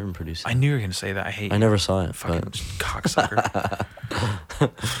 Tim Burton produced. I knew you were gonna say that. I hate. I never saw it. Fucking But cocksucker.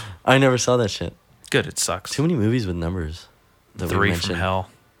 I never saw that shit. Good. It sucks. Too many movies with numbers. That we 3 from mentioned. Hell.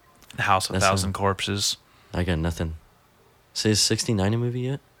 The House of That's 1,000 Corpses. I got nothing. Say, is 69 a movie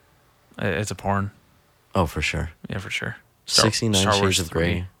yet? It's a porn. Oh, for sure. Yeah, for sure. 69 Star Shades Wars of 3.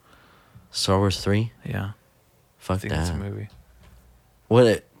 Grey. Star Wars 3? Yeah, I Fuck think that's a that. movie.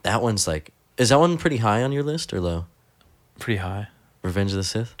 That one's like... Is that one pretty high on your list or low? Pretty high. Revenge of the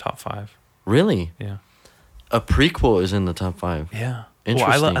Sith? Top 5. Really? Yeah. A prequel is in the top 5. Yeah.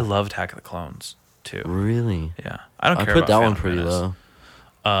 Interesting. Well, I love Attack of the Clones too. Really? Yeah. I don't I care put about that one Phantom pretty Menace.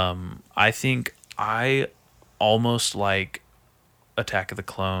 low. I think I almost like Attack of the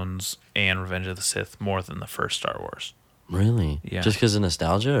Clones and Revenge of the Sith more than the first Star Wars. Really? Yeah. Just because of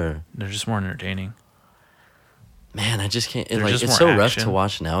nostalgia or... They're just more entertaining. Man, I just can't... They're Like, just it's more so rough to action.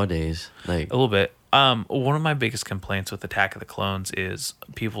 watch nowadays. Like... A little bit. One of my biggest complaints with Attack of the Clones is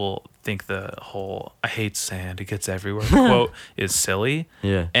people think the whole "I hate sand, it gets everywhere" quote is silly.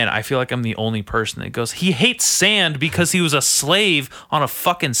 Yeah. And I feel like I'm the only person that goes, he hates sand because he was a slave on a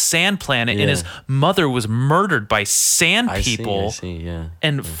fucking sand planet Yeah. and his mother was murdered by sand I people. see, yeah.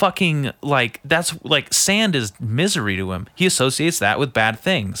 And fucking like that's like sand is misery to him. He associates that with bad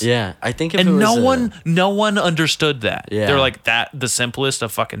things. Yeah, I think if it And was no one understood that. Yeah. They're like that the simplest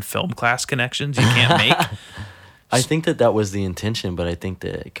of fucking film class connections you can't make. I think that was the intention, but I think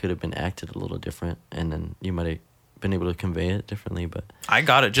that it could have been acted a little different, and then you might have been able to convey it differently. But I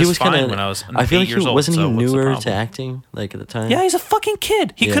got it just fine kinda- when I was I feel 8 like years old. wasn't so he what's the newer problem? to acting like at the time? Yeah, he's a fucking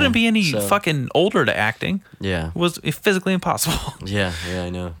kid. He Yeah, couldn't be any so- fucking older to acting. yeah, It was physically impossible. yeah, I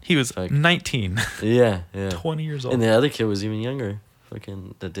know. He was Like- 19, Yeah, 20 years old. And the other kid was even younger.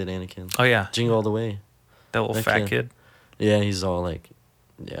 Fucking that did Anakin. Oh yeah, Jingle all the way. that little that fat kid. kid. Yeah, he's all like,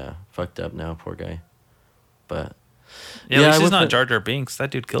 fucked up now, poor guy. But Yeah, Yeah, at I least he's would not put- Jar Jar Binks.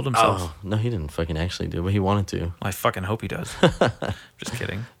 That dude killed himself. oh no, he didn't fucking actually do, but he wanted to. I fucking hope he does. Just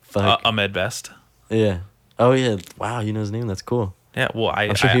kidding. Fuck. Ahmed Best. Yeah. Oh yeah. Wow, you know his name. That's cool. Yeah, well,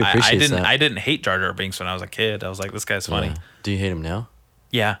 I'm sure he appreciates that. I didn't hate Jar Jar Binks when I was a kid. I was like, this guy's funny. Yeah. Do you hate him now?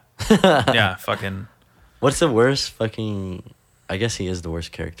 Yeah. Yeah, fucking. What's the worst fucking... I guess he is the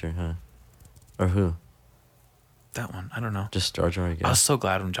worst character, huh? Or who? That one, I don't know. Just Jar Jar, I guess. I was so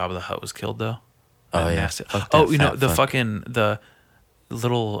glad when Jabba the Hutt was killed, though. Oh, That yeah. nasty- Fuck that Oh, you know, fat the fuck. fucking, the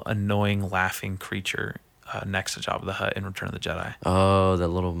little annoying laughing creature next to Jabba the Hutt in Return of the Jedi. Oh, that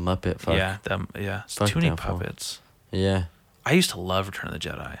little Muppet fuck. Yeah, them. Yeah, it's Fuck too many that fool. puppets. Yeah. I used to love Return of the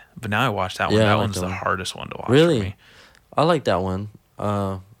Jedi, but now I watch that one. Yeah, I That like one's that the one. hardest one to watch Really? for me. I like that one.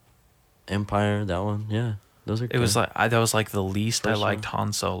 Empire, that one. Yeah. Those are It was good. like that was like the least I First liked one.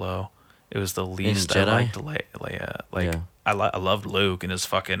 Han Solo. It was the least I Jedi? liked Leia. Like Yeah. I loved Luke and his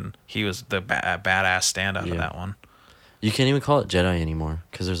fucking. He was the badass standout Yeah. of that one. You can't even call it Jedi anymore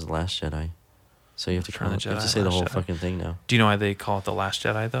because there's the Last Jedi. So you have to Return of call the it, you have to Jedi, say the Last whole Jedi. fucking thing now. Do you know why they call it the Last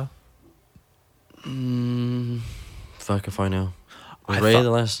Jedi though? Fuck if I know. Was I Rey thought- the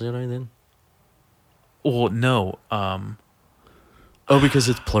Last Jedi then? Well, no, Oh, because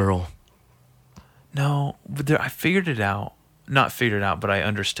it's plural. no. But there, I figured it out. Not figured it out, but I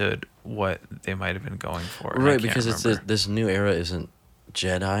understood what they might have been going for. and I Right, can't because it's remember. this new era isn't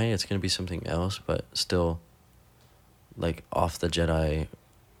Jedi. It's gonna be something else, but still, like off the Jedi,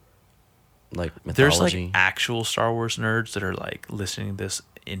 like There's mythology. like actual Star Wars nerds that are like listening to this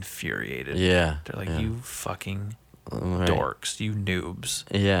infuriated. Yeah, They're like, yeah. you fucking Right. dorks, you noobs.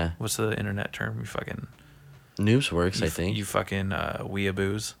 Yeah, What's the internet term? You fucking. noobs works. You I f- think. You fucking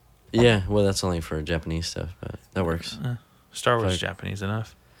weeaboos. Yeah, well, that's only for Japanese stuff, but that works. Star Wars is Fuck. Japanese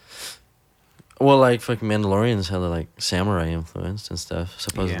enough. Well, like fucking Mandalorians have like samurai influence and stuff,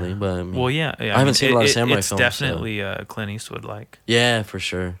 supposedly. Yeah. But I mean, Well, yeah. I haven't seen a lot of samurai it's films, so- definitely Clint Eastwood like. yeah, for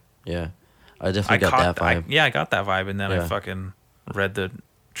sure. Yeah, I definitely got that vibe. I got that vibe, and then I Yeah. fucking read the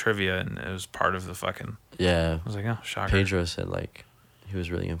trivia, and it was part of the fucking. Yeah, I was like, oh, shocker. Pedro said like he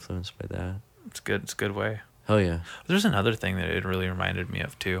was really influenced by that. It's good. It's a good way. Hell yeah. There's another thing that it really reminded me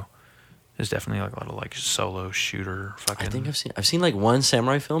of too. There's definitely like a lot of like solo shooter fucking. I think I've seen like one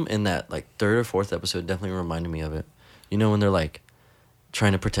samurai film, and that like third or fourth episode definitely reminded me of it. You know when they're like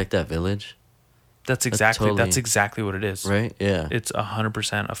trying to protect that village, that's exactly totally- what it is. right? Yeah. It's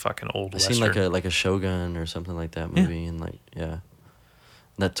 100% a fucking old I western. seen like a Shogun or something like that Yeah. movie, and like yeah,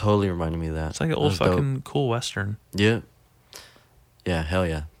 that totally reminded me of that. It's like an That old was dope. fucking cool western. Yeah. Yeah, hell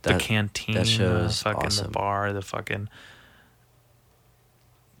yeah. The canteen, that show the is fucking the awesome. bar, the fucking.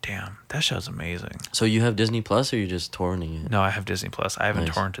 Damn, that show's amazing. So you have Disney Plus, or you just torrenting it? No, I have Disney Plus. I haven't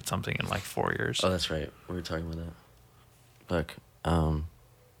Nice. torrented something in like 4 years. Oh, that's right. We were talking about that. Look,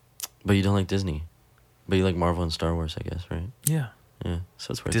 but you don't like Disney, but you like Marvel and Star Wars, I guess, right? Yeah. Yeah,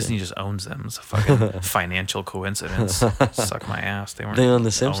 so it's worth Disney it. just owns them. It's a fucking financial coincidence. Suck my ass. They weren't. They own The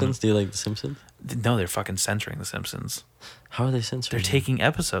owned- Simpsons. Do you like The Simpsons? No, they're fucking censoring The Simpsons. How are they censoring? They're them? taking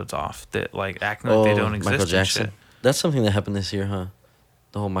episodes off that like acting like they don't exist. Michael and Jackson. shit. That's something that happened this year, huh?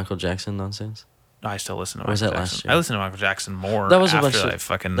 The whole Michael Jackson nonsense. No, I still listen to Or was Michael that last Jackson. year? I listen to Michael Jackson more That was a after bunch of I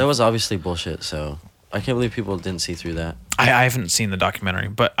fucking. That was obviously bullshit. So I can't believe people didn't see through that. I haven't seen the documentary,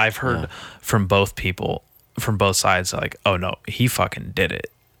 but I've heard Yeah. from both people, from both sides, like, oh no, he fucking did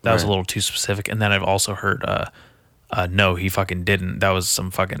it. That was a Right. little too specific. And then I've also heard, no, he fucking didn't. That was some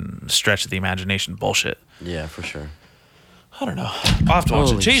fucking stretch of the imagination bullshit. Yeah, for sure. I don't know. I'll have to watch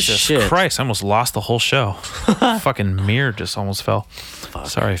it. Holy Jesus shit. Christ, I almost lost the whole show. Fucking mirror just almost fell.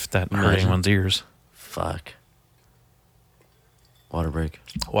 Sorry if that hurt Imagine. anyone's ears. Fuck. Water break.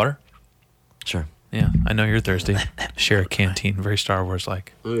 Water? Sure. Yeah, I know you're thirsty. Share a canteen, very Star Wars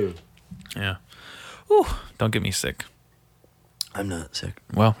like. Yeah. Ooh, don't get me sick. I'm not sick.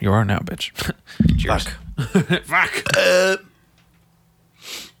 Well, you are now, bitch. Cheers. Fuck.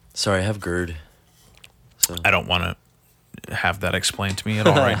 Sorry, I have GERD. So. I don't want to have that explained to me at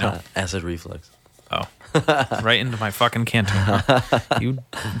all right now. Acid reflux. Oh. Right into my fucking canteen. Huh? You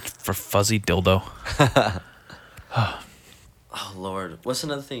for fuzzy dildo. Oh Lord, what's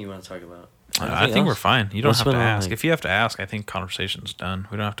another thing you want to talk about? I think we're fine. You don't What's have to been on, ask. like- If you have to ask, I think conversation's done.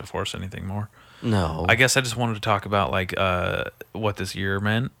 We don't have to force anything more. No. I guess I just wanted to talk about like what this year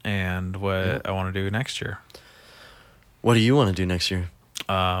meant and what I want to do next year. What do you want to do next year?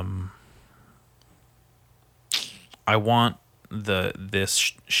 I want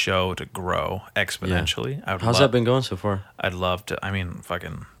this show to grow exponentially. I would How's that been going so far? I'd love to. I mean,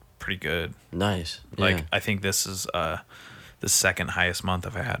 fucking pretty good. Nice. Like Yeah. I think this is the second highest month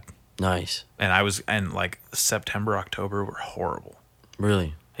I've had, Nice. and like September, October were horrible.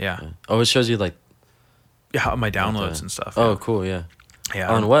 Really. Yeah, Yeah. Oh, it shows you like. my downloads Okay. and stuff. Oh, yeah. cool. Yeah. Yeah,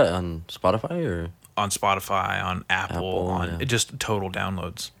 On what? On Spotify or on Spotify, on Apple, Apple, on yeah. just total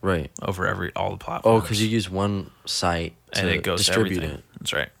downloads right? over all the Oh, platforms. because you use one site to and it goes to distribute everything. it.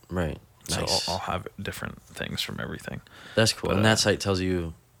 That's right. Right. Nice. So I'll have different things from everything. That's cool. but, And that site tells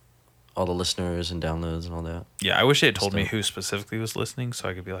you all the listeners and downloads and all that. Yeah, I wish it had told me Stuff. who specifically was listening, so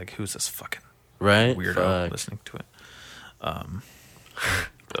I could be like, "Who's this fucking Right? weirdo Fuck. listening to it.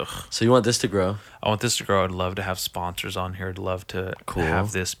 So you want this to grow? I want this to grow. I'd love to have sponsors on here. I'd love to Cool.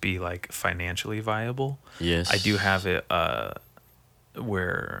 have this be like financially viable. Yes. I do have it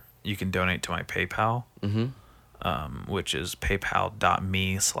where you can donate to my PayPal, which is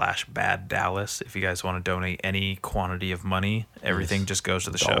paypal.me/baddallas. If you guys want to donate any quantity of money, everything just goes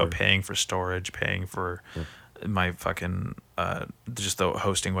to the show, Dollar. paying for storage, paying for my fucking just the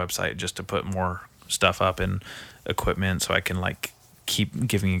hosting website, just to put more stuff up and equipment so I can like keep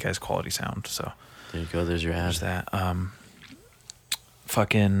giving you guys quality sound. So There you go. There's your ad. there's that.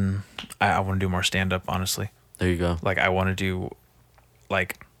 Fucking, I want to do more stand up, honestly. There you go. Like I want to do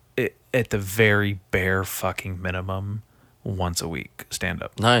like it, at the very bare fucking minimum once a week stand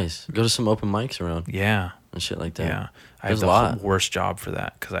up. Nice. Go to some open mics around Yeah. and shit like that. Yeah. I There's have a the lot. worst job for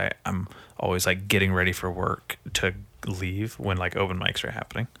that because I'm always like getting ready for work to leave when like open mics are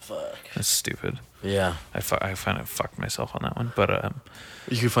happening. Fuck. That's stupid. Yeah. I kind of fucked myself on that one, but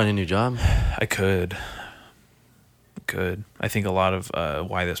You could find a new job. I could. I think a lot of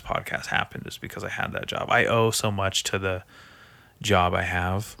why this podcast happened is because I had that job. I owe so much to the job I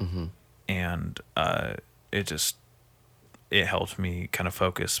have, and it helped me kind of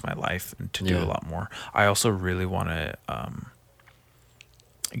focus my life and to do Yeah. a lot more. I also really want to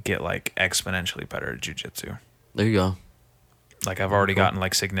get like exponentially better at jiu-jitsu. There you go. Like I've already Cool. gotten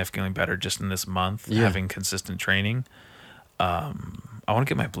like significantly better just in this month, Yeah. having consistent training. I want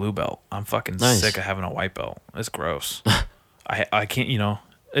to get my blue belt. I'm fucking Nice. sick of having a white belt. It's gross. I can't,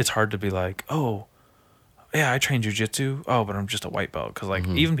 it's hard to be like, oh, yeah, I train jiu-jitsu. Oh, but I'm just a white belt. Because like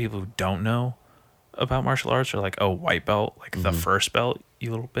even people who don't know about martial arts are like, oh, white belt, like the first belt, you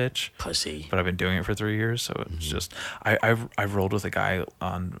little bitch. Pussy. But I've been doing it for 3 years, so it's just I rolled with a guy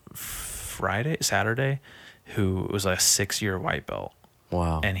on Saturday, who was a 6-year white belt,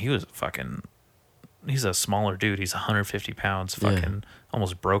 Wow. and he was he's a smaller dude. He's 150 pounds. Yeah. Fucking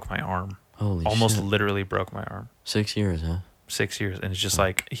almost broke my arm. Holy Almost shit. literally broke my arm. 6 years, huh? 6 years, and it's just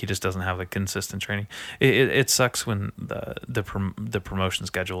like he just doesn't have the consistent training. It sucks when the promotion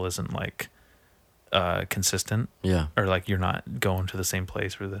schedule isn't like consistent, Yeah. or like you're not going to the same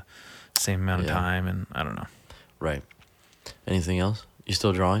place for the same amount of Yeah. time, and I don't know. Right. Anything else? You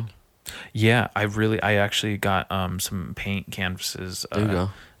still drawing? Yeah, I actually got some paint canvases There you go.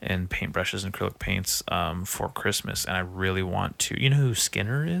 and paintbrushes and acrylic paints for Christmas, and I really want to. You know who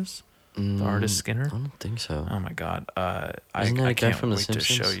Skinner is? The artist Skinner? I don't think so. Oh my God! I Isn't that a guy can't from The wait to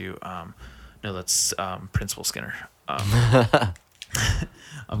show Simpsons? you. No, that's Principal Skinner.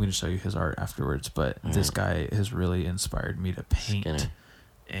 I'm going to show you his art afterwards, but this guy has really inspired me to paint. Skinner.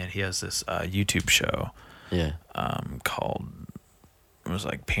 And he has this YouTube show Yeah. called, it was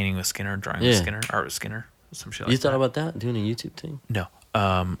like Painting with Skinner, Drawing Yeah. with Skinner, Art with Skinner, some shit like You that. thought about that? Doing a YouTube thing? No.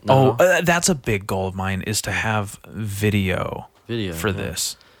 No? That's a big goal of mine, is to have video for yeah.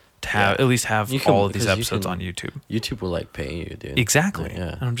 this. To have Yeah. at least have You can- all of these because you episodes can- on YouTube. YouTube will like pay you, dude. Exactly.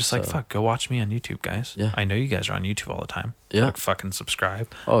 Yeah. And I'm just like, So- fuck, go watch me on YouTube, guys. Yeah. I know you guys are on YouTube all the time. Yeah. Like, fucking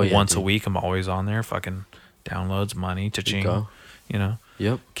subscribe. Oh, yeah, Once a dude. week, I'm always on there. Fucking downloads, money, There you cha-ching. go. You know?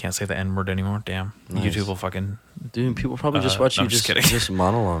 Yep. Can't say the N-word anymore. Damn. Nice. YouTube will fucking... Dude, people probably just watch no, you I'm just just kidding.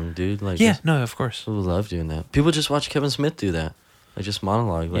 monologue, dude. Like, Yeah, just- no, of course. people love doing that. People just watch Kevin Smith do that. Like, just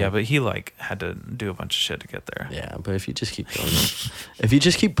monologue. Like, Yeah, but he, like, had to do a bunch of shit to get there. yeah, but if you just keep going, if you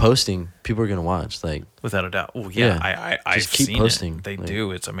just keep posting, people are gonna watch. Like, Without a doubt. Oh yeah, Yeah. I've Just keep seen posting. it. They Like-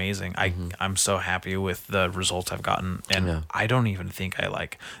 do. It's amazing. I'm so happy with the results I've gotten, and Yeah. I don't even think I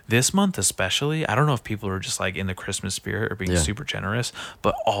like this month especially. I don't know if people are just like in the Christmas spirit or being Yeah. super generous,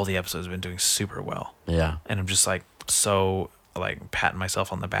 but all the episodes have been doing super well, yeah, and I'm just like so like patting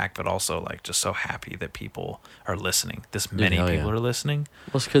myself on the back, but also like just so happy that people are listening. This many hell people yeah. are listening.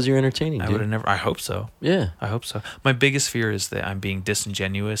 well, it's because you're entertaining, I would have dude. never. I hope so. Yeah, I hope so. My biggest fear is that I'm being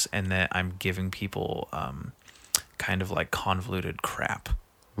disingenuous and that I'm giving people kind of like convoluted crap.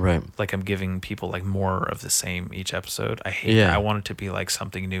 right. Like I'm giving people like more of the same each episode. I hate Yeah. that. I want it to be like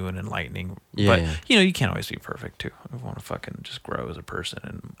something new and enlightening. Yeah, But yeah. you know, you can't always be perfect too. I want to fucking just grow as a person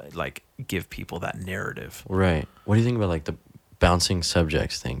and like give people that narrative. Right. What do you think about like the bouncing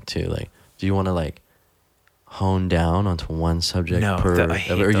subjects thing too? Like, do you want to like hone down onto one subject No, per, I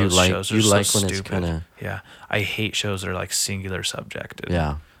hate or you those like shows. you They're like so when it's stupid. kind of Yeah, I hate shows that are like singular subjected.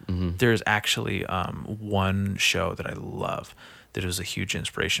 yeah. Mm-hmm. There's actually one show that I love that was a huge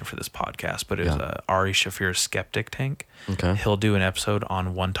inspiration for this podcast, but it was Yeah. Ari Shafir's Skeptic Tank. Okay. He'll do an episode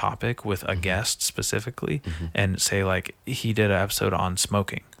on one topic with a guest specifically, and say like he did an episode on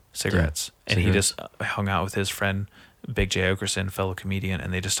smoking cigarettes, and he Cigarettes. just hung out with his friend Big J Okerson, fellow comedian,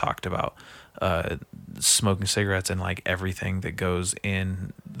 and they just talked about smoking cigarettes and like everything that goes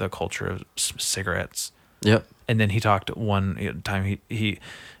in the culture of cigarettes. Yep. And then he talked one time he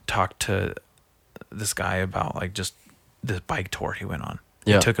talked to this guy about like just this bike tour he went on.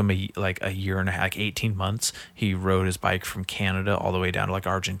 Yeah. It took him a year and a half, like 18 months. He rode his bike from Canada all the way down to like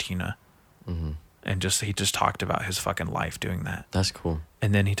Argentina. Mm-hmm. And he just talked about his fucking life doing that. That's cool.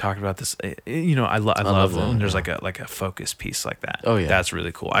 And then he talked about this, I love that, when there's like a focus piece like that. Oh, yeah. That's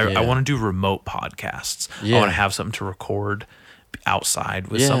really cool. I want to do remote podcasts. Yeah. I want to have something to record outside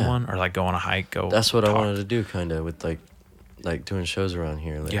with someone, or like go on a hike. That's what talk. I wanted to do, kind of, with like doing shows around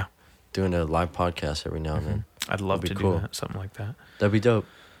here. Like, yeah. Doing a live podcast every now and then. I'd love to cool. do something like that. That'd be dope.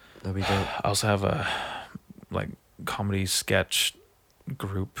 That'd be dope. I also have a like comedy sketch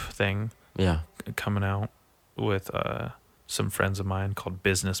group thing Yeah. coming out with some friends of mine called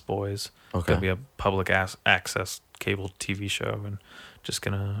Business Boys. Okay. It's gonna be a public access cable TV show, and just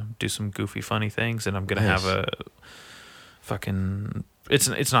gonna do some goofy, funny things. And I'm gonna have a fucking.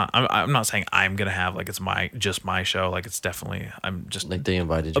 It's not. I'm not saying I'm gonna have like it's my show. Like it's definitely. I'm just like they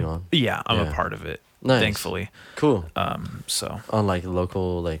invited you on. Yeah, I'm Yeah. a part of it. Nice. Thankfully. Cool. So. On like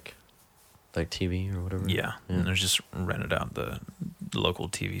local like TV or whatever. Yeah, and there's just rented out the local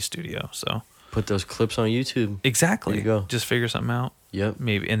TV studio. So put those clips on YouTube. exactly. There you go. Just figure something out. Yep.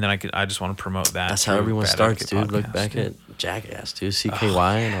 Maybe, and then I just want to promote that. That's how through everyone Bad starts, Advocate dude. Look Podcast, back dude. at Jackass, dude.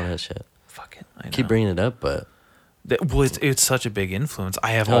 CKY and all that shit. Fuck it. I know. Keep bringing it up, but Well, it's such a big influence.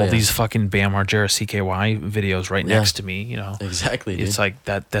 I have Oh, all yeah. these fucking Bam Margera CKY videos right Yeah. next to me. You know, exactly, dude. it's like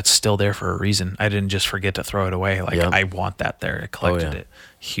that's still there for a reason. I didn't just forget to throw it away. Like Yep. I want that there. I collected yeah. it.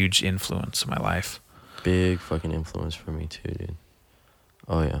 Huge influence in my life. Big fucking influence for me too, dude.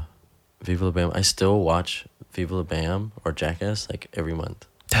 Oh yeah. Viva La Bam. I still watch Viva La Bam or Jackass like every month.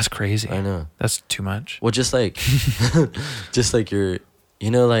 That's crazy. I know. That's too much. Well, just like you're,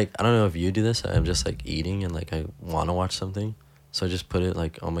 like, I don't know if you do this. I'm just like eating and like I want to watch something. So I just put it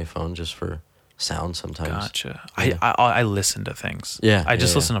like on my phone just for sound sometimes. Gotcha. Yeah. I listen to things. Yeah, I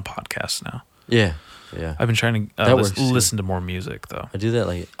just yeah, listen to podcasts now. Yeah. Yeah. I've been trying to That works, too. listen to more music though. I do that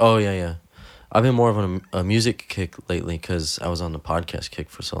like, oh yeah, yeah. I've been more of a music kick lately because I was on the podcast kick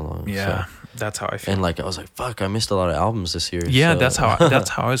for so long. Yeah, so. that's how I feel. And like I was like, fuck, I missed a lot of albums this year. Yeah, so. that's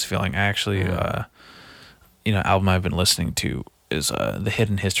how I was feeling. I actually, album I've been listening to is The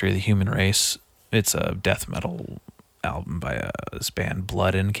Hidden History of the Human Race. It's a death metal album by this band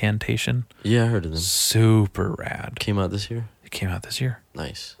Blood Incantation. Yeah, I heard of them. Super rad. Came out this year. It came out this year.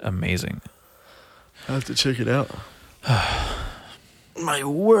 Nice. Amazing. I have to check it out. My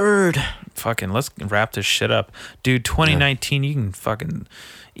word. Fucking let's wrap this shit up. Dude, 2019, you can fucking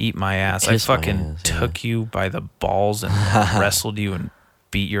eat my ass. Kiss I my fucking ass, took you by the balls and wrestled you and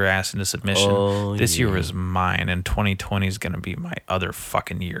beat your ass into submission. Oh, this year yeah. was mine, and 2020 is going to be my other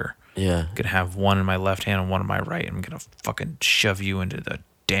fucking year. Yeah. I'm going to have one in my left hand and one in my right. I'm going to fucking shove you into the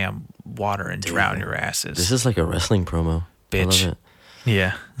damn water and drown your asses. This is like a wrestling promo. Bitch. I love it.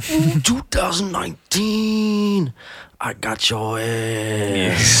 Yeah. 2019, I got your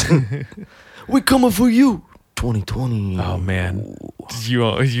ass. We coming for you. 2020. Oh man, you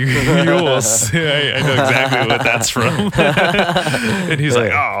almost. I know exactly what that's from. And he's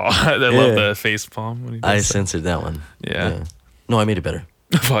like, "Oh, I love the face palm." When he does I that. censored that one. Yeah. No, I made it better.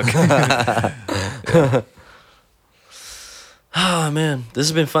 Fuck. Oh man, this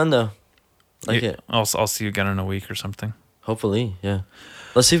has been fun though. Like it. I'll see you again in a week or something. Hopefully, yeah.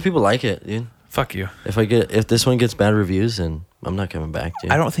 Let's see if people like it, dude. Fuck you. If this one gets bad reviews, then I'm not coming back,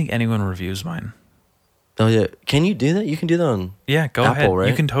 dude. I don't think anyone reviews mine. Oh yeah, can you do that? You can do that on. Yeah, go Apple, ahead. right?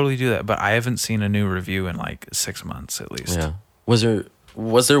 You can totally do that. But I haven't seen a new review in like 6 months at least. Yeah. Was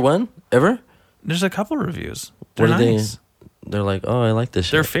there one ever? There's a couple reviews. They're What are nice. They're like, oh, I like this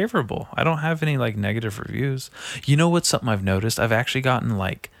shit. They're favorable. I don't have any like negative reviews. You know what's something I've noticed? I've actually gotten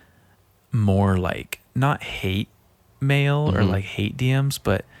like more like not hate mail or like hate DMs,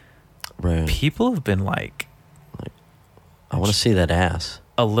 but right. people have been like I want to see that ass.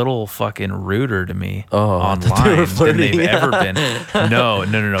 a little fucking ruder to me Oh, I thought they were online than flirting. they've ever been. No.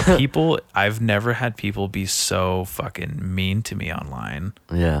 People, I've never had people be so fucking mean to me online,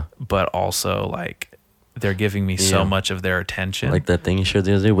 Yeah. but also like they're giving me so Yeah. much of their attention. Like that thing you shared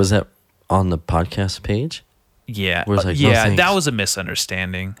the other day. Was that on the podcast page? Yeah, Where it's like, no yeah, thanks. that was a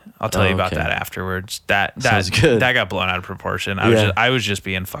misunderstanding. I'll tell you about okay. that afterwards. That Sounds good. that got blown out of proportion. Yeah. I was just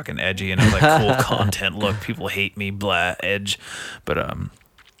being fucking edgy and I was like, cool content. Look, people hate me, blah, edge. But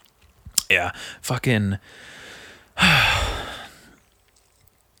yeah, fucking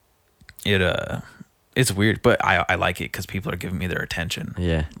it It's weird, but I like it because people are giving me their attention.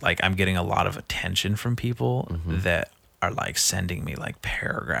 Yeah. Like I'm getting a lot of attention from people Mm-hmm. that are like sending me like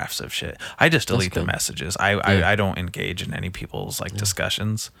paragraphs of shit. I just delete the good. messages. I don't engage in any people's like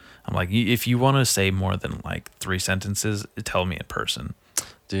discussions. I'm like, if you want to say more than like 3 sentences, tell me in person.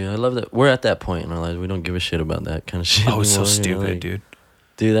 Dude, I love that. We're at that point in our lives. We don't give a shit about that kind of shit. Oh, it's so anymore, you know, stupid, like, dude.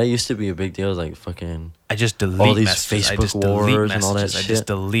 Dude, that used to be a big deal. It was like fucking I just delete all these messages. I Facebook just delete wars and all that messages. I shit. just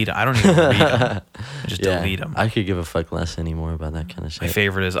delete them. I don't even read them. I just delete them. I could give a fuck less anymore about that kind of shit. My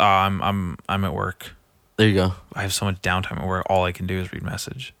favorite is, I'm at work. There you go. I have so much downtime at work. All I can do is read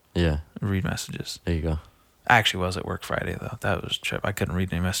Yeah, messages. there you go. I actually was at work Friday though. That was a trip. I couldn't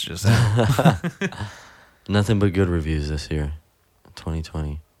read any messages then. Nothing but good reviews this year,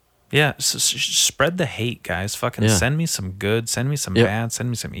 2020. Yeah, spread the hate, guys. Fucking Yeah. send me some good, send me some Yep. bad, send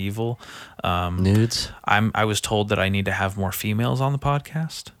me some evil. Nudes. I was told that I need to have more females on the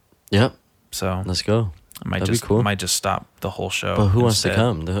podcast, Yep. so Let's go. I might that'd be cool. might just stop the whole show. But who wants to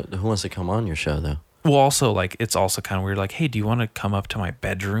instead. come? Who wants to come on your show though? Well, also like it's also kind of weird. Like, hey, do you want to come up to my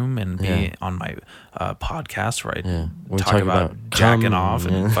bedroom and be Yeah. on my podcast where I Yeah. We talk talk about about jacking cum, off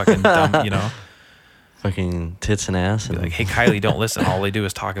and yeah. fucking dumb, you know? Fucking tits and ass. Be And like, hey, Kylie, don't listen. All they do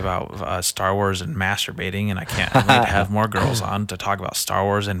is talk about Star Wars and masturbating, and I need to have more girls on to talk about Star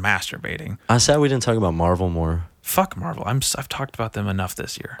Wars and masturbating. I said we didn't talk about Marvel more. Fuck Marvel. I've talked about them enough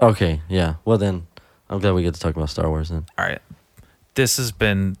this year. Okay, yeah. Well then, I'm glad we get to talk about Star Wars then. All right. This has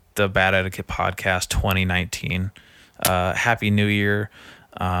been the Bad Etiquette Podcast 2019. Happy New Year.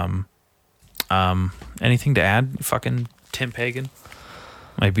 Anything to add? Fucking Tim Pagan,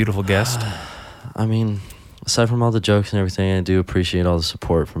 my beautiful guest. I mean, aside from all the jokes and everything, I do appreciate all the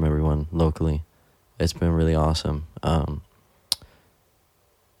support from everyone locally. It's been really awesome.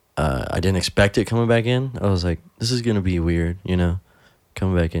 I didn't expect it coming back in. I was like, this is gonna be weird, you know,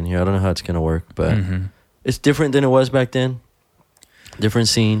 coming back in here. I don't know how it's gonna work, but it's different than it was back then. Different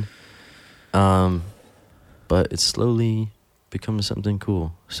scene. But it's slowly becoming something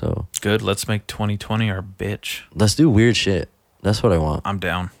cool. So Good. Let's make 2020 our bitch. let's do weird shit. That's what I want. I'm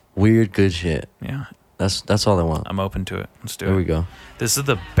down. Weird, good shit. Yeah. That's all I want. I'm open to it. Let's do it. There we go. This is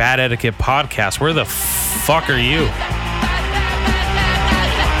the Bad Etiquette Podcast. Where the fuck are you?